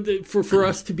 for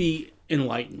us to be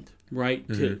enlightened, right,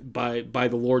 by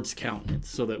the Lord's countenance,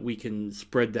 so that we can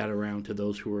spread that around to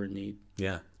those who are in need.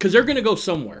 Yeah. Because they're going to go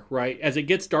somewhere, right? As it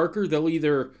gets darker, they'll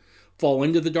either fall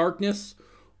into the darkness,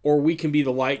 or we can be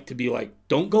the light to be like,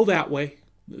 don't go that way.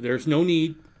 There's no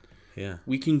need. Yeah.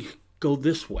 We can go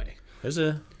this way.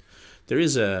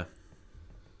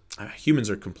 Humans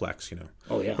are complex,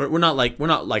 Oh yeah. We're not like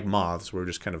moths. We're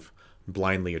just kind of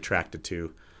blindly attracted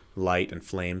to light and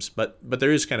flames. But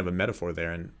there is kind of a metaphor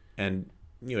there, and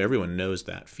everyone knows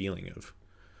that feeling of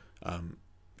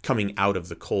coming out of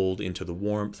the cold into the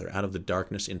warmth, or out of the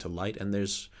darkness into light. And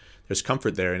there's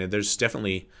comfort there, and there's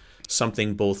definitely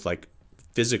something both like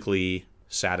physically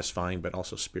satisfying, but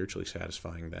also spiritually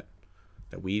satisfying that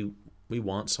we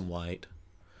want some light.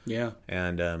 Yeah.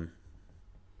 And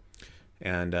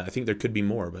I think there could be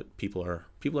more, but people are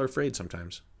afraid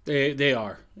sometimes. They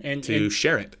are, and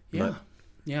share it. Yeah,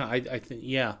 yeah. I think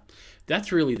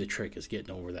that's really the trick, is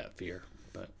getting over that fear.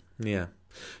 But yeah,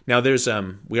 now there's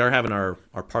we are having our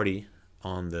party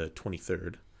on the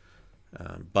 23rd,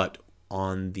 but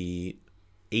on the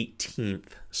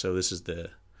 18th. So this is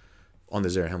on the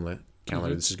Zarahemla calendar.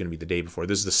 Mm-hmm. This is going to be the day before.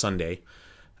 This is the Sunday.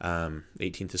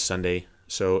 18th is Sunday.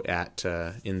 So at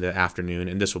in the afternoon,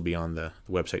 and this will be on the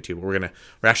website too. But we're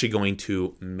actually going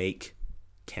to make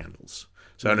candles.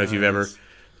 So I don't know if you've ever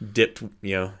dipped.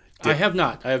 I have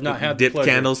not. I have not had dipped the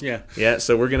pleasure. Candles. Yeah.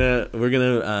 So we're gonna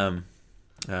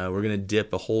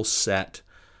dip a whole set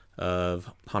of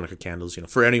Hanukkah candles.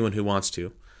 For anyone who wants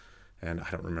to. And I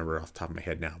don't remember off the top of my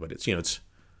head now, but it's you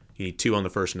need 2 on the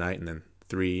first night, and then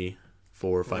 3,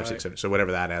 4, 5, 6, 7. So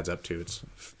whatever that adds up to, it's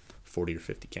 40 or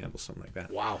 50 candles, something like that.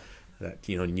 Wow. That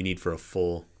you need for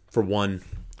one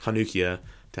Hanukkah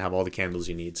to have all the candles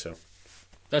you need. So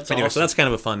that's anyway, awesome. So that's kind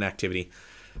of a fun activity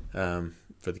for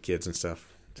the kids and stuff.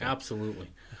 So.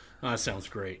 Absolutely, that sounds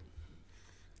great.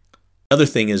 Another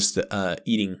thing is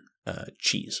eating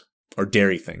cheese or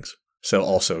dairy things. So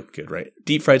also good, right?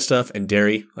 Deep fried stuff and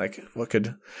dairy. Like what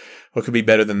could be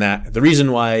better than that? The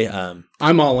reason why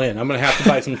I'm all in. I'm gonna have to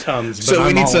buy some Tums. But so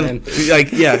we need some in.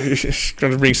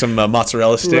 Going to bring some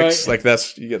mozzarella sticks. Right. Like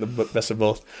you get the best of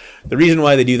both. The reason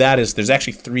why they do that is there's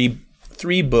actually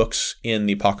three books in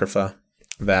the Apocrypha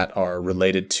that are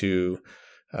related to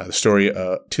the story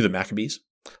to the Maccabees.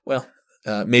 Well,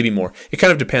 maybe more. It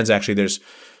kind of depends, actually.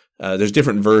 There's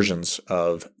different versions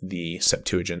of the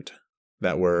Septuagint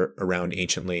that were around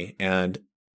anciently, and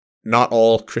not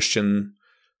all Christian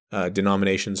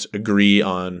denominations agree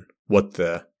on what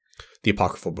the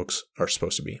apocryphal books are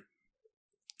supposed to be.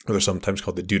 Or they're sometimes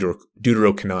called the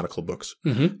deuterocanonical books,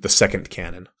 the second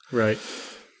canon. Right.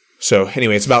 So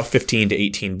anyway, it's about 15 to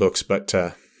 18 books, but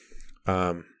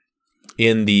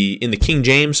in the King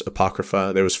James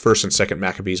Apocrypha, there was First and Second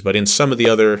Maccabees, but in some of the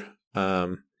other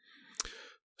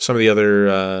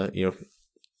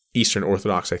Eastern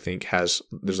Orthodox, I think,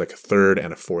 there's like a third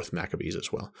and a fourth Maccabees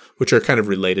as well, which are kind of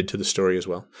related to the story as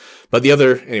well. But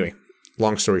anyway,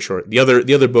 long story short, the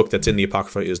other book that's in the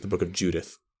Apocrypha is the book of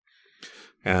Judith.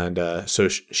 And so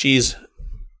she is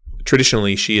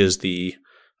the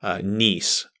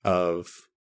niece of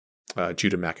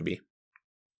Judah Maccabee,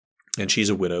 and she's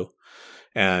a widow,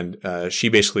 and she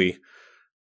basically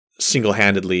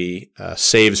single-handedly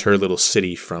saves her little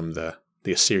city from the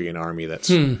Assyrian army. That's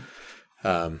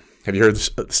have you heard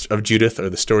of Judith or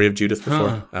the story of Judith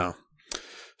before? Oh,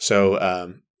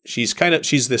 so she's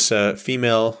this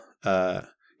female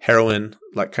heroine,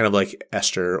 kind of like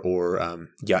Esther or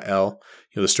Yael.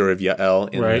 The story of Yael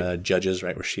in Judges,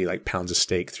 right, where she pounds a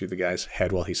stake through the guy's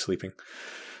head while he's sleeping.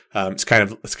 It's kind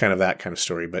of that kind of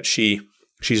story. But she's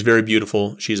very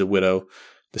beautiful. She's a widow.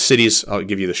 The cities, I'll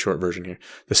give you the short version here.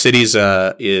 The cities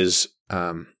is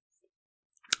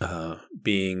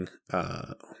being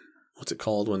what's it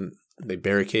called when they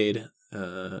barricade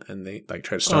and they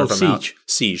try to starve them out?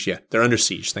 Siege. Yeah, they're under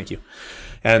siege. Thank you.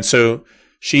 And so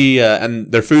she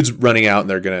and their food's running out, and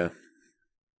they're gonna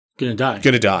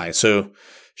die. So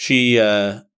she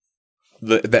the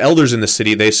elders in the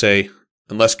city, they say,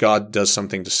 unless God does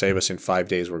something to save us in 5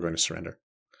 days, we're going to surrender.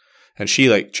 And she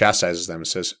chastises them and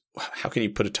says, how can you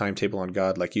put a timetable on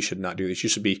God? You should not do this. You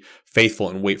should be faithful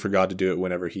and wait for God to do it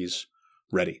whenever he's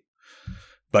ready.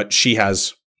 But she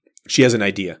has an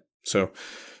idea. So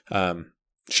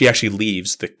she actually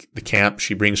leaves the camp.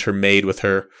 She brings her maid with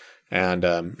her,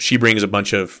 and she brings a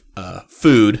bunch of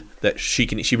food that she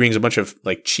can. She brings a bunch of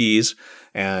cheese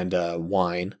and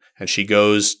wine, and she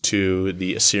goes to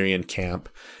the Assyrian camp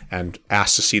and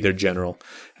asks to see their general,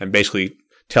 and basically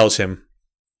tells him,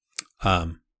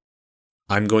 "I'm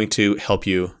going to help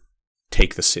you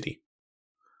take the city,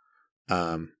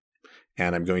 and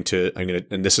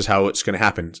and this is how it's going to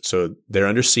happen. So they're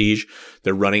under siege.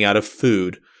 They're running out of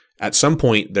food. At some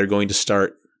point, they're going to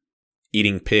start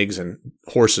eating pigs and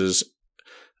horses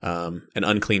and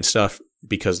unclean stuff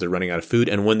because they're running out of food.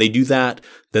 And when they do that,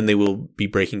 then they will be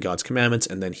breaking God's commandments,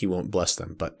 and then he won't bless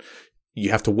them. But you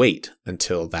have to wait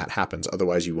until that happens.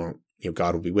 Otherwise, you won't.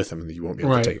 God will be with them, and you won't be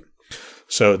able to take it."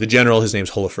 So the general, his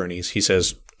name's Holofernes, he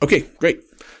says, "Okay, great.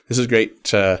 This is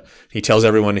great." He tells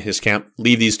everyone in his camp,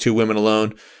 leave these two women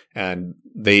alone, and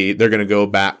they're going to go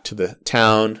back to the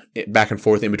town, back and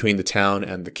forth in between the town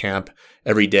and the camp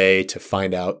every day to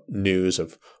find out news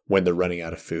of when they're running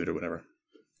out of food or whatever.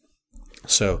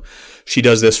 So she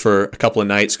does this for a couple of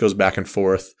nights, goes back and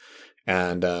forth,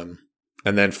 and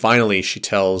then finally she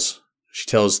tells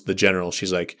the general,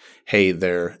 she's like, "Hey,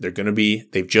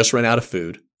 they've just run out of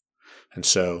food, and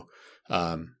so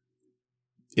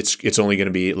it's only going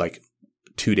to be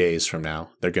 2 days from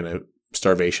now.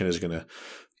 Starvation is going to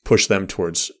push them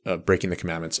towards breaking the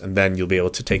commandments, and then you'll be able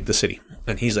to take the city."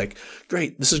 And he's like,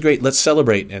 "Great, this is great. Let's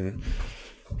celebrate." And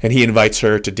he invites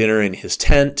her to dinner in his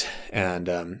tent, and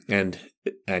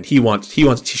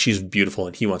she's beautiful,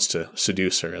 and he wants to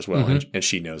seduce her as well. Mm-hmm. And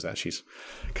she knows that. She's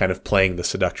kind of playing the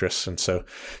seductress. And so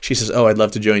she says, "Oh, I'd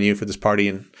love to join you for this party."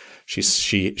 And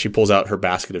she pulls out her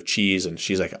basket of cheese, and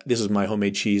she's like, "This is my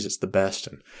homemade cheese. It's the best.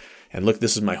 And look,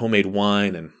 this is my homemade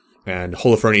wine." And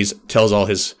Holofernes tells all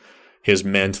his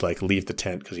men to leave the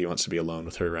tent because he wants to be alone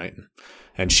with her, right?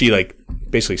 And she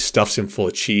basically stuffs him full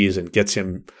of cheese and gets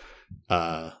him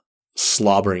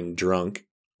slobbering drunk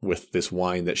with this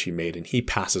wine that she made, and he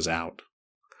passes out.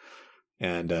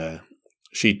 And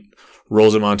she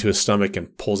rolls him onto his stomach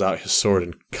and pulls out his sword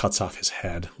and cuts off his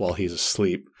head while he's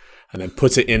asleep, and then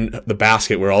puts it in the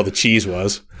basket where all the cheese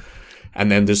was, and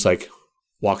then just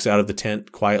walks out of the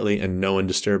tent quietly, and no one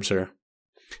disturbs her.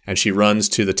 And she runs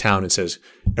to the town and says,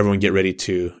 "Everyone get ready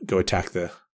to go attack the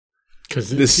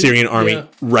Syrian army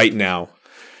right now,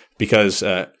 because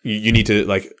you need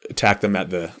to attack them at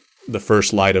the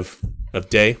first light of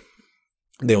day.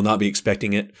 They will not be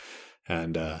expecting it.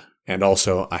 And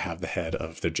also I have the head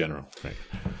of the general." Right.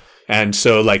 And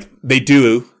so they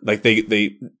do,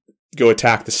 they go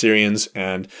attack the Syrians,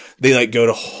 and they go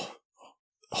to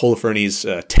Holofernes'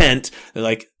 tent. They're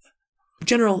like,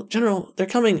 General, they're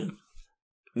coming.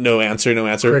 No answer.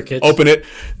 Crickets. Open it.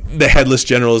 The headless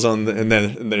general is on, and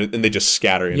they just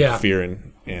scatter in fear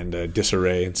and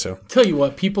disarray. And so, tell you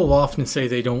what, people often say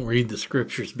they don't read the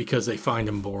scriptures because they find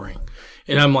them boring,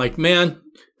 and I'm like, man,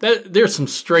 there's some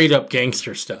straight up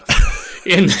gangster stuff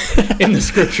in the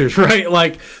scriptures, right?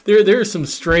 Like there's some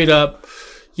straight up,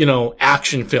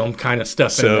 action film kind of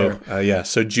stuff in there.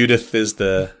 So Judith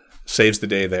saves the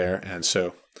day there, and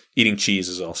so eating cheese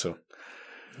is also.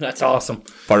 That's awesome.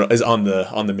 Is on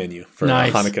the menu for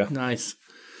Hanukkah. Nice.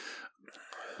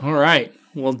 All right.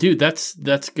 Well, dude, that's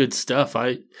good stuff.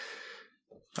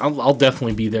 I'll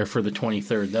definitely be there for the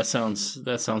 23rd.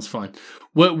 That sounds fun.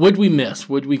 What would we miss?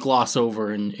 Would we gloss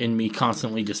over in me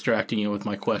constantly distracting you with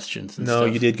my questions? And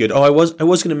stuff? You did good. Oh, I was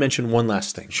going to mention one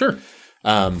last thing. Sure.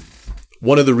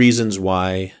 One of the reasons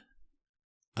why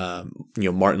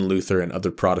Martin Luther and other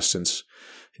Protestants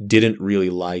didn't really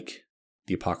like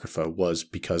the Apocrypha was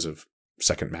because of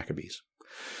Second Maccabees,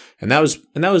 and that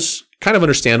was kind of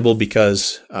understandable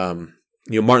because Martin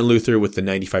Luther with the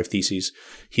 95 Theses,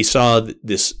 he saw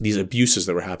these abuses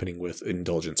that were happening with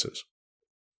indulgences,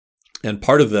 and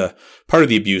part of the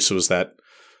abuse was that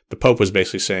the Pope was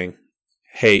basically saying,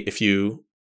 "Hey, if you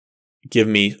give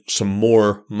me some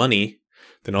more money,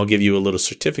 then I'll give you a little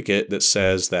certificate that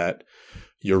says that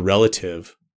your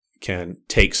relative can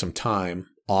take some time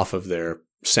off of their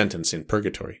sentence in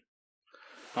purgatory."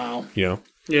 Wow.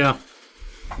 Yeah.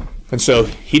 And so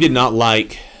he did not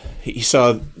like, he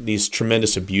saw these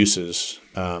tremendous abuses,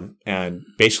 and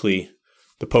basically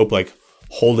the Pope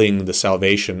holding the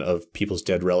salvation of people's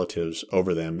dead relatives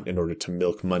over them in order to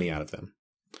milk money out of them.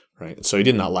 Right. And so he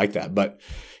did not like that. But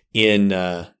he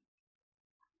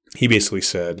basically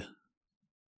said,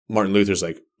 Martin Luther's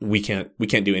like, we can't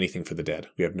do anything for the dead.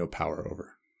 We have no power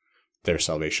over their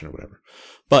salvation or whatever.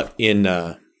 But in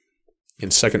 2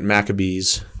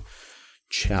 Maccabees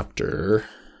chapter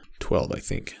 12, I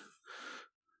think,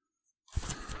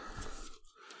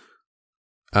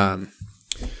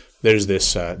 there's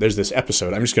this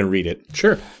episode. I'm just going to read it.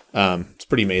 Sure. It's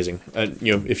pretty amazing.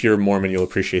 If you're a Mormon, you'll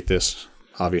appreciate this,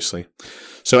 obviously.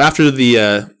 So after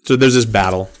so there's this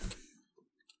battle.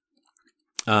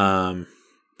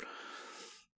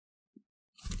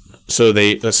 So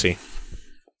let's see.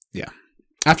 Yeah.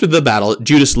 After the battle,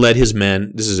 Judas led his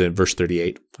men. This is in verse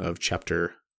 38 of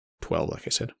chapter 12, like I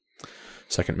said.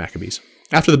 2 Maccabees.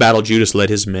 After the battle, Judas led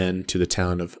his men to the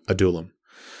town of Adullam.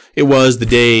 It was the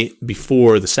day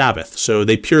before the Sabbath, so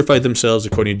they purified themselves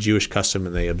according to Jewish custom,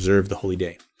 and they observed the holy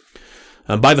day.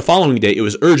 By the following day, it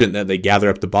was urgent that they gather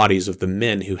up the bodies of the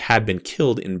men who had been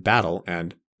killed in battle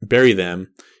and bury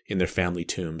them in their family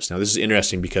tombs. Now, this is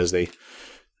interesting because they,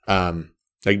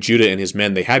 like Judah and his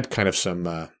men, they had kind of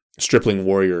some stripling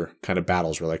warrior kind of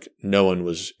battles where no one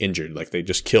was injured. They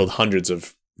just killed hundreds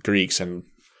of Greeks and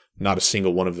not a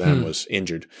single one of them was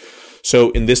injured.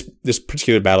 So in this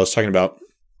particular battle, it's talking about,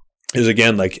 it was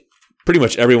again pretty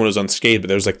much everyone was unscathed, but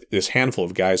there was this handful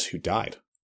of guys who died.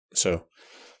 So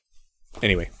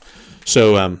anyway,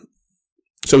 so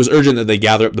it was urgent that they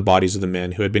gather up the bodies of the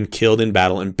men who had been killed in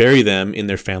battle and bury them in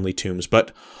their family tombs.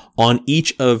 But on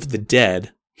each of the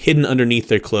dead, hidden underneath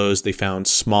their clothes, they found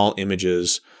small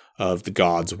images of the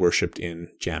gods worshipped in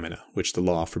Jamina, which the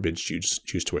law forbids Jews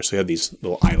to wear. So they had these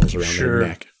little idols around their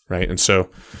neck, right? And so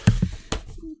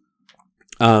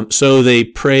they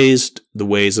praised the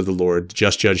ways of the Lord, the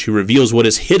just judge, who reveals what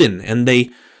is hidden, and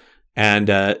they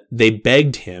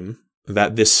begged him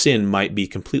that this sin might be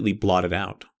completely blotted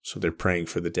out. So they're praying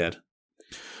for the dead.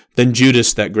 Then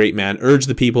Judas, that great man, urged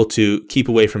the people to keep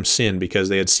away from sin because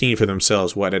they had seen for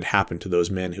themselves what had happened to those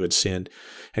men who had sinned.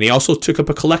 And he also took up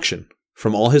a collection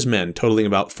from all his men, totaling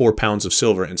about 4 pounds of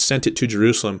silver, and sent it to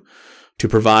Jerusalem to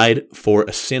provide for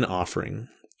a sin offering.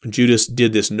 Judas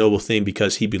did this noble thing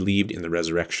because he believed in the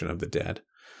resurrection of the dead.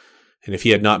 And if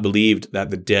he had not believed that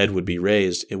the dead would be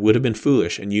raised, it would have been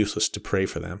foolish and useless to pray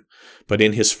for them. But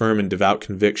in his firm and devout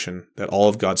conviction that all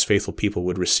of God's faithful people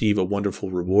would receive a wonderful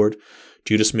reward,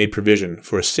 Judas made provision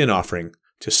for a sin offering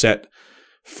to set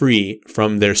free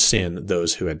from their sin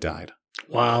those who had died.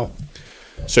 Wow.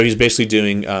 So he's basically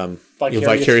doing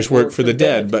vicarious work for the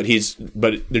dead, but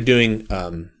they're doing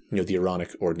the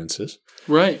Aaronic ordinances.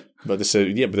 Right. But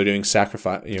they're doing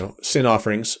sacrifice, sin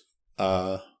offerings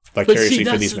vicariously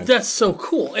for these men. That's so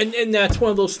cool. And that's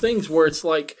one of those things where it's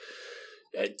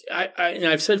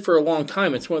I've said for a long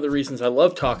time, it's one of the reasons I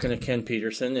love talking to Ken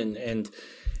Peterson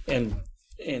and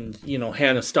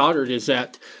Hannah Stoddard, is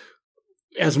that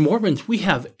as Mormons, we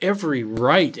have every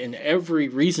right and every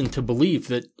reason to believe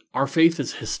that our faith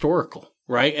is historical,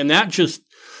 right? And that just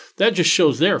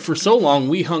shows there. For so long,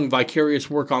 we hung vicarious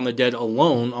work on the dead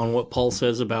alone on what Paul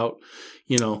says about,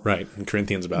 Right. In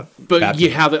Corinthians about But baptism.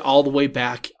 you have it all the way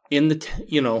back in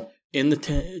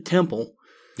the temple.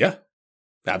 Yeah,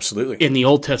 absolutely. In the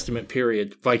Old Testament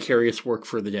period, vicarious work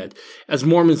for the dead. As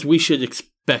Mormons, we should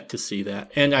expect to see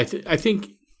that. And I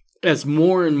think as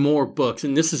more and more books,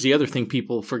 and this is the other thing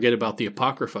people forget about the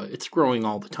Apocrypha, it's growing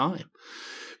all the time.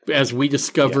 As we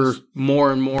discover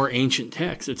more and more ancient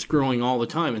texts, it's growing all the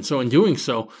time. And so in doing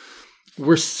so,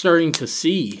 we're starting to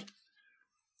see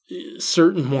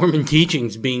certain Mormon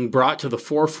teachings being brought to the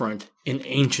forefront in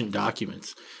ancient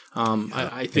documents.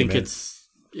 I think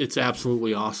it's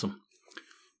absolutely awesome.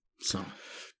 So,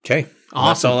 okay, awesome.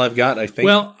 That's all I've got, I think.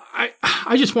 Well,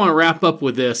 I just want to wrap up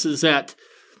with this: is that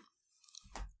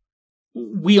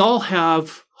we all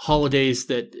have holidays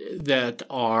that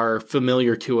are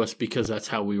familiar to us because that's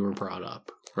how we were brought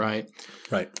up, right?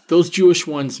 Right. Those Jewish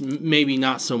ones, maybe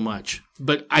not so much,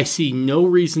 but I see no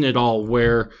reason at all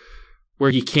where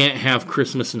you can't have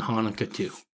Christmas and Hanukkah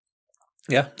too.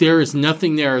 Yeah. There is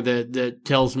nothing there that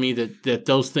tells me that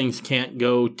those things can't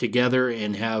go together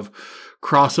and have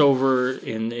crossover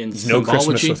in There's symbology. no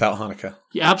Christmas without Hanukkah.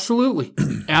 Yeah, absolutely.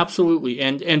 Absolutely.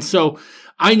 And so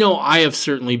I know I have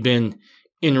certainly been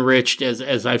enriched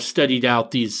as I've studied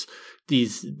out the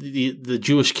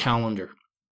Jewish calendar,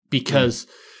 because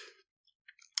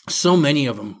so many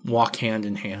of them walk hand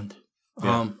in hand.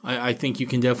 Yeah. I think you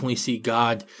can definitely see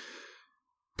God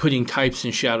putting types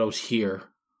and shadows here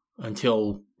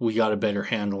until we got a better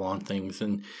handle on things.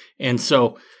 And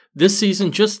so this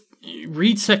season, just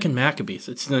read Second Maccabees.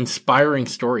 It's an inspiring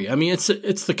story. I mean, it's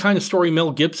the kind of story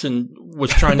Mel Gibson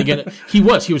was trying to get. He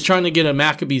was trying to get a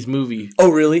Maccabees movie.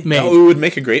 Oh, really? Made. Oh, it would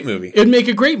make a great movie. It'd make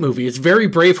a great movie. It's very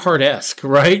Braveheart-esque,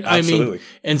 right? Absolutely. I mean,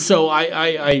 and so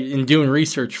I in doing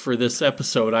research for this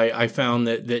episode, I found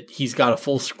that he's got a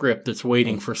full script that's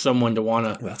waiting for someone to want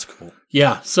to. That's cool.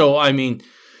 Yeah. So, I mean,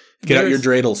 get out your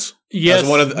dreidels. Yes.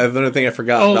 That's another thing I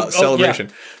forgot about celebration.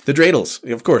 Yeah. The dreidels,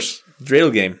 of course. The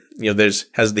dreidel game.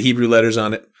 Has the Hebrew letters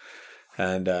on it,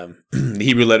 and the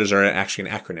Hebrew letters are actually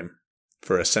an acronym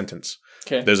for a sentence.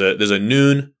 Okay. There's a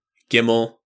Nun,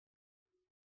 Gimel,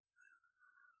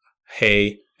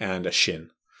 Hey, and a Shin.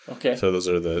 Okay. So those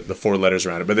are the four letters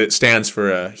around it, but it stands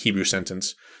for a Hebrew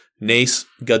sentence. Nes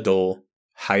Gadol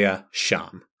Haya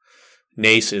Sham.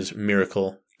 Nes is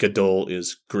miracle. Gadol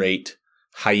is great.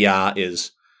 Haya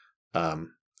is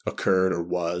occurred or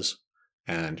was,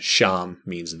 and Sham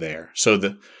means there. So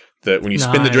when you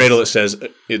spin the dreidel, it says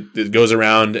it goes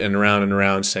around and around and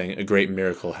around, saying a great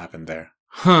miracle happened there.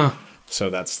 Huh. So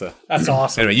that's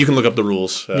awesome. Anyway, you can look up the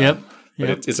rules. Yep.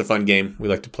 But it's a fun game. We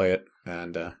like to play it,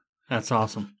 and that's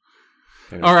awesome.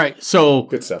 Anyway, all right, so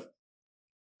good stuff.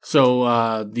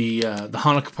 So the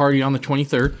Hanukkah party on the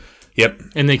 23rd. Yep.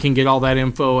 And they can get all that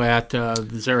info at the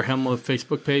Zarahemla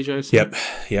Facebook page, I assume? Yep.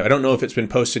 Yeah, I don't know if it's been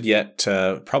posted yet.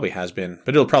 Probably has been,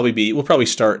 but we'll probably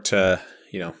start 5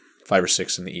 or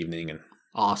 6 in the evening. And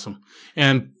awesome.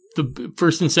 And the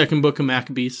first and second book of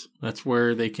Maccabees, that's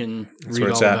where they can read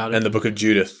all about it. And the book of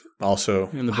Judith also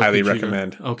highly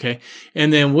recommend. Okay.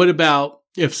 And then what about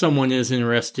if someone is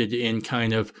interested in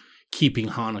kind of keeping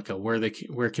Hanukkah,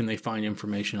 where can they find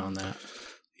information on that?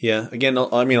 Yeah, again,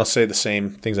 I'll say the same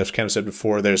things I've kind of said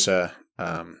before. There's a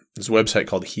website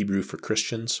called Hebrew for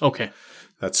Christians. Okay,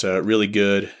 that's really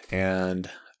good, and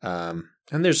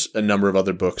there's a number of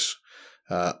other books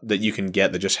that you can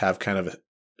get that just have kind of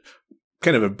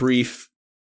a brief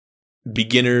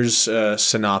beginner's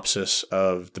synopsis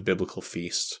of the biblical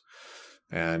feasts,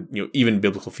 and even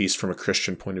biblical feasts from a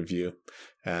Christian point of view.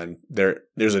 And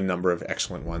there's a number of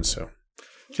excellent ones. So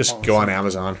just go on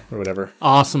Amazon or whatever.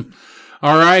 Awesome.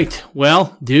 All right.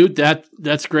 Well, dude,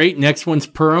 that's great. Next one's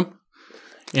Purim.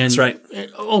 And, that's right.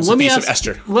 Let me ask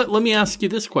Esther. Let me ask you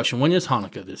this question: when is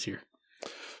Hanukkah this year?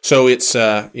 So it's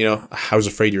I was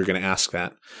afraid you were going to ask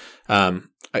that.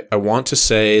 I want to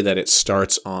say that it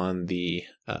starts on the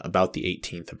about the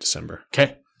 18th of December.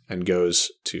 Okay. And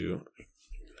goes to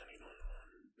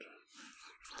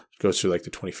like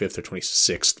the 25th or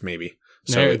 26th, maybe.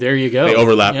 So there you go. They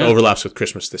overlaps with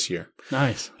Christmas this year.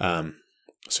 Nice.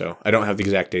 So I don't have the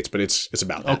exact dates, but it's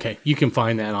about that. Okay. You can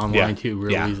find that online too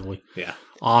real easily. Yeah.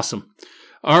 Awesome.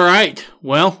 All right.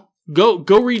 Well, go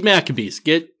read Maccabees.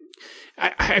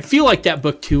 I feel like that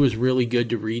book too is really good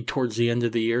to read towards the end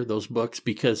of the year, those books,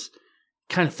 because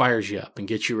it kind of fires you up and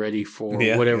gets you ready for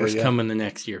whatever's coming the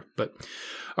next year. But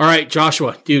all right,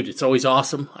 Joshua, dude, it's always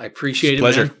awesome. I appreciate it.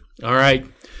 Pleasure. Man. All right.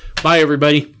 Bye,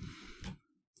 everybody.